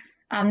were,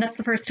 that's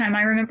the first time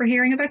I remember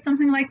hearing about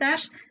something like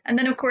that. And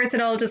then, of course,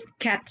 it all just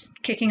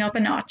kept kicking up a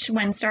notch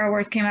when Star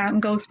Wars came out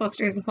and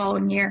Ghostbusters the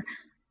following year.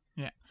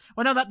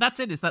 Well, no, that's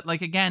it. Is that,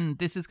 like, again,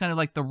 this is kind of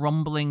like the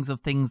rumblings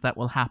of things that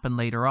will happen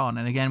later on.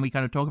 And again, we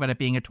kind of talk about it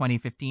being a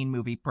 2015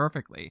 movie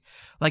perfectly.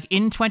 Like,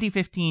 in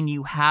 2015,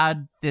 you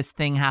had this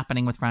thing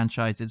happening with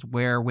franchises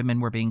where women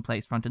were being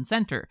placed front and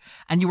center.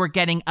 And you were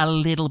getting a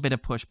little bit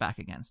of pushback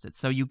against it.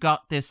 So you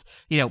got this,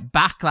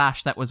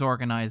 backlash that was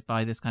organized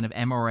by this kind of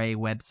MRA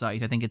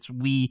website. I think it's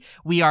We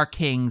Are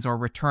Kings or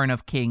Return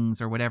of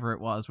Kings or whatever it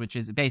was, which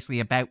is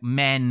basically about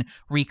men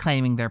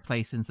reclaiming their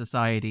place in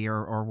society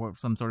or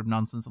some sort of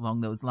nonsense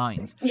along those lines.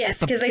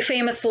 Yes, because they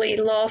famously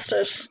lost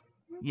it.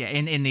 Yeah,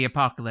 in the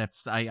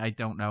apocalypse, I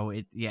don't know.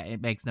 It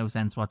makes no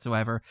sense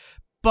whatsoever.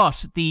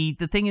 But the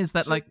thing is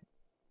that, like,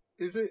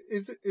 is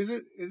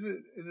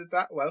it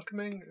that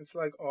welcoming? It's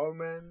like all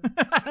men,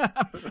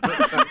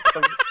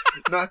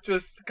 not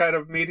just kind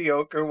of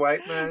mediocre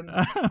white men.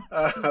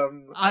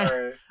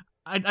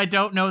 I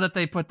don't know that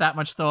they put that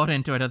much thought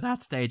into it at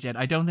that stage yet.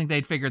 I don't think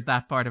they'd figured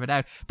that part of it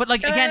out. But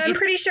like again, I'm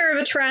pretty sure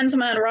if a trans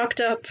man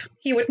rocked up,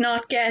 he would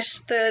not get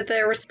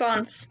the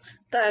response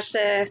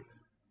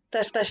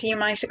that you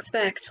might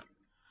expect.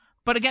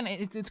 But again,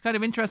 it's kind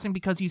of interesting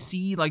because you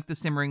see like the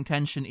simmering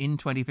tension in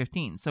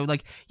 2015. So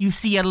like you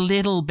see a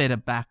little bit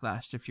of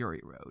backlash to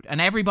Fury Road, and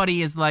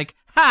everybody is like,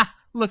 "Ha!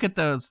 Look at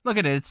those. Look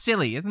at it. It's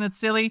silly. Isn't it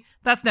silly?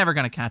 That's never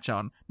going to catch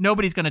on.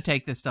 Nobody's going to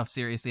take this stuff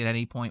seriously at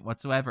any point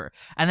whatsoever.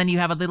 And then you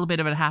have a little bit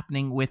of it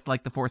happening with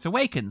like The Force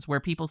Awakens, where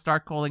people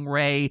start calling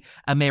Rey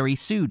a Mary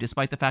Sue,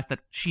 despite the fact that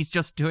she's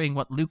just doing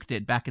what Luke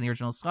did back in the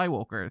original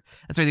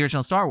the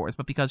original Star Wars.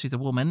 But because she's a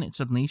woman,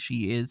 suddenly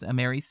she is a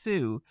Mary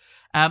Sue.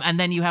 And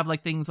then you have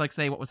like things like,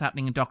 say, what was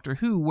happening in Doctor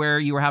Who, where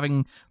you were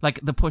having like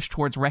the push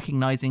towards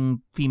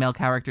recognizing female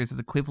characters as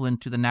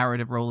equivalent to the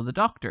narrative role of the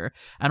Doctor.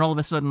 And all of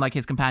a sudden, like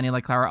his companion,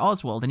 like Clara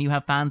Oswald, and you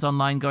have fans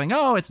online going,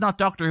 "Oh, it's not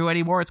Doctor Who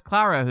anymore, it's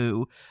Clara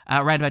Who,"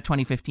 around about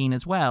 2015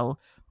 as well.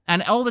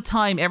 And all the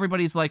time,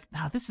 everybody's like,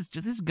 this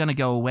is going to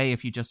go away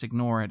if you just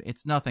ignore it.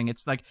 It's nothing.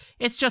 It's like,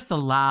 it's just the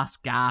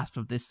last gasp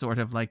of this sort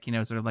of like,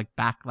 sort of like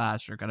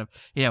backlash or kind of,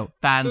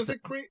 fans.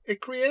 It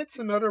creates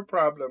another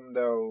problem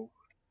though,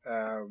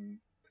 in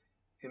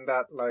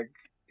that like,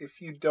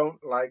 if you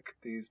don't like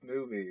these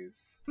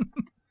movies,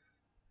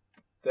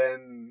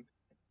 then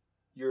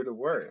you're the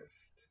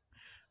worst,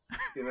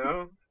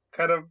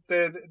 kind of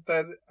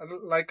that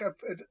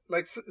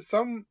like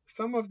some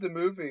of the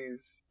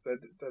movies that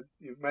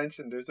you've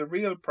mentioned, there's a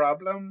real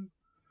problem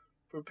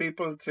for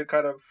people to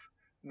kind of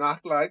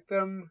not like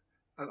them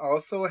and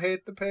also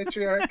hate the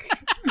patriarch.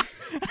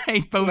 I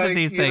hate both of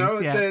these things.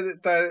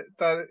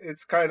 That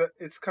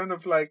it's kind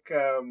of like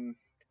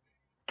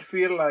I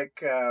feel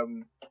like I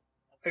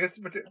guess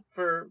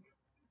for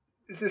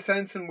it's a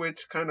sense in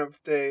which kind of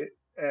they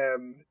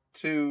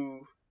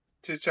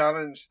to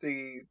challenge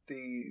the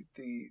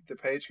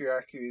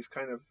patriarchy is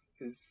kind of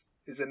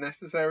is a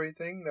necessary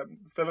thing that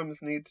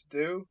films need to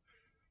do,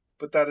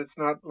 but that it's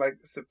not like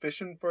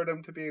sufficient for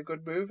them to be a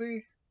good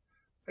movie,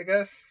 I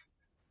guess.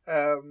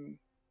 And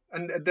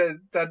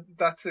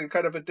that's a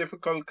kind of a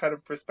difficult kind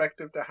of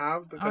perspective to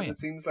have, because it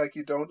seems like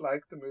you don't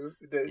like the movie.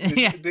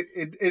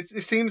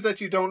 It seems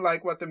that you don't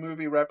like what the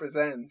movie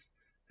represents,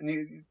 and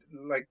you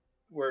like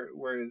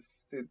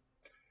whereas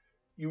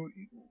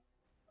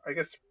I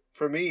guess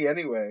for me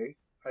anyway,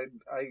 I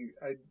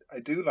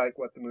do like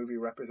what the movie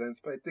represents,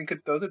 but I think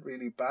it does it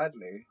really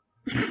badly.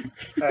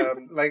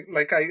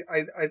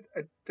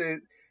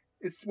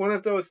 It's one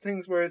of those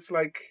things where it's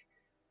like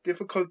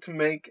difficult to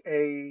make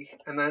an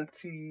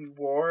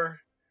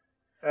anti-war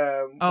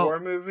war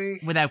movie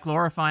without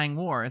glorifying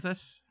war, is it?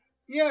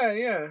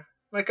 Yeah.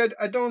 Like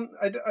I don't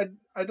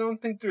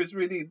think there's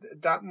really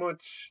that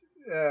much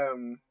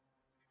kind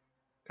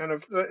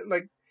of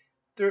like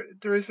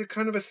there is a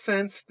kind of a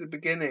sense at the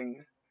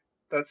beginning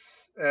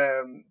that's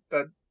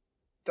that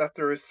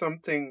there's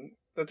something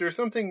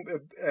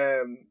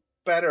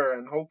better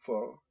and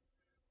hopeful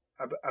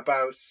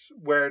about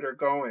where they're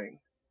going,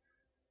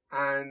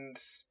 and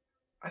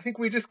I think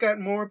we just get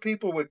more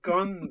people with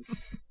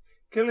guns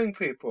killing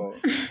people,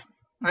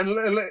 and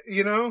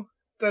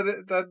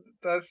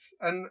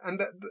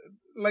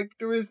like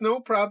there is no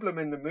problem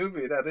in the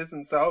movie that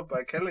isn't solved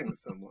by killing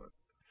someone.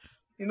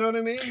 You know what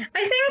I mean?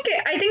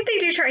 I think they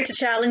do try to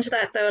challenge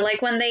that though.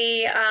 Like when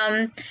they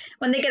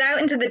get out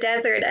into the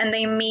desert and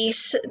they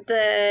meet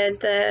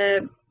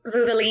the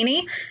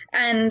Vuvalini,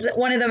 and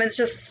one of them is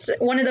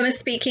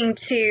speaking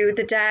to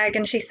the Dag,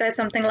 and she says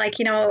something like,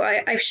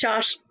 I've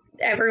shot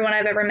everyone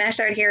I've ever met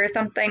out here or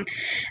something,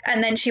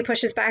 and then she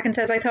pushes back and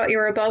says, I thought you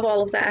were above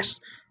all of that.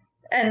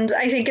 And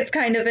I think it's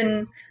kind of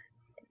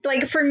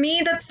for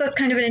me that's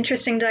kind of an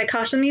interesting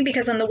dichotomy,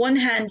 because on the one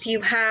hand you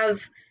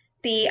have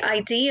the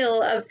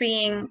ideal of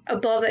being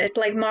above it,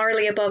 like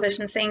morally above it,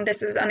 and saying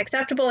this is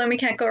unacceptable and we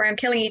can't go around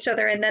killing each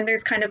other, and then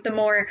there's kind of the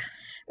more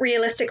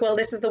realistic, well,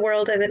 this is the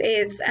world as it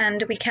is,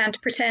 and we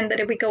can't pretend that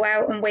if we go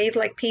out and wave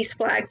like peace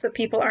flags that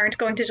people aren't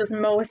going to just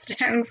mow us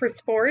down for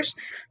sport.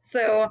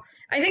 So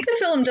I think the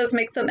film does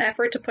make some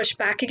effort to push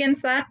back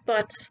against that,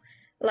 but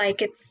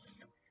like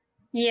it's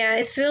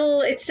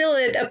still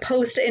a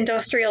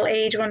post-industrial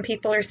age when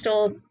people are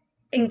still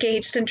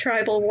engaged in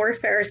tribal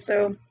warfare.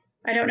 So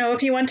I don't know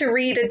if you want to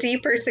read a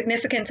deeper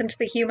significance into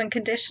the human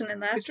condition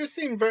in that. It just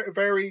seemed very,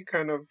 very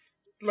kind of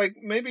like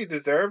maybe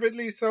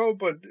deservedly so,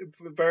 but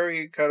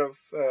very kind of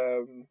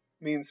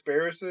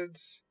mean-spirited.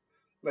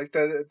 Like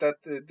that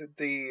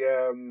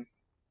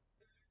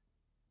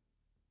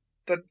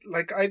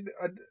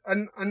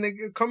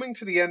coming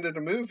to the end of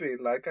the movie,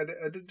 like I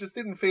just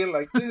didn't feel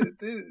like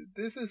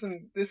this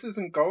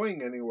isn't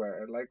going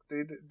anywhere. Like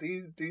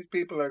these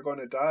people are going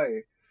to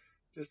die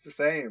just the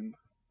same.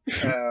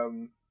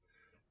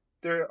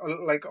 They're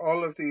like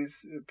all of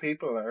these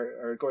people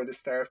are going to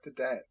starve to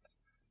death.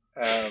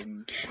 That's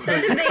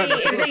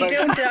if they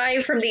don't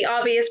die from the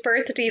obvious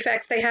birth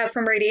defects they have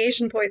from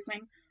radiation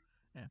poisoning.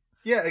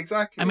 Yeah,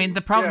 exactly. I mean,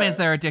 the problem is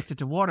they're addicted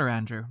to water,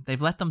 Andrew.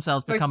 They've let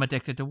themselves become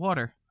addicted to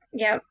water.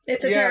 Yeah,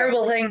 it's a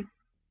terrible thing.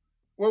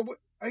 Well,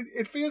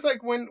 it feels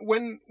like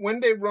when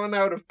they run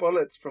out of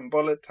bullets from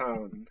Bullet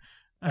Town,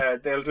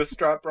 they'll just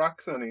drop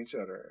rocks on each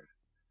other,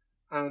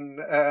 and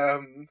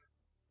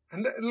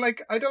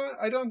like I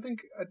don't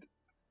think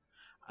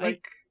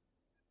like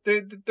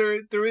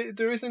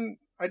there isn't.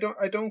 I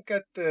don't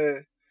get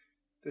the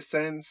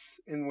sense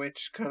in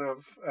which kind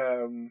of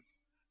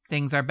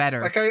things are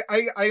better. Like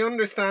I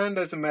understand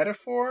as a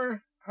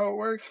metaphor how it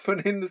works,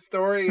 but in the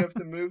story of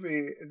the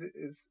movie,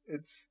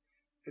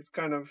 it's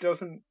kind of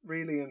doesn't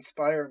really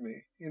inspire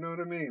me. You know what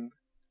I mean?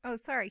 Oh,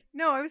 sorry.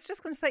 No, I was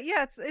just going to say,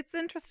 yeah, it's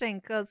interesting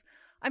because,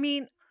 I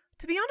mean,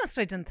 to be honest,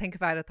 I didn't think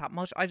about it that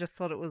much. I just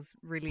thought it was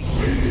really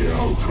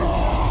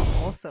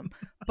awesome.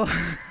 But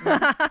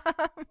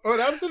oh, it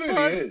absolutely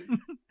is.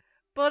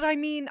 But I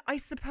mean, I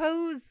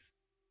suppose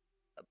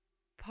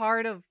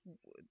to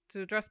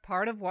address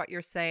part of what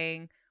you're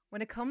saying,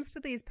 when it comes to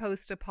these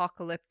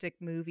post-apocalyptic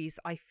movies,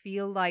 I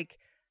feel like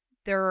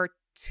there are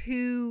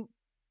two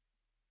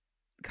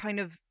kind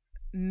of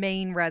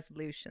main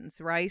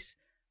resolutions, right?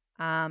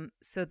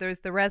 So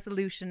there's the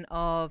resolution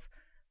of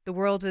the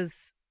world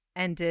is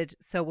ended,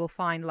 so we'll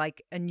find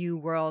like a new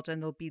world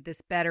and it'll be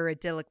this better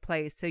idyllic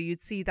place. So you'd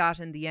see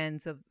that in the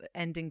endings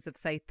of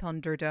say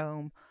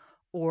Thunderdome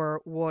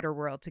or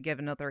Waterworld, to give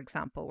another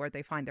example, where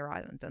they find their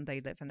island and they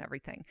live and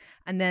everything.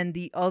 And then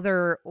the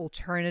other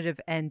alternative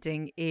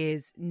ending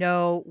is,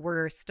 no,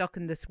 we're stuck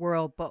in this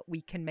world, but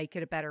we can make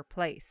it a better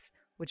place,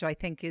 which I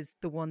think is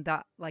the one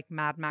that like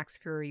Mad Max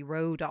Fury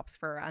Road opts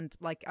for. And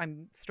like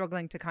I'm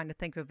struggling to kind of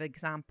think of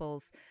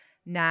examples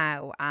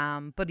now,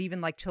 but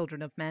even like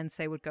Children of Men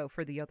say would go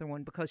for the other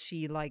one, because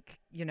she, like,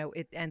 you know,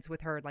 it ends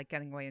with her like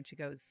getting away and she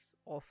goes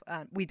off,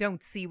 and we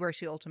don't see where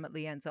she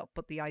ultimately ends up,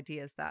 but the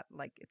idea is that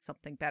like it's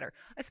something better.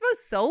 I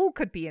suppose Soul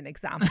could be an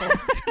example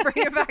to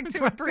bring it back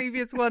to a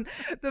previous one,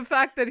 the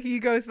fact that he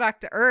goes back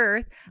to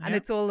Earth and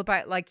it's all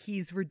about like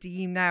he's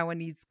redeemed now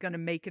and he's gonna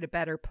make it a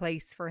better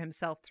place for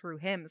himself through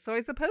him. So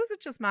I suppose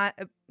it just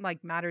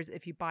matters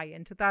if you buy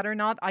into that or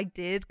not. I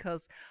did,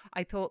 because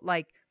I thought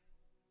like,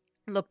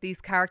 look, these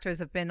characters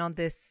have been on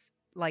this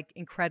like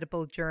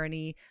incredible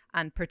journey,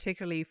 and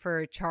particularly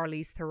for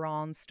Charlize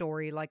Theron's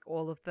story, like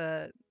all of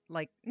the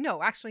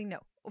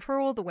for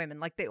all the women,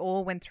 like they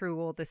all went through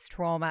all this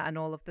trauma and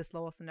all of this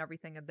loss and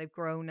everything, and they've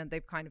grown and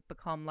they've kind of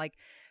become like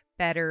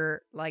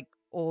better, like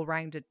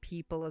all-rounded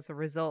people as a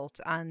result,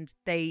 and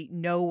they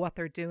know what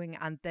they're doing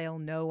and they'll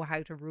know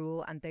how to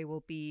rule, and they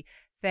will be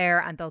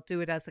fair and they'll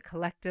do it as a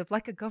collective,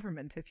 like a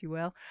government, if you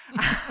will.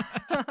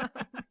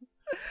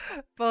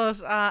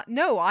 But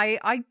no,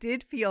 I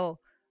did feel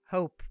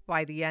hope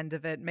by the end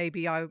of it.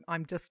 Maybe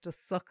I'm just a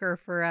sucker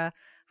for a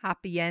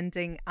happy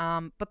ending.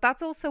 But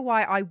that's also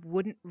why I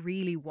wouldn't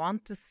really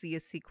want to see a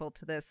sequel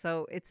to this.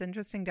 So it's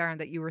interesting, Darren,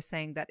 that you were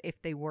saying that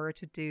if they were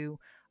to do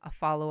a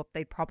follow-up,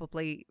 they'd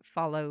probably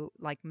follow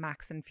like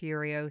Max and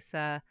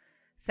Furiosa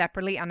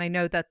separately. And I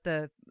know that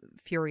the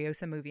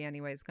Furiosa movie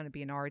anyway is going to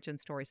be an origin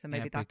story, so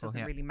maybe that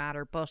doesn't really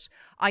matter. But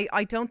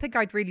I don't think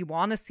I'd really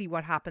want to see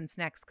what happens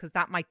next, because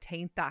that might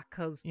taint that,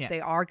 because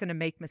they are going to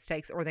make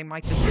mistakes, or they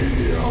might just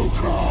the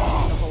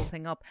whole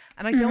thing up.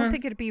 And I don't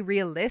think it'd be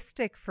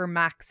realistic for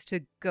Max to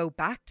go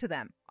back to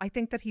them. I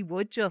think that he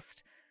would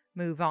just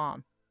move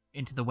on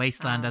into the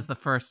wasteland, as the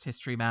first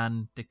history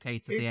man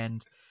dictates at the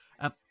end.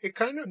 It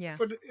kind of,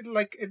 but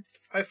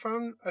I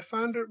found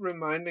it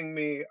reminding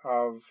me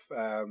of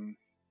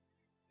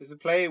there's a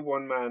play,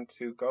 One Man,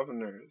 Two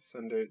Governors,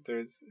 and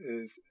there's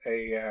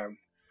a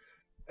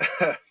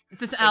is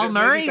this Al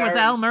Murray? Was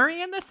Al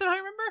Murray in this, if I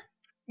remember?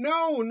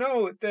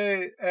 No.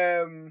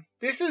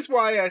 This is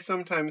why I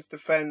sometimes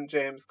defend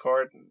James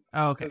Corden.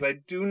 Oh, okay. Because I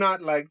do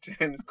not like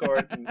James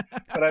Corden,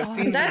 but I've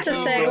seen that's a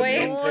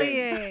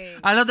segue.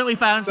 I love that we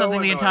found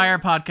something the entire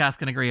podcast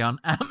can agree on.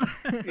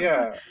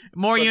 Yeah,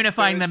 more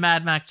unifying than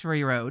Mad Max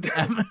Fury Road.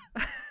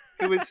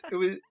 It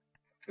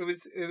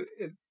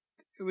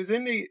was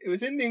in the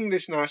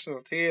English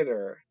National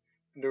Theatre,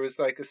 and there was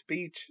like a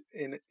speech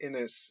in it,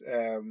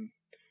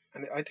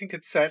 and I think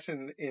it's set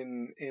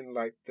in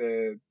like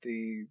the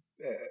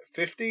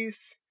 50s.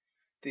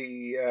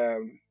 The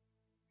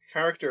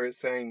character is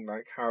saying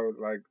like how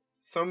like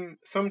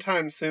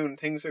sometime soon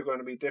things are going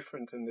to be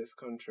different in this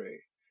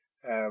country.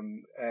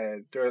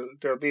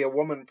 There'll be a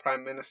woman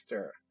prime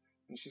minister,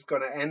 and she's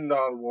going to end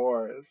all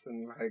wars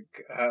and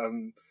like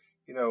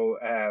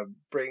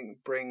bring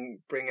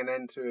an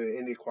end to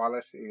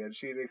inequality. And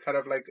she kind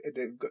of like it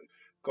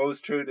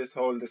goes through this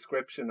whole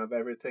description of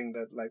everything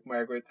that like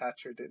Margaret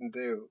Thatcher didn't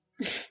do.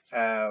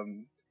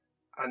 And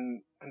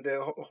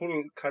the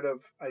whole kind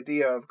of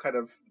idea of kind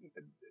of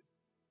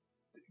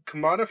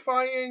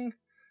commodifying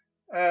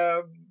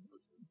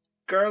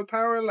girl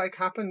power like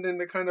happened in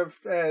the kind of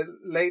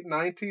late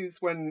 90s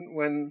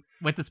when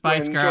with the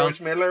Spice Girls.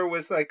 George Miller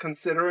was like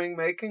considering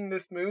making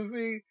this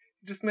movie.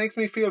 It just makes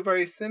me feel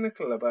very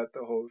cynical about the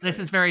whole thing. This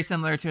is very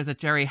similar to, is it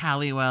Jerry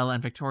Halliwell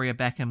and Victoria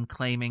Beckham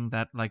claiming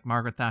that like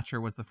Margaret Thatcher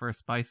was the first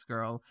Spice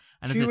Girl,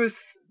 and she was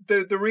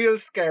the real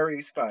scary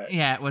Spice.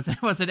 Yeah, was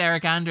it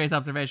Eric Andre's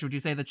observation? Would you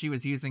say that she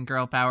was using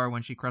girl power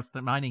when she crushed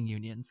the mining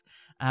unions?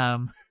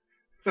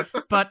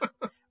 But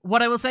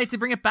what I will say, to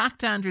bring it back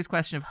to Andrew's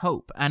question of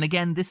hope, and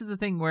again, this is the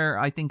thing where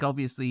I think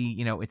obviously,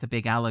 you know, it's a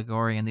big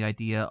allegory and the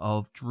idea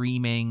of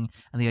dreaming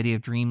and the idea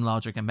of dream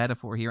logic and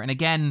metaphor here. And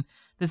again,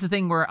 this is the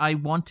thing where I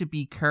want to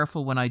be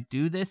careful when I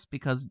do this,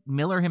 because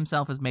Miller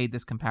himself has made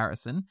this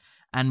comparison,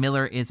 and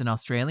Miller is an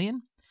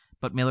Australian.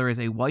 but Miller is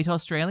a white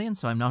Australian,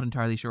 so I'm not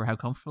entirely sure how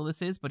comfortable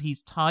this is, but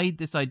he's tied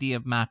this idea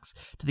of Max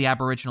to the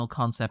Aboriginal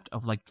concept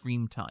of like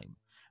dream time.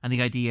 And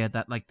the idea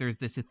that like there's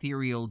this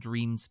ethereal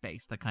dream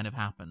space that kind of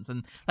happens.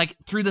 And like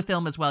through the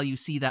film as well, you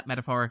see that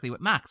metaphorically with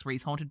Max, where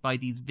he's haunted by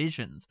these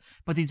visions.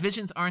 But these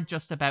visions aren't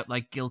just about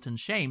like guilt and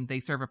shame.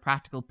 They serve a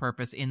practical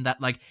purpose in that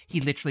like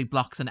he literally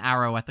blocks an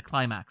arrow at the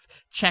climax.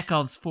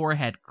 Chekhov's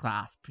forehead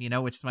clasp, you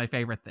know, which is my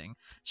favorite thing.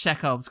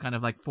 Chekhov's kind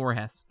of like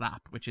forehead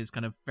slap, which is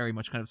kind of very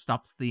much kind of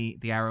stops the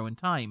arrow in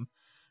time.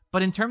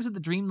 But in terms of the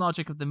dream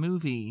logic of the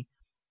movie,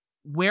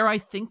 where I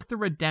think the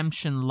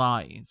redemption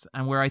lies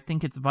and where I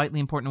think it's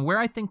vitally important and where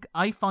I think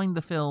I find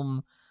the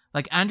film,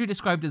 like Andrew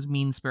described as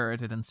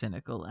mean-spirited and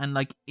cynical, and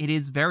like it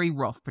is very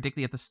rough,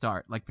 particularly at the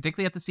start, like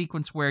particularly at the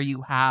sequence where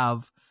you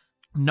have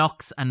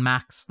Nux and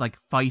Max like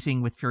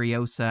fighting with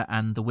Furiosa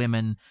and the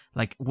women,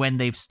 like when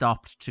they've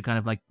stopped to kind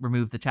of like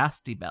remove the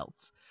chastity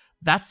belts.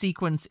 That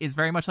sequence is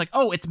very much like,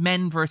 oh, it's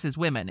men versus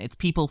women. It's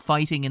people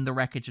fighting in the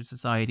wreckage of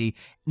society.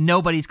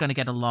 Nobody's going to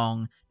get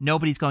along.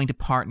 Nobody's going to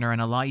partner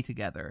and ally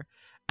together.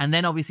 And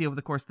then obviously over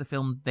the course of the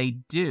film, they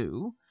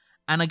do.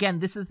 And again,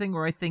 this is the thing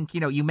where I think, you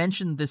know, you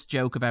mentioned this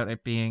joke about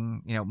it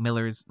being, you know,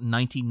 Miller's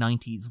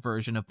 1990s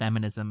version of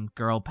feminism,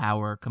 girl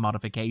power,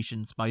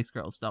 commodification, Spice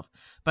Girl stuff.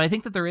 But I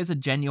think that there is a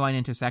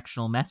genuine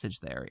intersectional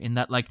message there in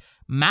that, like,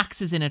 Max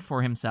is in it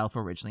for himself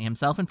originally.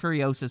 Himself and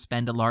Furiosa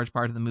spend a large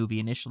part of the movie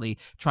initially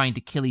trying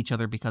to kill each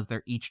other because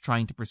they're each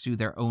trying to pursue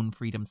their own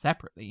freedom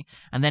separately.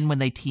 And then when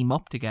they team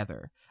up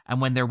together and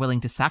when they're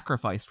willing to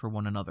sacrifice for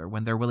one another,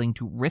 when they're willing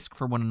to risk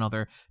for one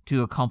another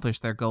to accomplish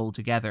their goal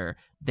together,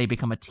 they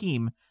become a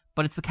team.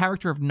 But it's the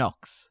character of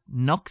Nux.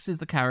 Nux is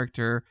the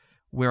character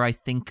where I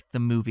think the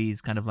movie's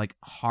kind of like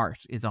heart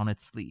is on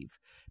its sleeve.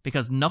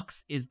 Because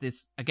Nux is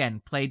this,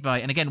 again, played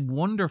by, and again,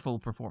 wonderful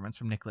performance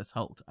from Nicholas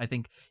Hoult. I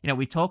think, you know,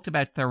 we talked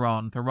about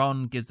Theron.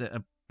 Theron gives it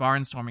a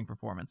barnstorming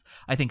performance.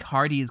 I think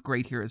Hardy is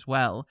great here as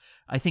well.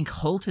 I think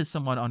Hoult is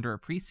somewhat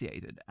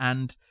underappreciated.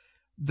 And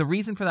the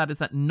reason for that is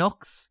that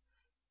Nux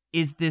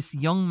is this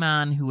young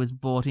man who has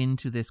bought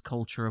into this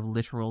culture of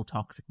literal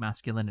toxic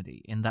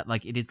masculinity, in that,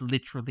 like, it is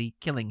literally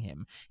killing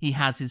him. He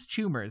has his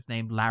tumors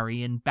named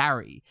Larry and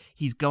Barry.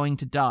 He's going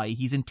to die.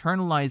 He's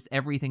internalized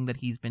everything that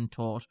he's been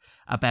taught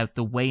about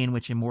the way in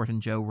which Immortan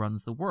Joe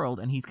runs the world,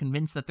 and he's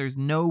convinced that there's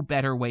no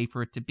better way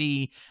for it to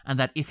be, and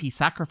that if he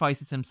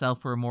sacrifices himself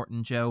for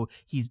Immortan Joe,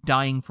 he's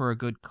dying for a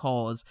good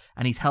cause,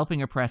 and he's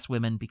helping oppress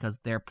women because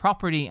they're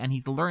property, and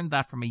he's learned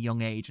that from a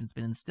young age, and it's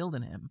been instilled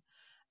in him.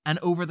 And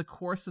over the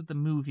course of the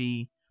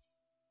movie,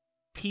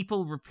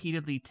 people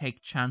repeatedly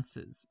take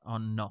chances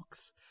on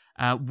Nux.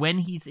 When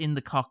he's in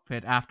the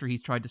cockpit after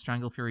he's tried to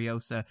strangle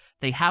Furiosa,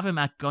 they have him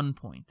at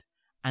gunpoint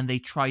and they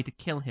try to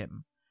kill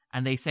him.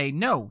 And they say,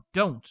 no,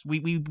 don't.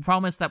 We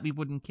promised that we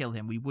wouldn't kill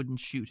him. We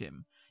wouldn't shoot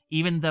him.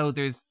 Even though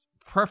there's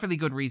perfectly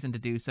good reason to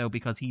do so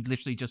because he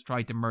literally just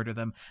tried to murder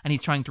them and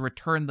he's trying to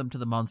return them to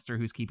the monster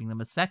who's keeping them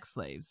as sex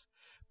slaves.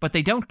 But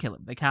they don't kill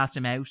him. They cast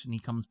him out and he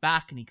comes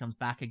back and he comes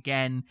back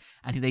again.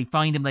 And they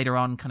find him later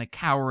on kind of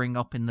cowering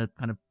up in the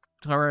kind of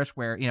turret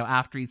where, you know,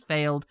 after he's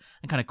failed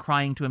and kind of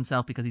crying to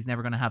himself because he's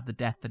never going to have the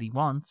death that he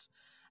wants.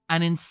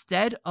 And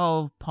instead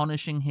of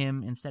punishing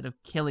him, instead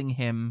of killing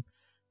him,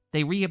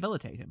 they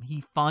rehabilitate him.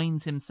 He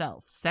finds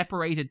himself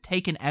separated,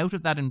 taken out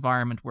of that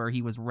environment where he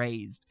was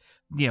raised,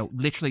 you know,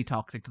 literally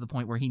toxic to the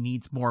point where he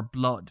needs more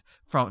blood,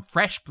 from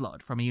fresh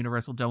blood from a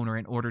universal donor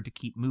in order to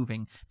keep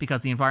moving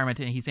because the environment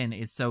he's in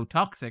is so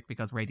toxic,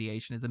 because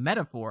radiation is a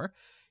metaphor.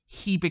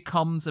 He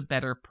becomes a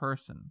better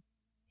person.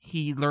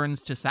 He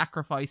learns to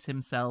sacrifice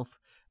himself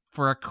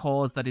for a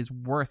cause that is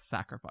worth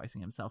sacrificing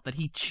himself, that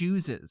he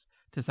chooses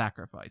to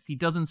sacrifice. He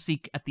doesn't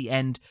seek at the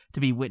end to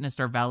be witnessed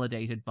or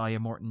validated by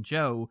Immortan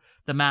Joe,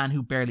 the man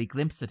who barely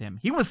glimpsed at him.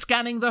 He was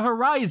scanning the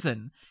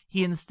horizon.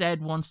 He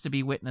instead wants to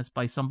be witnessed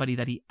by somebody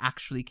that he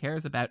actually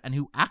cares about and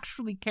who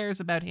actually cares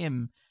about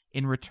him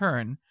in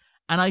return.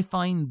 And I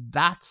find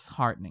that's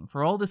heartening.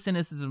 For all the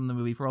cynicism in the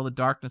movie, for all the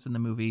darkness in the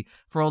movie,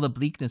 for all the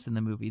bleakness in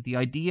the movie, the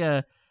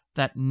idea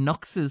that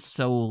Nux's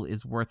soul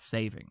is worth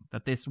saving,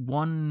 that this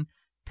one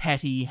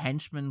petty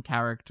henchman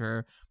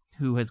character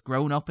who has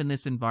grown up in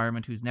this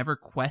environment, who's never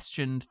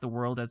questioned the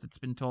world as it's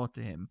been taught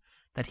to him,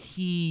 that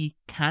he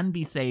can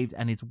be saved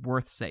and is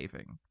worth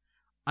saving.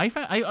 I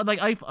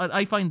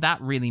find that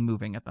really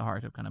moving at the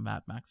heart of kind of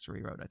Mad Max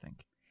Fury Road, I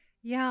think.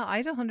 Yeah,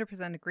 I'd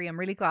 100% agree. I'm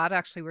really glad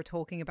actually we're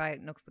talking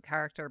about Nux the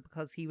character,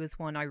 because he was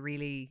one I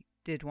really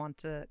did want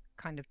to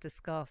kind of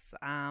discuss.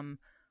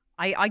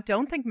 I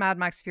don't think Mad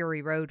Max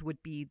Fury Road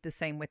would be the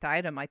same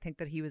without him. I think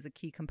that he was a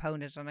key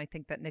component, and I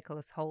think that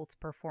Nicholas Holt's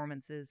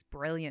performance is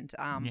brilliant.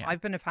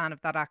 I've been a fan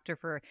of that actor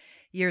for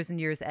years and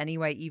years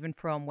anyway, even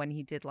from when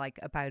he did like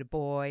About a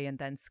Boy and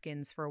then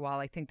Skins for a while.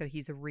 I think that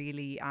he's a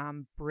really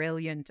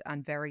brilliant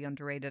and very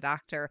underrated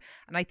actor,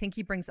 and I think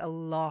he brings a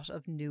lot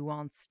of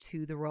nuance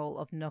to the role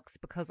of Nux,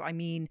 because I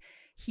mean,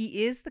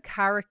 he is the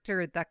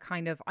character that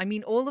kind of, I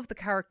mean, all of the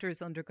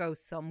characters undergo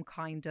some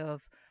kind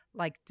of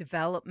like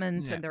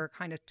development, and there are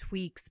kind of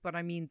tweaks, but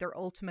I mean their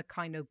ultimate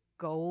kind of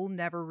goal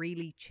never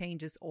really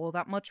changes all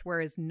that much,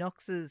 whereas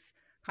Nux's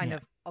kind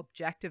of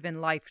objective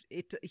in life.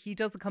 He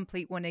does a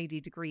complete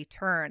 180-degree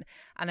turn.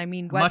 And I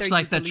mean, much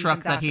like the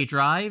truck that he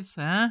drives,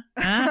 huh?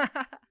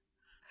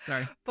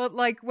 Sorry. But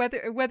like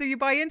whether you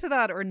buy into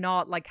that or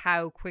not, like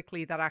how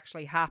quickly that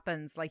actually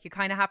happens, like you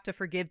kind of have to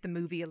forgive the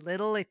movie a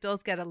little. It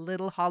does get a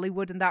little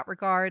Hollywood in that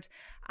regard.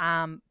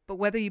 But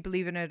whether you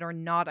believe in it or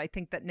not, I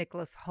think that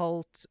Nicholas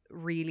Hoult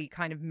really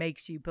kind of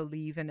makes you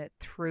believe in it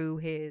through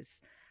his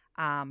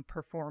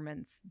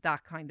performance,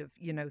 that kind of,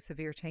 you know,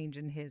 severe change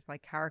in his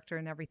like character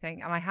and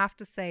everything. And I have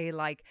to say,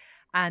 like,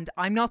 and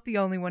I'm not the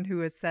only one who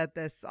has said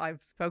this,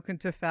 I've spoken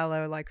to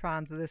fellow like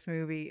fans of this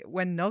movie,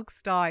 when Nux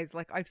dies,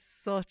 like I've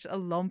such a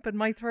lump in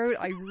my throat.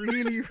 I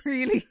really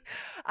really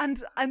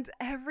and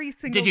every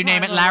single Did you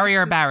name it Larry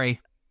or Barry?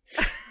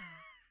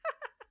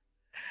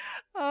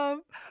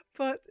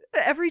 But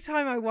every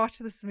time I watch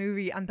this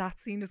movie and that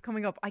scene is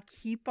coming up, I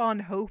keep on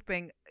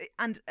hoping.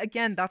 And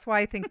again, that's why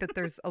I think that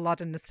there's a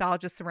lot of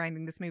nostalgia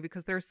surrounding this movie,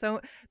 because there's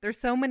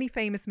so many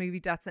famous movie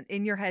deaths, and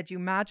in your head you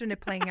imagine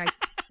it playing out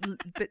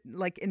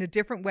like in a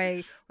different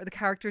way where the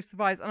character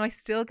survives. And I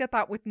still get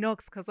that with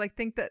Nux, because I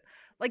think that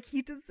like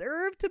he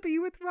deserved to be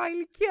with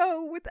Riley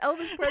Keough, with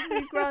Elvis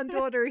Presley's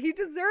granddaughter. He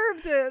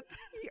deserved it.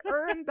 He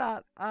earned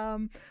that.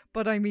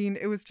 But I mean,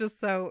 it was just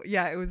so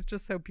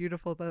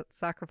beautiful, the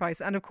sacrifice.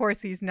 And of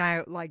course he's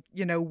now like,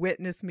 you know,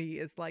 witness me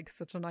is like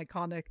such an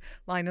iconic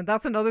line. And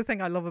that's another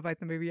thing I love about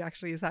the movie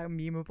actually, is how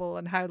memeable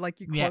and how like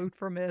you quote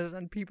from it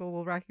and people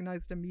will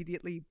recognize it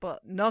immediately.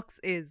 But Nux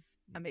is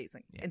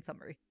amazing in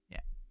summary. Yeah.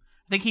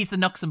 I think he's the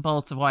nuts and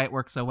bolts of why it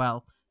works so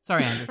well.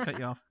 Sorry, Andrew, cut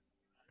you off.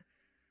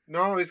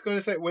 No, I was going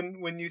to say,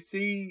 when you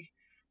see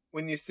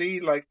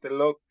like the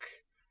look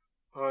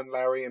on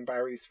Larry and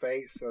Barry's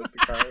face as the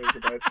car is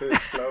about to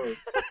explode.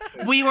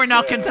 We were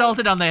not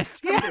consulted on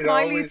this.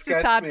 Smileys to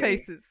sad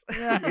faces.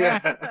 Yeah.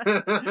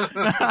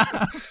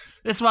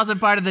 This wasn't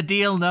part of the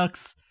deal,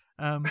 Nux.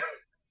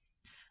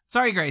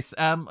 Sorry, Grace.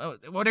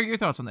 What are your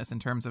thoughts on this in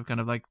terms of kind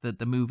of like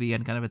the movie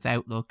and kind of its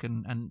outlook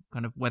and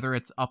kind of whether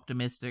it's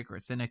optimistic or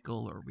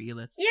cynical or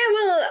realist? Yeah,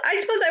 well, I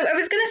suppose I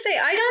was going to say,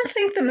 I don't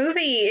think the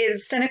movie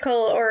is cynical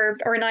or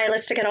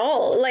nihilistic at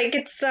all. Like,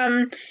 it's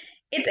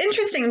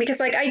interesting because,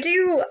 like, I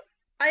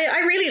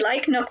really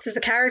like Nux as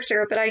a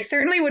character, but I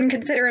certainly wouldn't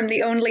consider him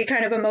the only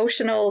kind of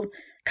emotional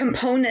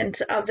component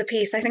of the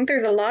piece. I think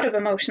there's a lot of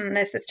emotion in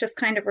this. It's just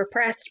kind of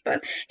repressed,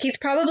 but he's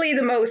probably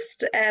the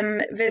most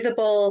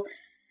visible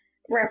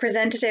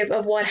representative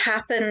of what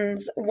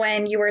happens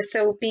when you are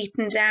so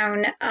beaten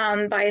down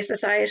by a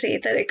society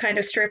that it kind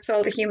of strips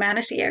all the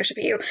humanity out of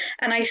you.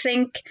 And I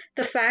think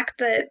the fact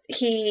that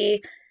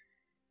he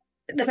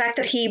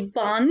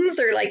bonds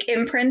or like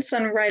imprints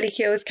on Riley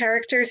Keough's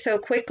character so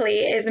quickly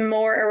is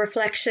more a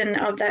reflection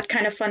of that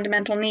kind of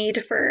fundamental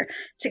need for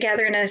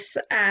togetherness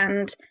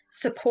and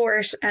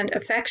support and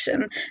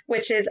affection,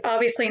 which is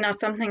obviously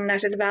not something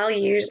that is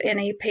valued in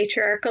a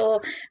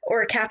patriarchal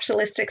or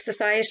capitalistic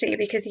society,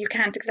 because you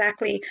can't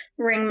exactly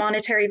wring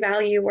monetary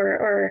value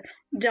or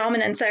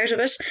dominance out of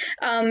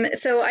it.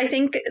 So I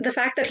think the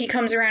fact that he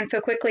comes around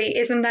so quickly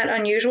isn't that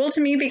unusual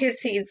to me,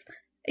 because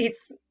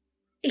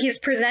he's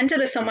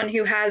presented as someone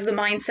who has the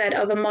mindset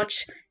of a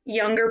much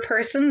younger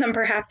person than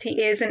perhaps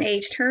he is in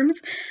age terms,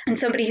 and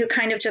somebody who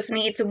kind of just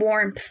needs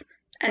warmth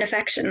and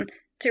affection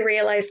to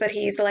realize that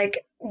he's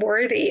like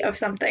worthy of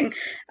something.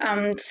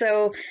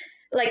 So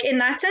like in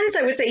that sense,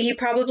 I would say he's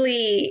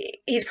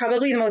probably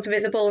the most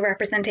visible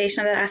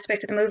representation of that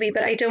aspect of the movie,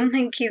 but I don't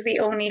think he's the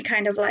only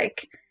kind of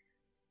like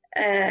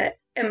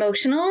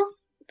emotional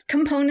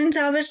component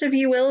of it, if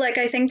you will. Like,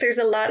 I think there's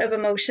a lot of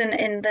emotion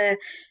in the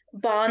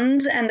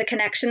bond and the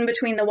connection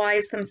between the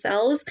wives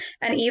themselves.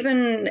 And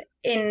even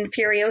in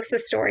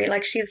Furiosa's story,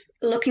 like, she's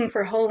looking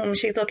for home,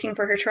 she's looking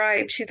for her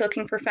tribe, she's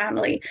looking for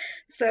family.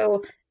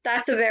 So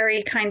that's a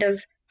very kind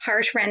of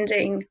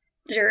heart-rending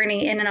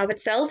journey in and of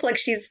itself. Like,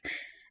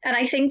 and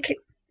I think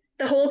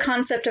the whole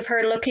concept of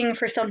her looking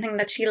for something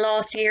that she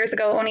lost years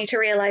ago only to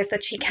realize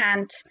that she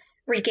can't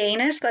regain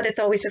it, that it's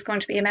always just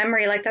going to be a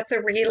memory, like, that's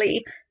a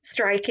really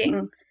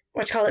striking,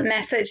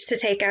 message to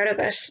take out of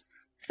it.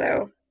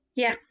 So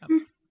yeah.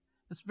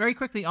 Just very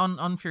quickly on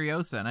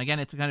Furiosa, and again,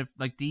 it's kind of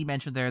like Dee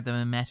mentioned there, the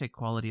mimetic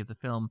quality of the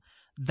film.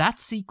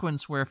 That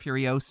sequence where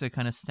Furiosa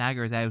kind of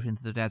staggers out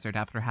into the desert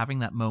after having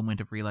that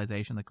moment of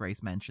realization that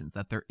Grace mentions,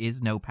 that there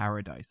is no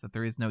paradise, that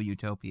there is no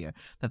utopia,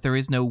 that there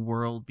is no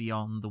world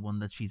beyond the one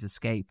that she's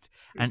escaped.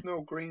 There's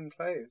no green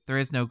place. There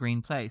is no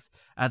green place.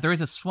 There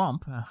is a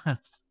swamp, a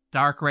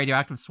dark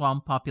radioactive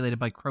swamp populated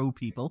by crow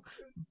people.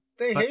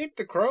 They hate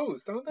the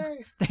crows, don't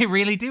they? They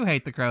really do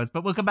hate the crows,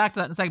 but we'll come back to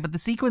that in a second. But the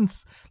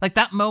sequence, like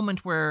that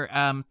moment where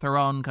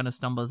Theron kind of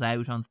stumbles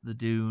out onto the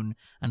dune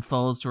and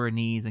falls to her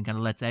knees and kind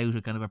of lets out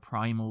a kind of a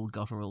primal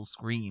guttural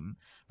scream,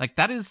 like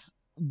that is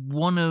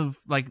one of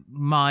like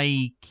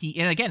my key.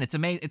 And again, it's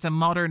a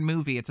modern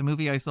movie. It's a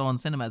movie I saw in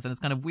cinemas, and it's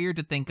kind of weird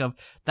to think of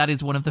that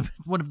is one of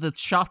the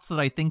shots that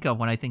I think of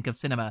when I think of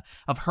cinema,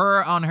 of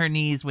her on her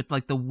knees with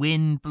like the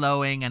wind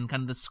blowing and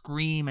kind of the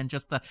scream and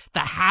just the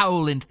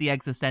howl into the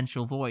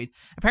existential void.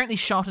 Apparently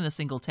shot in a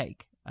single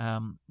take.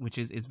 which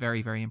is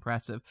very, very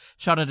impressive.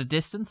 Shot at a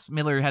distance,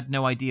 Miller had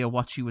no idea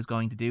what she was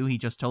going to do. He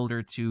just told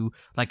her to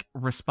like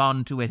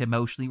respond to it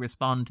emotionally,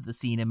 respond to the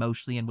scene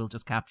emotionally, and we'll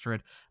just capture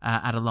it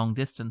at a long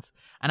distance.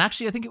 And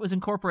actually, I think it was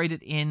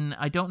incorporated in,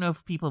 I don't know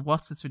if people have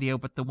watched this video,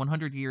 but the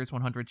 100 Years,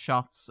 100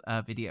 Shots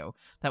video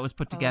that was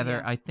put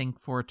together, I think,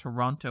 for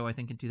Toronto, I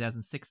think in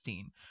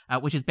 2016,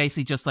 which is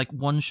basically just like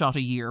one shot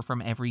a year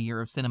from every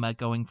year of cinema,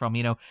 going from,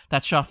 you know,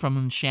 that shot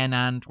from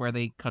Shenant where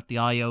they cut the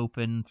eye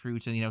open through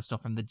to, you know,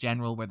 stuff from The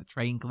General where the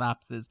train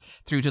collapses,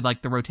 through to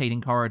like the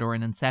rotating corridor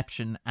in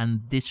Inception,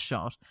 and this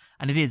shot.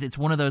 And it's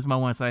one of those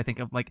moments that I think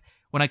of, like,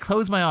 when I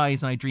close my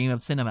eyes and I dream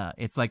of cinema,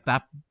 it's like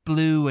that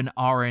blue and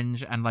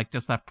orange and like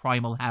just that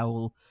primal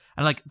howl.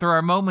 And like there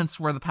are moments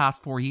where the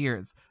past 4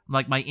 years,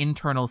 like my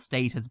internal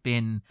state has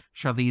been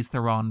Charlize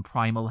Theron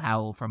primal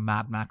howl from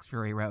Mad Max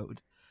Fury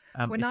Road.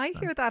 When I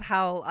hear that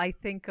howl, I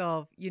think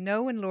of, you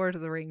know, in Lord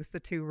of the Rings,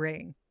 the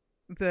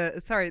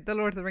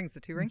Lord of the Rings, the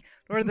Two Ring,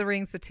 Lord of the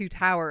Rings, the Two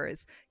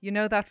Towers. You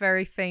know that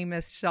very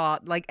famous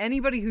shot. Like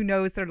anybody who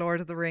knows their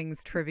Lord of the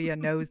Rings trivia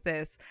knows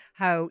this.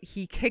 How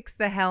he kicks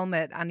the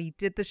helmet, and he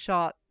did the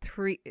shot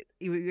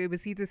it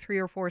was either 3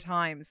 or 4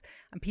 times,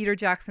 and Peter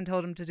Jackson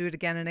told him to do it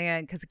again and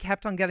again because he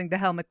kept on getting the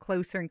helmet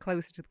closer and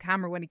closer to the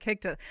camera when he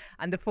kicked it.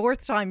 And the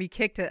 4th time he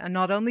kicked it, and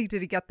not only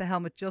did he get the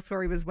helmet just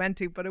where he was meant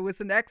to, but it was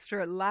an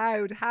extra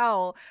loud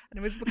howl, and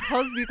it was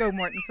because Viggo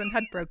Mortensen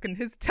had broken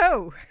his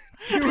toe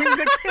doing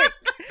the kick.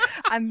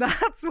 And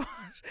that's what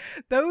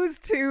those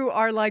two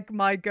are like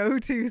my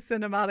go-to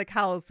cinematic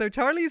howls. So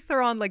Charlize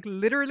Theron like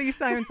literally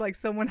sounds like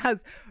someone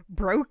has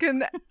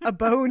broken a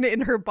bone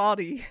in her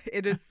body.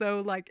 It is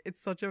so like,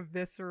 it's such a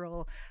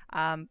visceral,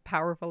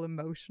 powerful,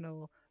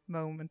 emotional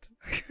moment.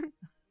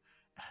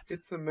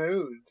 It's a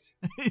mood.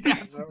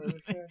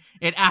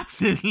 It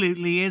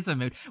absolutely is a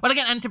mood. Well,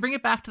 again, and to bring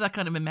it back to that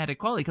kind of mimetic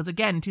quality, because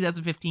again,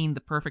 2015, the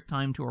perfect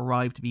time to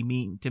arrive to be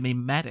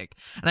mimetic.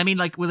 And I mean,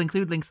 like, we'll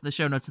include links in the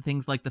show notes to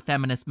things like the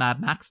feminist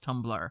Mad Max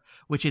Tumblr,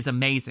 which is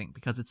amazing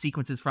because it's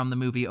sequences from the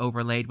movie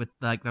overlaid with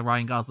like the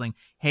Ryan Gosling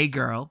 "Hey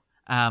Girl"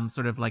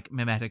 sort of like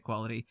mimetic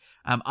quality.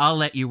 I'll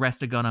let you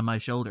rest a gun on my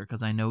shoulder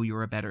because I know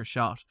you're a better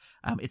shot.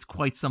 It's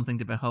quite something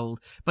to behold.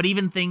 But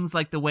even things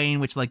like the way in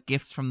which like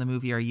gifs from the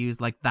movie are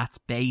used, like "that's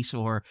bait,"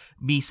 or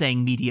me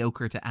saying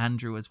mediocre to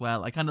Andrew as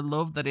well. I kind of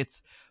love that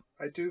it's...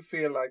 I do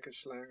feel like a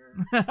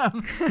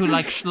schlanger. Who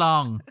likes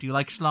schlong? Do you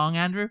like schlong,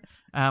 Andrew?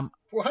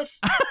 What?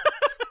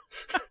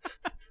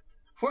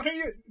 What are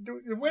you?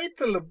 Wait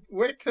till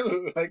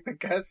like the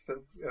guests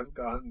have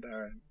gone,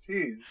 Darren.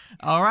 Jeez.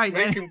 All right,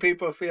 making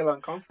people feel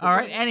uncomfortable. All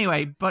right.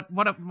 Anyway, but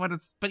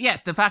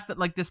the fact that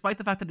like, despite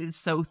the fact that it is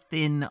so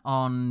thin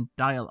on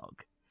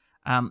dialogue,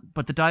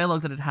 but the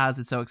dialogue that it has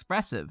is so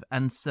expressive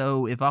and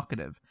so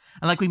evocative.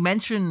 And like we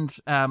mentioned,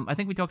 I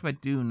think we talked about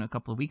Dune a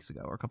couple of weeks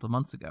ago or a couple of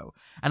months ago,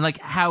 and like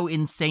how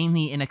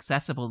insanely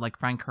inaccessible like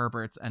Frank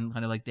Herbert's and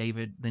kind of like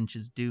David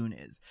Lynch's Dune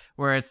is,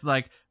 where it's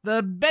like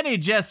the Bene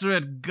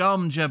Gesserit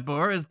Gom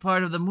Jabur is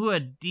part of the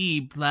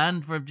Muad'Dib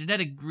plan for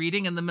genetic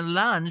breeding, and the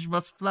melange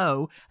must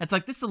flow. It's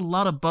like, this is a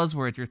lot of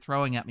buzzwords you're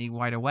throwing at me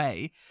right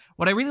away.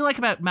 What I really like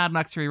about Mad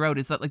Max Fury Road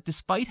is that, like,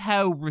 despite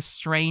how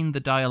restrained the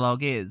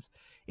dialogue is,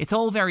 it's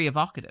all very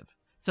evocative.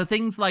 So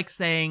things like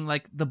saying,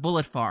 like, the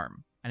bullet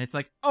farm. And it's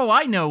like, oh,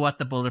 I know what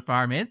the bullet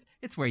farm is.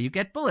 It's where you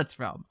get bullets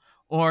from.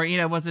 Or, you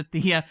know, was it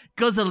the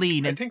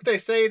guzzolene? I think they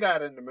say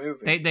that in the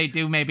movie. They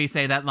do maybe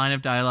say that line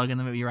of dialogue in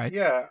the movie, right?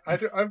 Yeah, I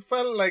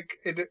felt like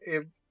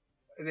it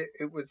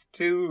was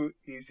too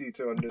easy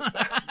to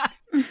understand.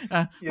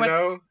 You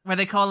know? Where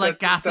they call, like,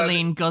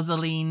 gasoline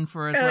guzzolene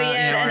for as well. Oh,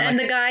 yeah, you know, and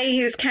the guy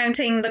who's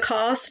counting the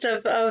cost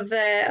of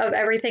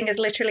everything is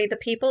literally the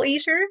people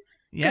eater.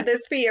 Yeah. Could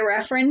this be a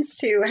reference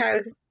to how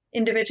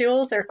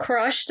individuals are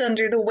crushed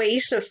under the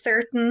weight of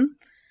certain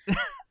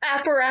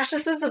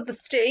apparatuses of the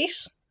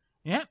state?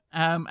 Yeah,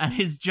 and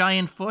his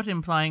giant foot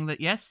implying that,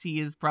 yes, he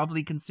has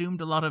probably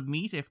consumed a lot of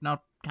meat, if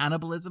not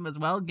cannibalism as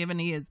well, given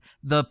he is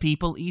the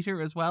people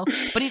eater as well.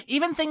 But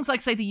even things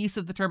like, say, the use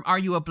of the term "are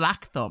you a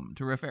black thumb"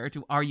 to refer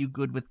to are you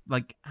good with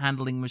like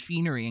handling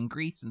machinery and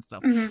grease and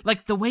stuff. Mm-hmm.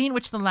 Like the way in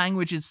which the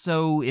language is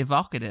so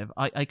evocative,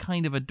 I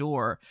kind of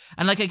adore.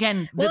 And like,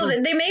 again, well,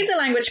 they made the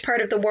language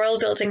part of the world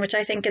building, which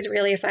I think is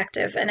really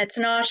effective. And it's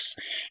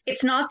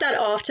not that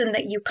often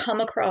that you come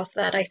across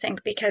that, I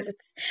think, because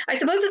I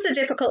suppose it's a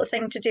difficult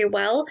thing to do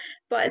well,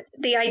 but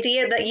the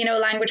idea that, you know,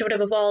 language would have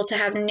evolved to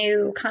have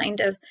new kind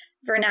of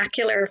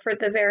vernacular for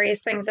the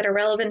various things that are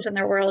relevant in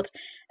their world.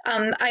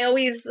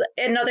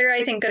 Another,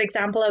 I think, good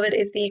example of it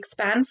is The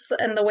Expanse,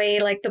 and the way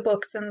like the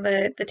books and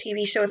the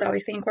TV shows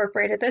obviously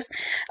incorporated this.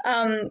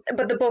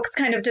 But the books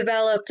kind of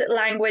developed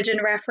language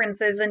and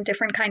references and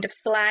different kind of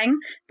slang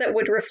that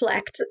would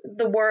reflect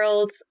the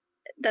world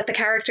that the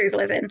characters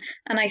live in.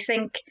 And I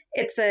think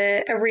it's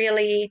a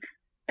really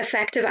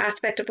effective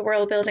aspect of the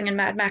world building in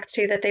Mad Max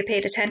 2 that they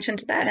paid attention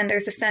to that. And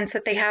there's a sense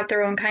that they have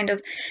their own kind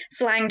of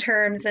slang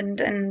terms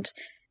and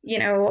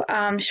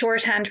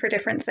shorthand for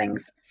different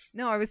things.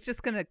 No, I was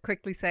just going to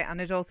quickly say,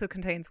 and it also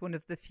contains one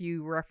of the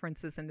few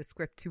references in the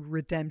script to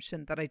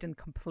redemption that I didn't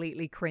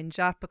completely cringe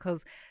at,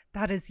 because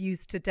that is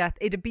used to death.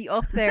 It'd be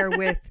up there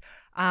with,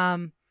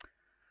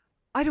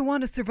 I don't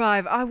want to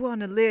survive, I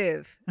want to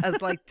live,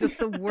 as like just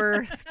the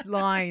worst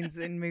lines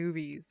in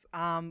movies.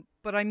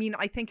 But I mean,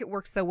 I think it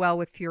works so well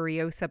with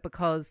Furiosa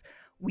because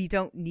we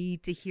don't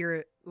need to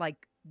hear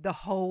like the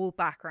whole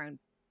background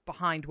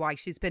behind why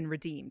she's been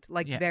redeemed,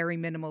 like very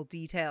minimal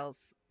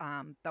details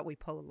that we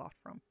pull a lot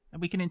from.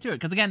 And we can intuit,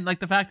 because again,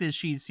 like the fact is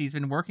she's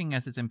been working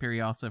as this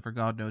Imperiosa for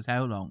God knows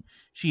how long.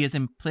 She is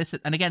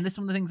implicit, and again, this is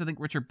one of the things I think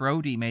Richard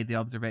Brody made the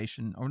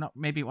observation, or not,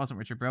 maybe it wasn't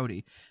Richard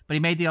Brody, but he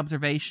made the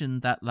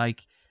observation that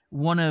like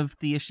one of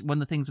the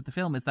things with the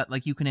film is that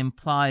like you can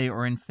imply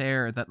or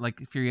infer that like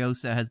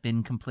Furiosa has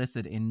been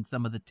complicit in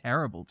some of the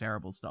terrible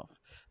stuff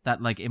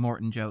that like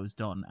Immortan Joe's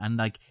done, and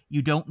like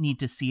you don't need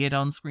to see it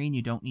on screen,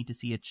 you don't need to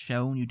see it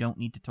shown, you don't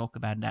need to talk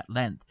about it at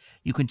length.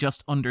 You can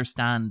just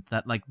understand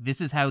that like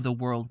this is how the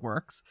world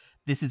works,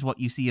 this is what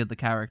you see of the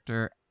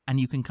character, and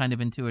you can kind of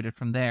intuit it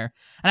from there.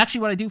 And actually,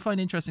 what I do find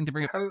interesting to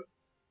bring up,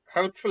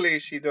 helpfully,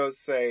 she does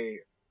say,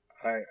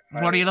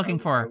 "What are you looking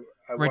for?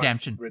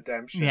 Redemption."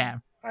 Redemption. Yeah.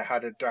 I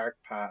had a dark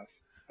past.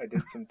 I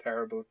did some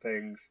terrible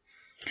things.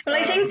 Well,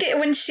 I think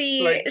when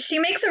she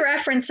makes a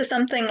reference to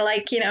something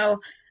like, oh,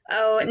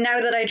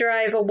 now that I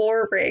drive a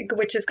war rig,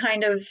 which is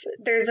kind of,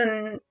 there's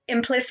an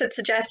implicit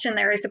suggestion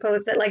there, I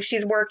suppose, that like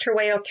she's worked her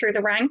way up through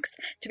the ranks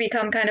to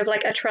become kind of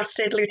like a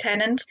trusted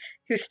lieutenant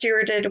who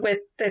stewarded with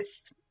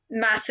this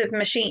massive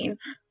machine.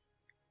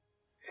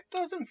 It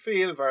doesn't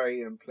feel very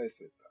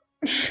implicit,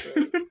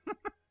 though.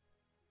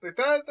 Like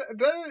that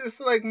is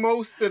like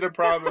most of the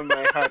problem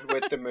I had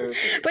with the movie.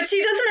 But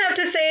she doesn't have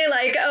to say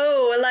like,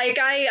 oh, like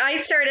I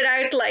started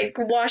out like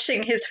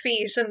washing his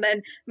feet and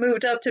then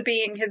moved up to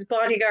being his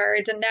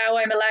bodyguard and now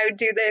I'm allowed to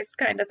do this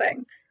kind of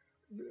thing.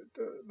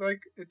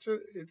 Like it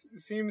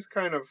seems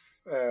kind of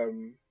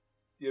the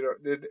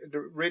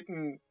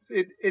written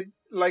it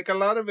like a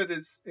lot of it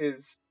is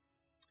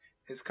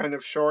kind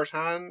of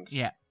shorthand.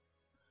 Yeah.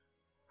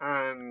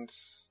 And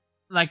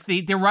like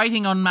the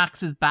writing on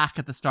Max's back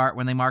at the start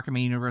when they mark him a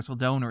universal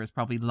donor is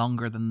probably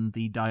longer than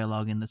the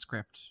dialogue in the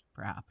script,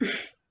 perhaps.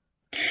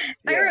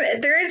 Yeah.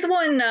 There is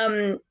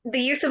one,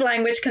 the use of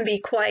language can be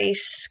quite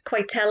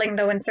telling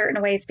though in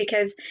certain ways,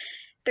 because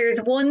there's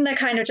one that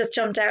kind of just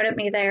jumped out at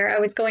me there. I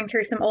was going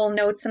through some old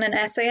notes in an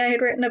essay I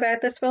had written about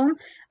this film,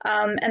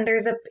 and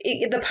there's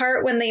the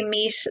part when they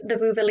meet the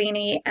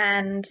Vuvellini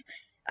and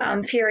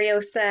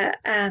Furiosa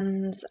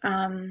and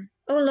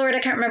oh Lord, I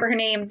can't remember her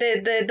name.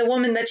 The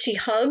woman that she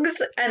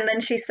hugs, and then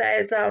she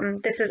says,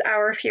 "This is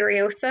our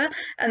Furiosa,"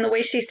 and the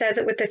way she says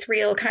it with this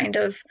real kind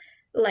of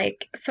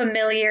like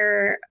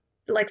familiar,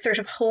 like sort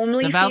of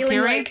homely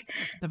feeling, like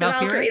the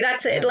Valkyrie.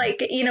 That's it. Yeah. Like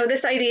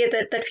this idea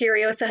that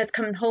Furiosa has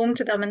come home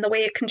to them, and the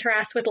way it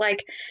contrasts with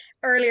like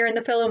earlier in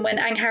the film when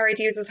Angharad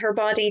uses her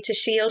body to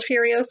shield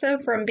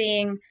Furiosa from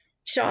being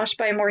shot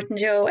by Immortan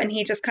Joe, and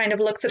he just kind of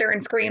looks at her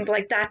and screams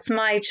like, "That's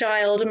my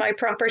child, my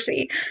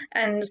property."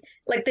 And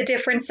like the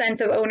different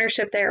sense of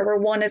ownership there, where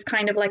one is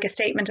kind of like a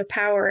statement of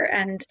power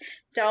and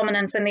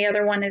dominance, and the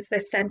other one is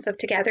this sense of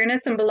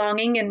togetherness and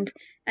belonging and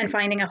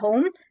finding a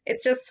home.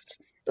 It's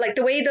just like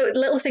the way the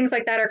little things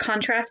like that are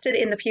contrasted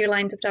in the few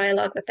lines of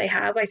dialogue that they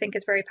have, I think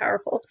is very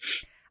powerful.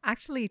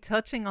 Actually,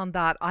 touching on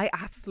that, I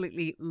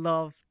absolutely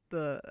love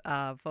the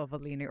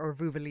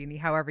Vuvellini,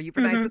 however you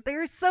pronounce it.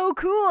 They're so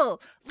cool.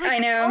 Like, I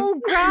know.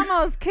 Old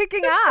grandmas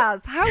kicking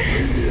ass. How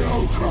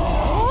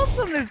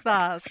awesome is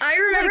that? I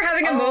remember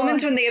having a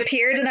moment when they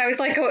appeared, and I was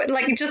like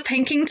just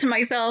thinking to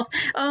myself,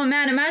 oh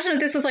man, imagine if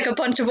this was like a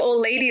bunch of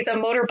old ladies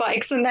on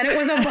motorbikes, and then it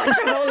was a bunch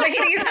of old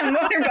ladies on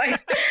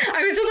motorbikes.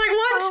 I was just like,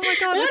 what? Oh my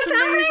God, what's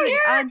happening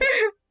here?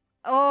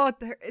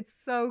 It's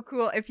so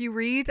cool. If you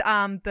read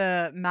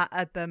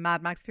the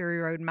Mad Max Fury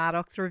Road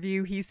Maddox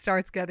review, he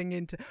starts getting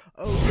into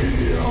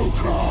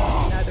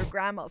now they're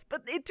grandmas,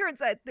 but it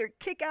turns out they're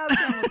kick-ass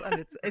grandmas,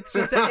 and it's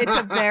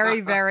a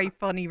very, very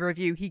funny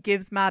review. He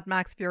gives Mad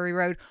Max Fury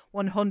Road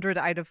 100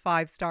 out of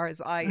 5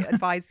 stars. I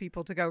advise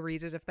people to go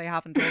read it if they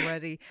haven't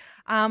already.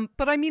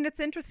 But I mean,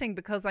 it's interesting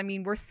because I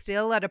mean we're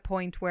still at a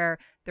point where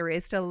there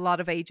is still a lot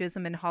of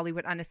ageism in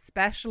Hollywood, and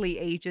especially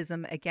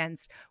ageism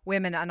against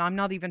women. And I'm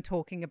not even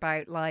talking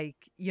about like,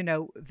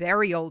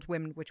 very old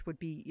women, which would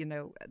be,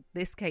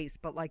 this case,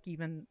 but like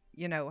even,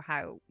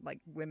 how like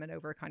women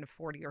over kind of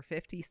 40 or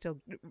 50 still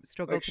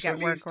struggle like to get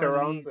work.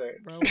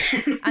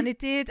 And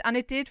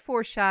it did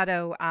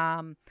foreshadow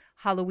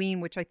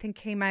Halloween, which I think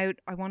came out,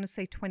 I want to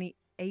say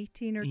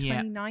 2018 or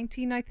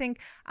 2019, I think,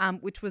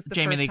 which was the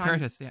Jamie first Lee time.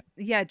 Curtis,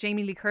 yeah,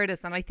 Jamie Lee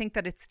Curtis, and I think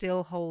that it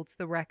still holds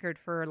the record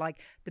for like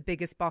the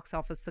biggest box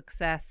office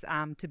success,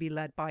 to be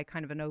led by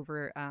kind of an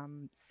over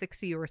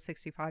 60 or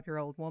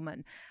 65-year-old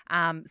woman.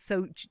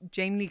 So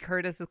Jamie Lee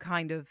Curtis is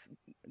kind of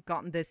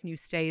gotten this new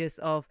status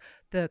of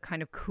the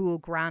kind of cool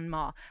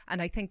grandma.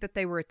 And I think that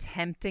they were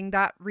attempting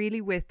that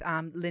really with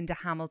Linda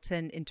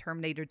Hamilton in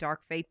Terminator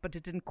Dark Fate, but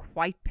it didn't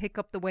quite pick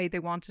up the way they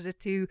wanted it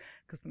to,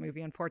 because the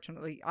movie,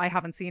 unfortunately, I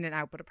haven't seen it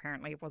now, but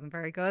apparently it wasn't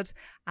very good.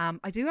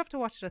 I do have to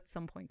watch it at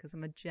some point because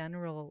I'm a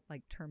general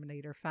like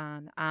Terminator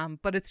fan.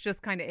 But it's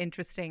just kind of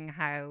interesting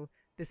how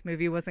this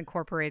movie was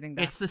incorporating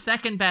that. It's the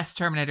second best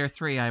Terminator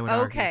 3, I would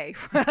argue. Okay,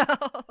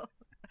 well...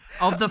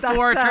 Of the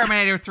four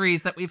Terminator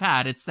 3s that we've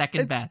had, it's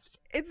second best.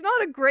 It's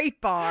not a great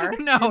bar.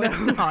 No, it's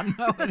not.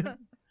 No, it isn't.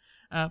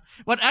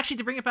 But actually,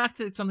 to bring it back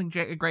to something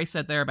Grace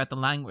said there about the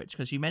language,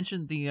 because you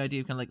mentioned the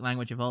idea of kind of like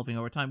language evolving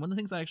over time. One of the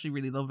things I actually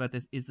really love about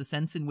this is the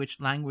sense in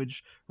which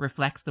language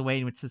reflects the way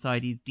in which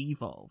society's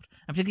devolved,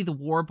 and particularly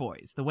the war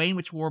boys, the way in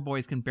which war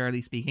boys can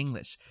barely speak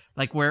English,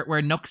 like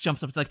where Nux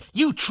jumps up, it's like,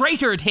 "You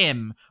traitored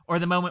him," or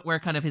the moment where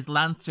kind of his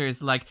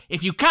lancers like,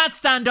 "If you can't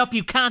stand up,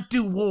 you can't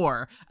do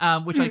war,"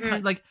 which I kind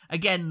of like,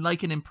 again,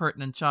 like an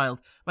impertinent child.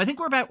 But I think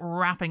we're about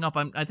wrapping up.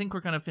 I think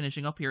we're kind of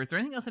finishing up here. Is there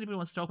anything else anybody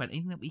wants to talk about?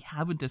 Anything that we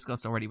haven't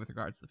discussed already with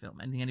regards to the film?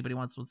 Anything anybody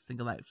wants to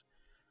single out?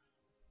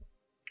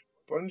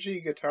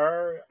 Bungee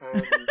guitar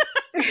and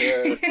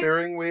the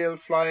steering wheel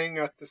flying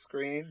at the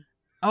screen.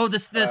 Oh, the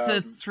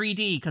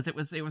 3D, because it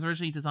was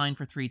originally designed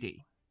for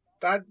 3D.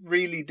 That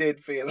really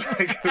did feel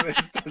like it was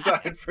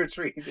designed for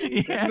 3D,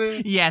 didn't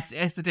it? Yes,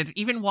 it did.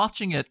 Even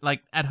watching it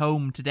like at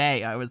home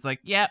today, I was like,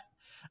 yep,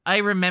 I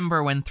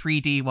remember when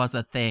 3D was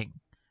a thing.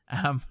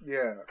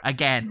 Yeah.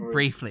 Again,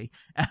 briefly.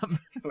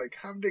 Like,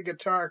 have the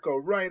guitar go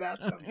right at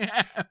them.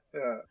 Yeah.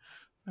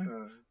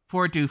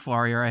 Poor Doof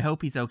Warrior. I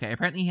hope he's okay.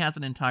 Apparently he has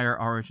an entire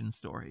origin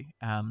story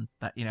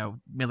that,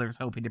 Miller's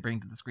hoping to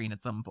bring to the screen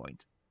at some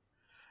point.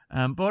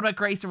 But what about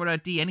Grace or what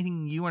about Dee?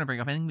 Anything you want to bring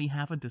up? Anything we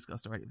haven't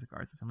discussed already with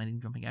regards to the film?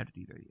 Anything jumping out at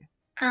either of you?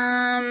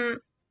 I'm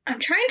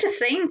trying to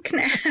think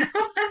now.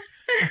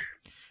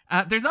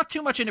 There's not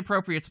too much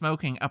inappropriate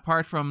smoking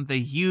apart from the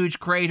huge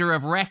crater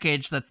of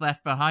wreckage that's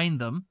left behind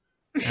them.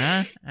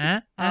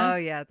 Oh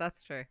yeah,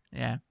 that's true.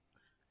 Yeah.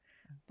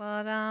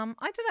 But I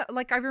don't know.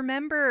 Like, I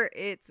remember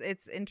it's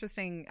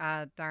interesting,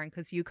 Darren,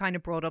 because you kind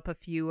of brought up a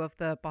few of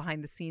the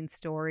behind the scenes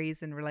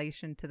stories in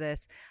relation to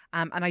this,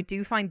 and I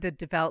do find the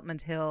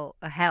development hell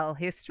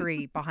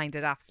history behind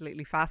it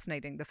absolutely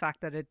fascinating. The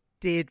fact that it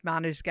did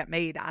manage to get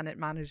made and it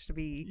managed to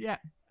be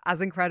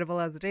as incredible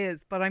as it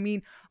is. But I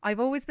mean, I've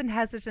always been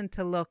hesitant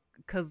to look,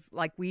 because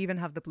like we even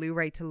have the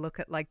Blu-ray to look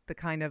at like the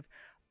kind of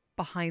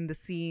behind the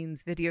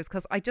scenes videos,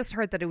 because I just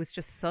heard that it was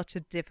just such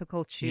a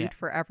difficult shoot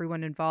for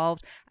everyone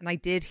involved, and I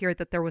did hear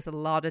that there was a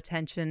lot of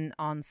tension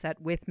on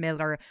set with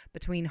Miller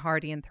between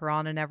Hardy and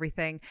Theron and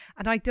everything,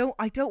 and I don't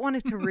want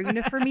it to ruin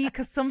it for me,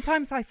 because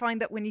sometimes I find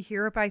that when you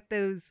hear about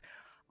those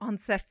on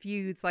set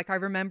feuds, like I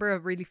remember a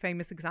really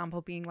famous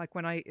example being like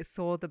when I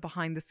saw the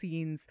behind the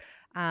scenes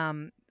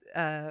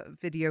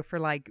video for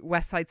like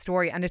West Side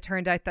Story, and it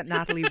turned out that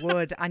Natalie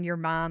Wood and your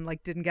man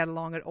like didn't get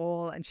along at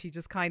all, and she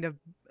just kind of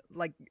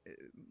like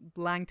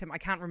blanked him. I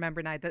can't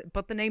remember now,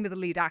 but the name of the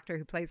lead actor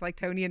who plays like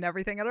Tony and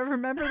everything, I don't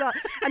remember that.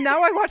 And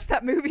now I watch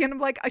that movie and I'm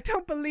like, I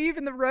don't believe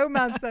in the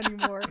romance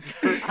anymore.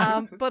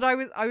 But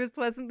I was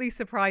pleasantly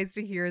surprised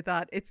to hear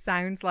that it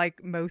sounds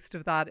like most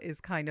of that is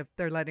kind of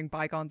they're letting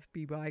bygones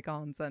be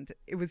bygones, and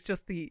it was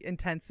just the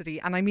intensity.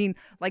 And I mean,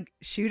 like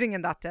shooting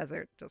in that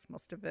desert just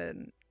must have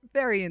been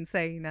very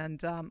insane.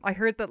 And I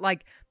heard that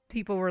like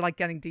people were like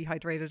getting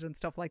dehydrated and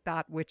stuff like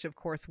that, which of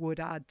course would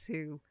add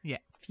to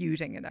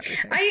feuding and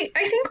everything. I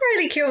think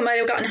Riley Keough might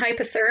have gotten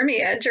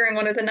hypothermia during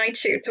one of the night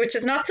shoots, which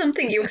is not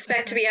something you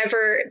expect to be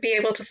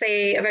able to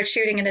say about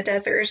shooting in a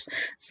desert.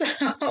 So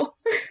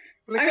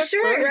I'm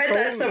sure I read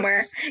that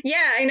somewhere.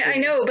 Yeah, I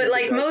know, but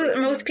like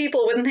most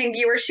people wouldn't think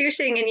you were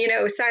shooting in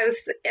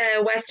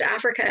West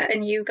Africa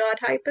and you got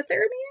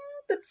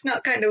hypothermia. That's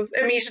not kind of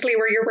immediately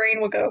where your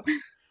brain would go.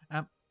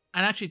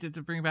 And actually,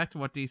 to bring back to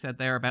what Dee said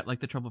there about like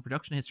the troubled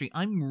production history,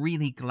 I'm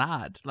really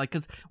glad, like,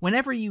 because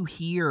whenever you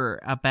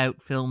hear about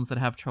films that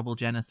have troubled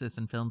genesis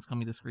and films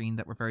coming to screen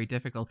that were very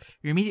difficult,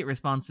 your immediate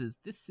response is,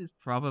 this is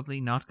probably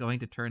not going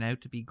to turn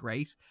out to be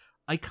great.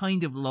 I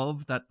kind of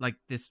love that, like,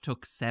 this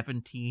took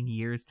 17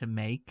 years to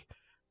make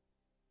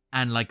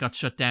and like got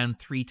shut down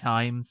 3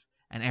 times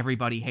and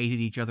everybody hated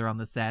each other on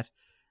the set,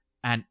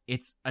 and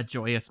it's a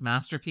joyous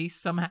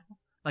masterpiece somehow.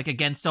 Like,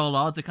 against all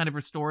odds, it kind of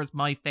restores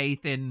my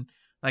faith in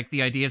like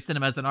the idea of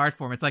cinema as an art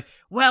form. It's like,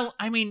 well,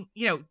 I mean,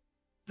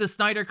 the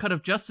Snyder cut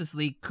of Justice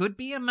League could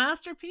be a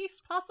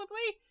masterpiece, possibly.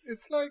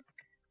 It's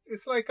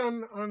like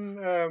on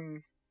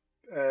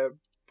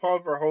Paul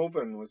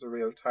Verhoeven was a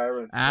real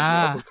tyrant in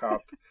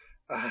RoboCop,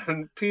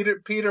 and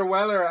Peter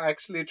Weller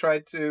actually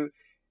tried to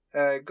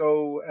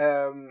go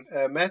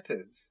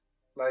method,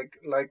 like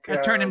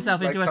turn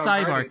himself into a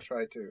cyborg.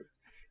 Tried to.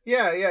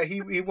 Yeah,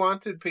 he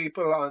wanted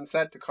people on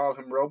set to call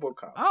him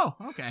RoboCop. Oh,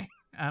 okay.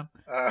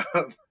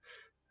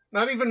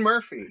 Not even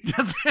Murphy.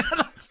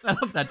 I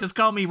love that. Just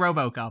call me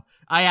RoboCop.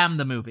 I am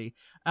the movie.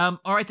 All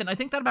right, then. I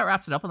think that about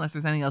wraps it up, unless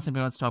there's anything else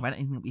anybody wants to talk about.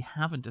 Anything that we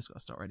haven't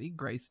discussed already.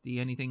 Grace,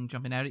 anything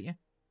jumping out at you?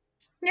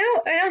 No,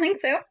 I don't think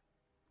so.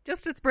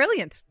 Just it's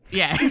brilliant.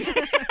 Yeah.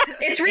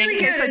 It's really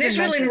good, and it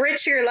will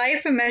enrich your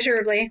life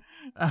immeasurably.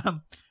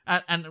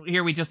 And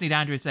here we just need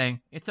Andrew saying,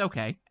 it's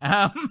okay.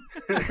 No,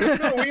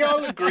 we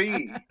all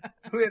agree.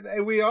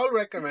 We all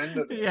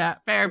recommended it. Yeah,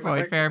 fair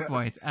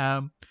point.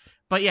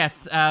 But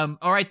yes,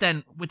 all right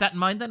then. With that in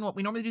mind, then, what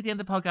we normally do at the end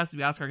of the podcast is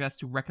we ask our guests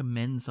to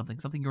recommend something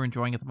you're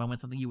enjoying at the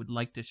moment, something you would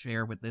like to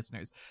share with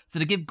listeners. So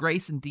to give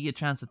Grace and Dee a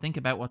chance to think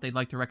about what they'd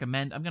like to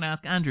recommend, I'm going to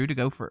ask Andrew to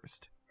go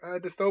first.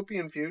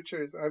 Dystopian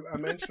futures. I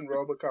mentioned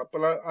RoboCop, but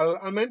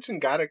I'll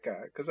mention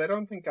Gattaca because I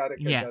don't think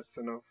Gattaca gets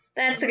enough.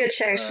 That's a good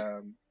shout.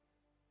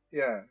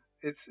 Yeah,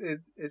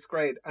 it's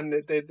great, and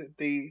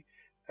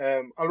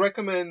I'll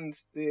recommend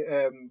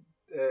the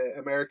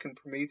American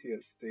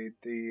Prometheus,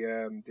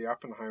 the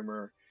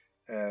Oppenheimer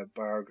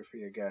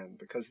biography again,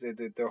 because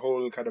the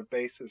whole kind of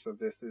basis of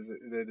this is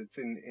that it's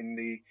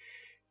in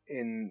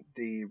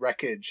the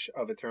wreckage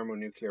of a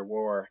thermonuclear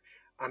war.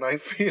 And I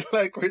feel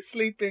like we're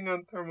sleeping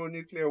on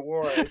thermonuclear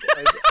war.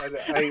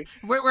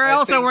 We're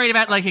also worried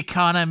about like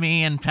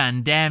economy and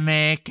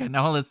pandemic and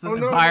all this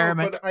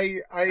environment. No, but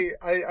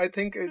I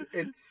think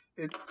it's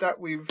that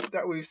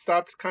we've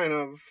stopped kind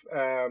of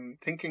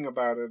thinking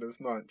about it as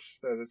much,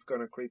 that it's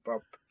going to creep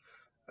up.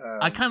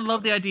 I kind of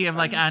love the idea of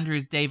like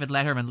Andrew's David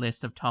Letterman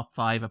list of top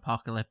 5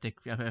 apocalyptic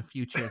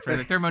futures for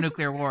the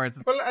thermonuclear wars.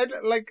 Well,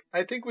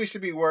 I think we should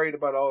be worried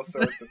about all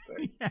sorts of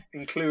things,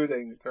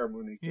 including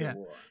thermonuclear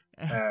war.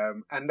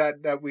 And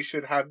that we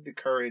should have the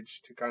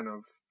courage to kind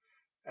of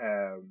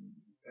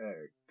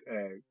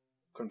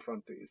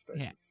confront these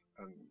things,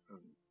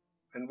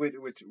 and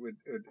which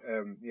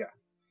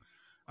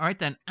All right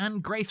then,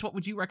 and Grace, what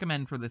would you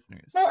recommend for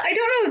listeners? Well, I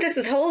don't know if this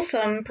is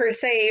wholesome per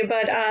se,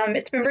 but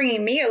it's been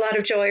bringing me a lot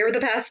of joy over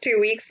the past 2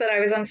 weeks that I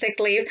was on sick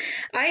leave.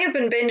 I have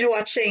been binge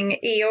watching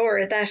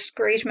Eeyore, that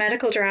great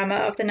medical drama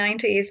of the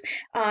 90s,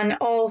 on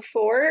all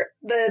 4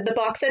 the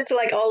box sets. So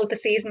like all of the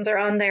seasons are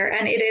on there,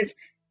 and it is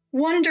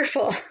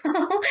wonderful.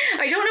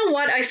 I don't know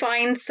what I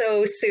find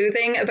so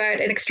soothing about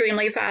an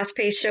extremely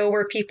fast-paced show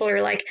where people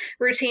are like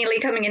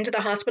routinely coming into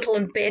the hospital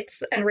in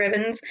bits and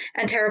ribbons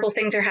and terrible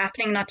things are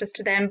happening, not just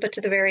to them but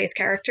to the various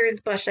characters.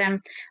 But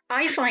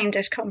I find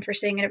it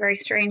comforting in a very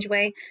strange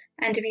way,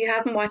 and if you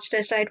haven't watched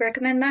it, I'd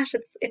recommend that.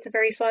 It's a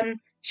very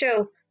fun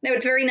show. Now,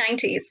 it's very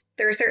 90s.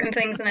 There are certain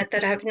things in it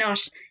that have not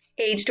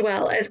aged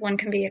well, as one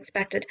can be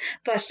expected,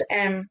 but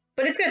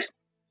it's good.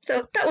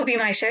 So that would be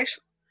my shout.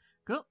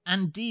 Cool.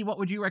 And Dee, what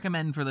would you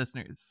recommend for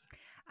listeners?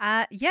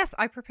 Yes,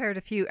 I prepared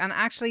a few. And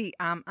actually,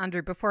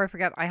 Andrew, before I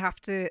forget, I have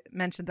to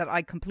mention that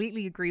I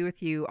completely agree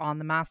with you on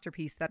the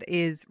masterpiece that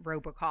is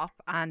RoboCop.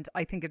 And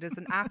I think it is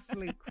an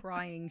absolute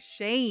crying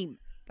shame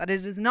that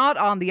it is not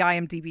on the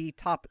IMDb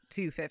top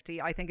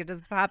 250. I think it is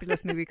a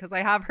fabulous movie because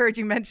I have heard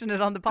you mention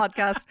it on the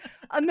podcast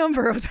a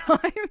number of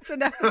times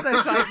in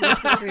episodes I've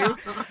listened to.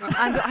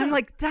 And I'm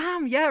like,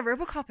 damn, yeah,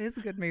 RoboCop is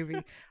a good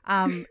movie.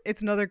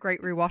 It's another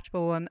great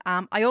rewatchable one.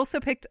 I also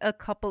picked a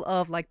couple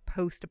of like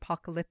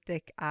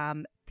post-apocalyptic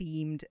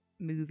themed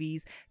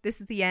movies. This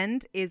Is the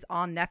End is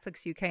on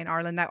Netflix UK and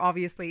Ireland. Now,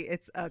 obviously,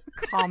 it's a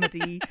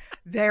comedy,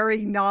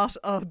 very not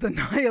of the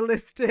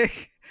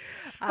nihilistic.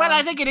 Well,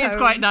 I think it is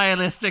quite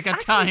nihilistic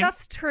at times.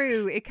 That's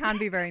true. It can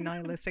be very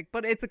nihilistic,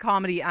 but it's a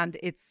comedy and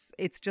it's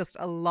just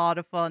a lot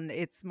of fun.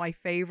 It's my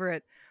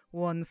favorite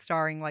one,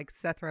 starring like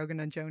Seth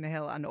Rogen and Jonah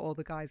Hill and all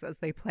the guys as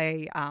they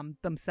play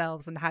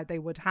themselves and how they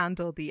would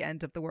handle the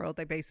end of the world.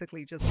 They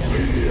basically just get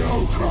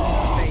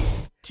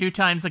 2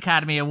 times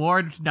Academy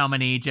Award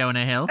nominee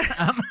Jonah Hill.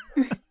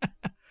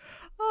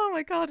 Oh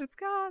my god, it's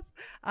gas.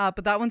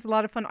 But that one's a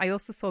lot of fun. I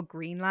also saw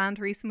Greenland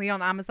recently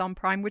on Amazon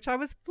Prime, which I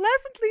was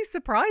pleasantly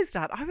surprised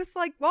at. I was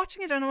like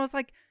watching it and I was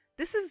like,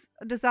 this is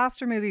a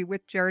disaster movie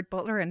with Jared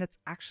Butler and it's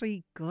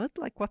actually good.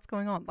 Like, what's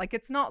going on? Like,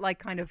 it's not like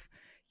kind of,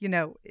 you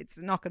know, it's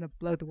not going to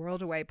blow the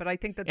world away, but I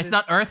think that it's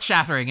not earth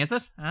shattering, is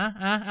it?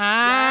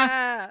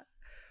 Yeah.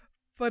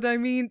 But I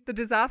mean, the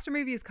disaster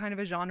movie is kind of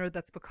a genre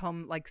that's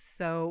become like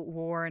so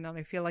worn, and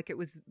I feel like it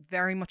was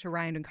very much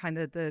around in kind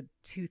of the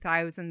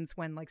 2000s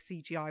when like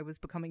CGI was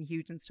becoming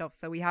huge and stuff.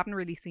 So we haven't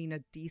really seen a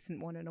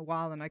decent one in a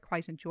while, and I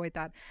quite enjoyed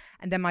that.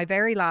 And then my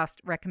very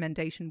last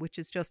recommendation, which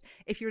is just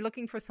if you're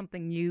looking for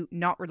something new,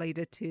 not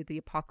related to the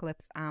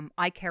apocalypse,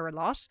 I Care a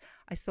Lot.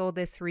 I saw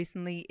this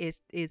recently. It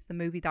is the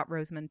movie that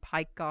Rosamund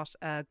Pike got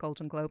a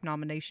Golden Globe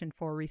nomination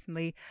for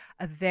recently.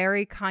 A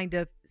very kind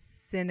of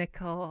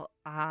cynical,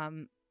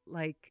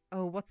 like,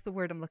 oh, what's the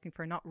word I'm looking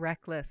for? Not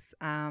reckless.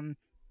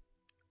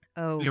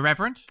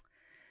 Irreverent?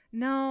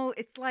 No,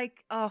 it's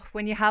like, oh,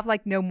 when you have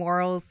like no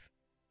morals.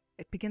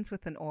 It begins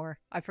with an or.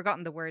 I've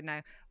forgotten the word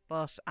now,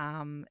 but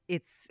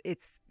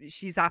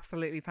she's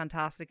absolutely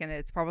fantastic in it.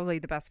 It's probably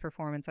the best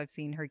performance I've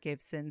seen her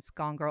give since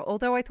Gone Girl.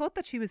 Although I thought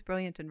that she was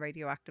brilliant in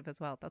Radioactive as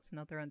well. That's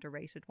another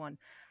underrated one.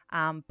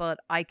 But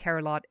I Care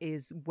a Lot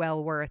is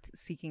well worth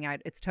seeking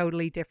out. It's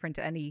totally different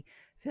to any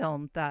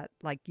film that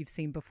like you've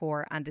seen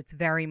before, and it's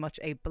very much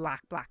a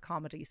black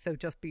comedy. So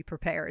just be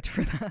prepared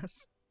for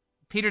that.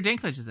 Peter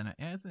Dinklage is in it,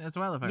 yeah, as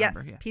well, if I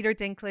remember. Yes, Peter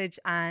Dinklage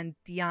and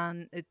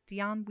Dion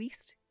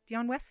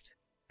West.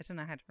 I don't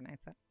know how to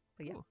pronounce that,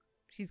 but yeah.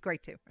 she's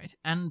great too. Right.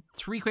 And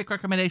 3 quick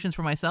recommendations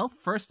for myself.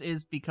 First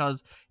is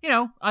because,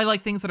 I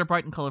like things that are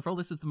bright and colorful.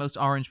 This is the most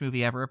orange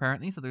movie ever,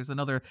 apparently. So there's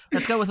another,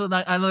 let's go with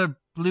another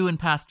blue and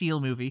pastel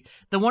movie.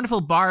 The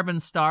wonderful Barb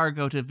and Star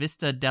go to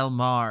Vista Del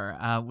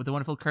Mar with the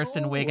wonderful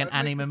Kirsten Wiig and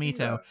Annie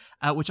Mamito,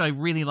 which I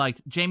really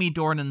liked. Jamie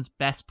Dornan's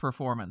best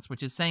performance,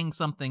 which is saying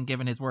something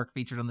given his work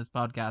featured on this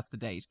podcast to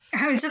date.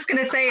 I was just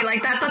going to say,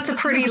 like, that's a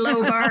pretty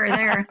low bar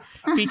there.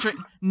 Featuring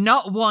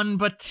not 1,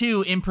 but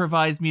 2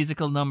 improvised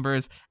musical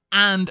numbers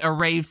and a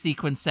rave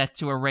sequence set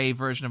to a rave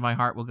version of My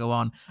Heart Will Go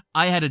On.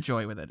 I had a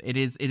joy with it. It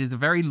is a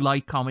very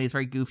light comedy. It's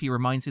very goofy.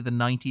 Reminds me of the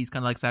 90s,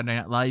 kind of like Saturday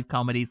Night Live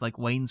comedies like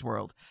Wayne's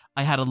World.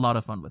 I had a lot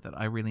of fun with it.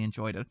 I really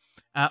enjoyed it.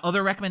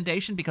 Other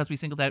recommendation, because we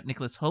singled out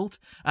Nicholas Hoult.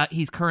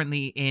 He's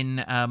currently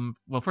in,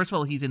 first of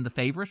all, he's in The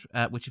Favourite,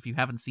 which if you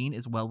haven't seen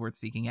is well worth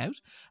seeking out.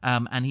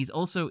 And he's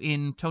also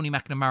in Tony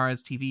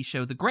McNamara's TV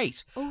show The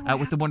Great,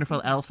 with the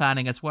wonderful Elle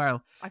Fanning as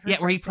well. Yeah,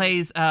 where he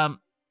plays...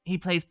 He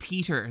plays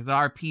Peter,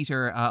 Tsar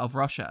Peter of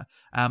Russia,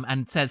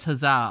 and says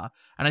huzzah.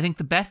 And I think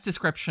the best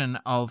description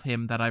of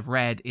him that I've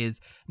read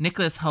is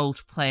Nicholas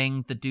Hoult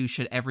playing the douche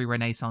at every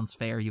Renaissance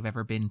fair you've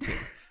ever been to.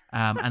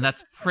 And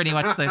that's pretty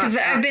much the...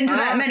 I've been to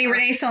that many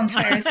Renaissance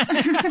fairs.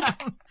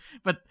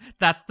 But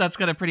that's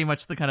kind of pretty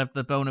much the kind of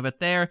the bone of it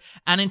there.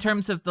 And in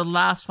terms of the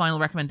last final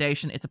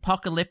recommendation, it's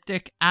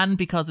apocalyptic, and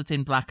because it's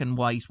in black and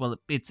white, well,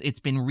 it's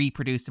been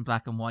reproduced in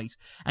black and white.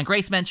 And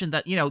Grace mentioned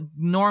that,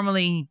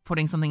 normally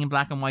putting something in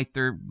black and white,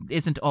 there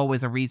isn't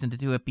always a reason to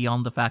do it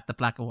beyond the fact that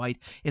black and white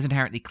is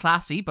inherently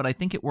classy, but I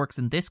think it works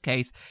in this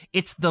case.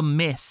 It's The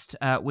Mist,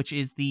 which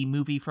is the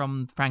movie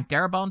from Frank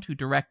Darabont, who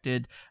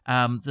directed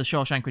The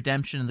Shawshank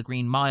Redemption and The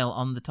Green Mile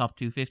on the top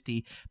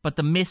 250. But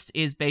The Mist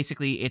is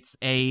basically, it's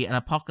an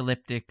apocalyptic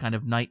kind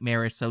of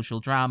nightmarish social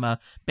drama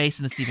based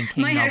on the Stephen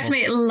King novel. My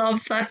housemate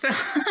loves that film.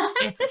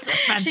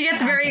 She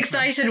gets very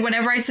excited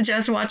whenever I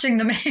suggest watching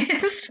The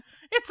Mist.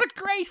 It's a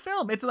great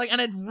film. It's like,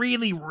 and it's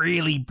really,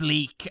 really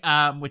bleak,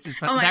 which is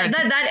fun. Oh my God,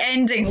 that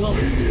ending will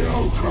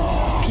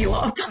fuck you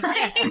up.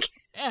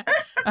 Yeah.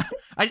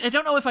 I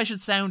don't know if I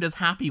should sound as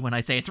happy when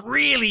I say it's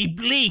really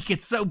bleak.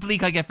 It's so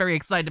bleak, I get very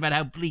excited about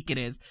how bleak it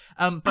is.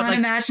 But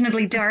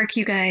unimaginably dark,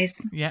 you guys.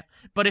 Yeah,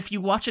 but if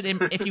you watch it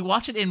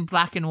in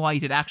black and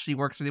white, it actually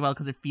works really well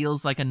because it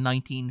feels like a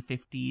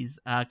 1950s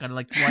kind of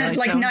like Twilight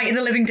like Zone. Night of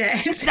the Living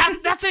Dead.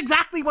 That's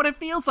exactly what it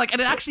feels like, and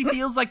it actually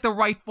feels like the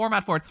right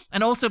format for it.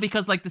 And also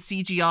because like the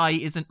CGI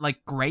isn't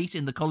like great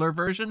in the color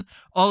version,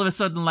 all of a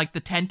sudden like the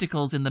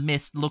tentacles in The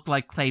Mist look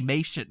like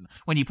claymation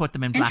when you put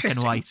them in black and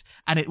white,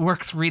 and it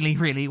works really,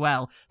 really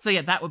well. So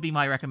yeah, that would be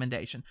my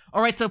recommendation.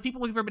 All right, so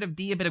people looking for a bit of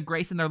D, a bit of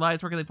Grace in their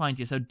lives, where can they find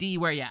you? So D,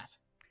 where are you at?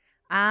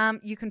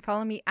 You can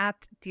follow me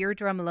at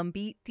Deirdre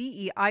Molumby,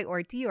 DEIRDRE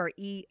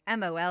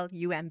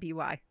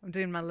MOLUMBY. I'm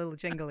doing my little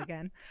jingle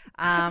again.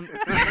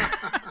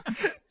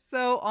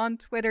 So on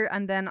Twitter,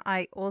 and then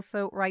I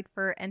also write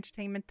for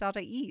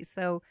entertainment.ie.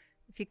 So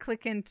if you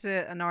click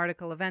into an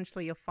article,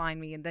 eventually you'll find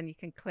me, and then you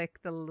can click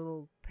the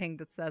little thing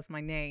that says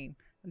my name,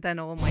 and then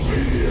all my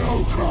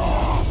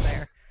is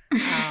there.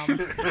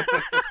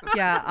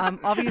 I'm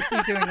obviously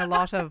doing a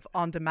lot of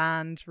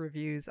on-demand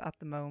reviews at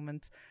the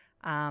moment.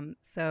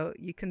 So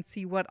you can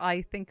see what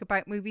I think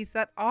about movies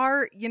that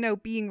are,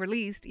 being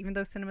released, even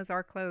though cinemas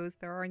are closed.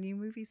 There are new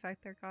movies out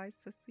there, guys.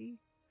 So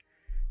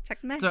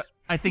check them out. So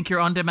I think your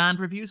on-demand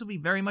reviews will be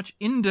very much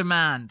in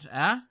demand.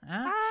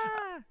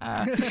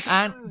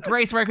 And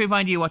Grace, where can we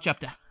find you? What you up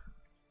to?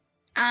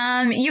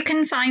 You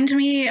can find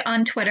me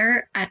on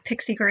Twitter at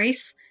Pixie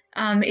Grace.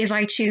 If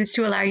I choose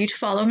to allow you to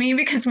follow me,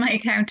 because my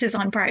account is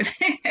on private.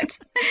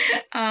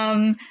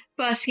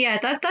 But yeah,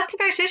 that's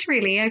about it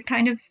really. I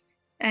kind of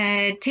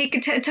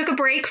took a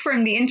break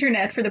from the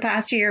internet for the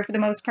past year for the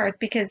most part,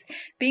 because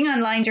being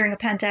online during a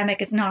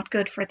pandemic is not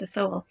good for the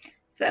soul.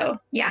 So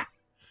yeah.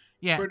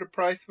 Yeah. For the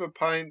price of a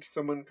pint,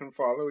 someone can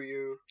follow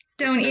you.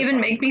 Don't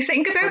even make me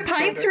think about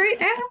pints right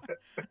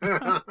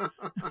now.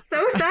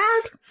 So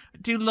sad. I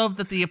do love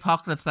that the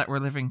apocalypse that we're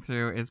living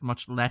through is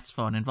much less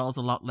fun, involves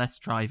a lot less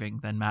driving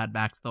than Mad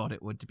Max thought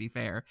it would, to be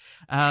fair.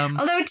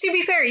 Although, to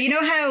be fair, you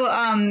know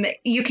how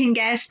you can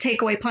get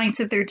takeaway pints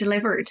if they're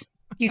delivered?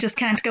 You just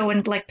can't go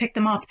and pick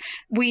them up.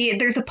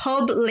 There's a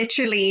pub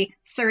literally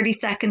 30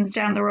 seconds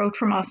down the road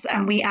from us,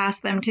 and we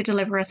asked them to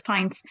deliver us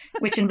pints,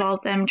 which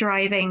involved them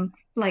driving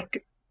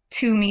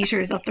 2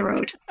 meters up the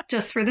road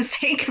just for the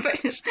sake of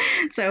it.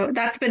 So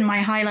that's been my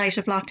highlight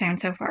of lockdown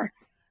so far.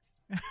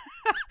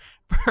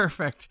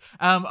 Perfect.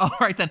 All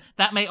right then.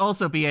 That may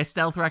also be a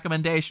stealth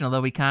recommendation,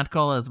 although we can't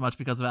call it as much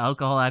because of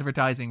alcohol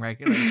advertising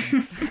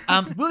regulations.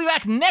 We'll be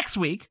back next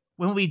week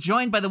when we'll be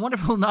joined by the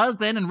wonderful Niall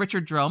Glynn and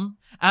Richard Drum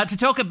to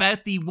talk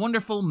about the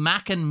wonderful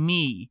Mac and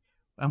Me.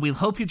 And we'll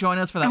hope you join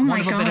us for that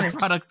wonderful bit of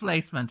product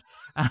placement.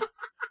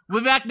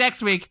 We'll be back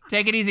next week.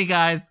 Take it easy,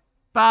 guys.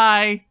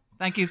 Bye.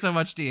 Thank you so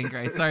much, Dee and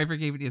Grace. Sorry for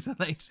keeping you so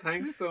late.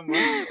 Thanks so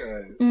much,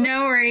 guys.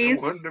 No worries.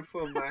 A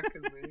wonderful Mac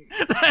and Me.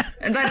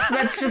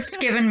 That's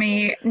just given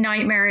me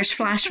nightmarish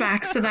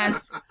flashbacks to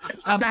that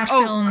That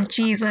film,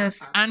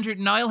 Jesus. Andrew,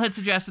 Niall had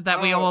suggested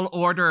that we all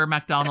order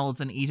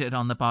McDonald's and eat it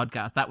on the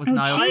podcast. That was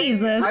Niall.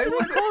 Jesus.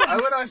 I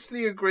would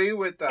actually agree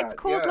with that. It's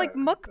called like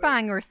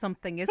mukbang or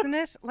something, isn't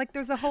it? Like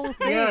there's a whole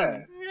thing.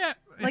 Yeah.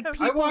 Like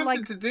people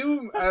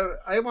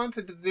I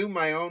wanted to do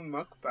my own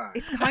mukbang.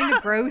 It's kind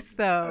of gross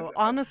though.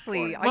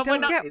 Honestly, I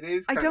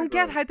don't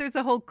get how there's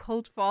a whole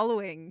cult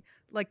following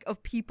like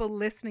of people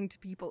listening to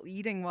people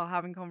eating while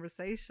having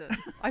conversation.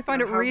 I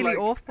find it really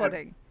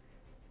off-putting.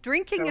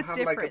 Drinking is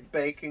different. Like a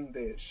baking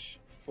dish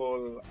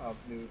full of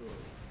noodles.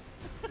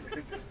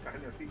 You're just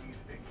kind of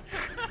eating.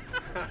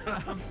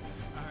 All right.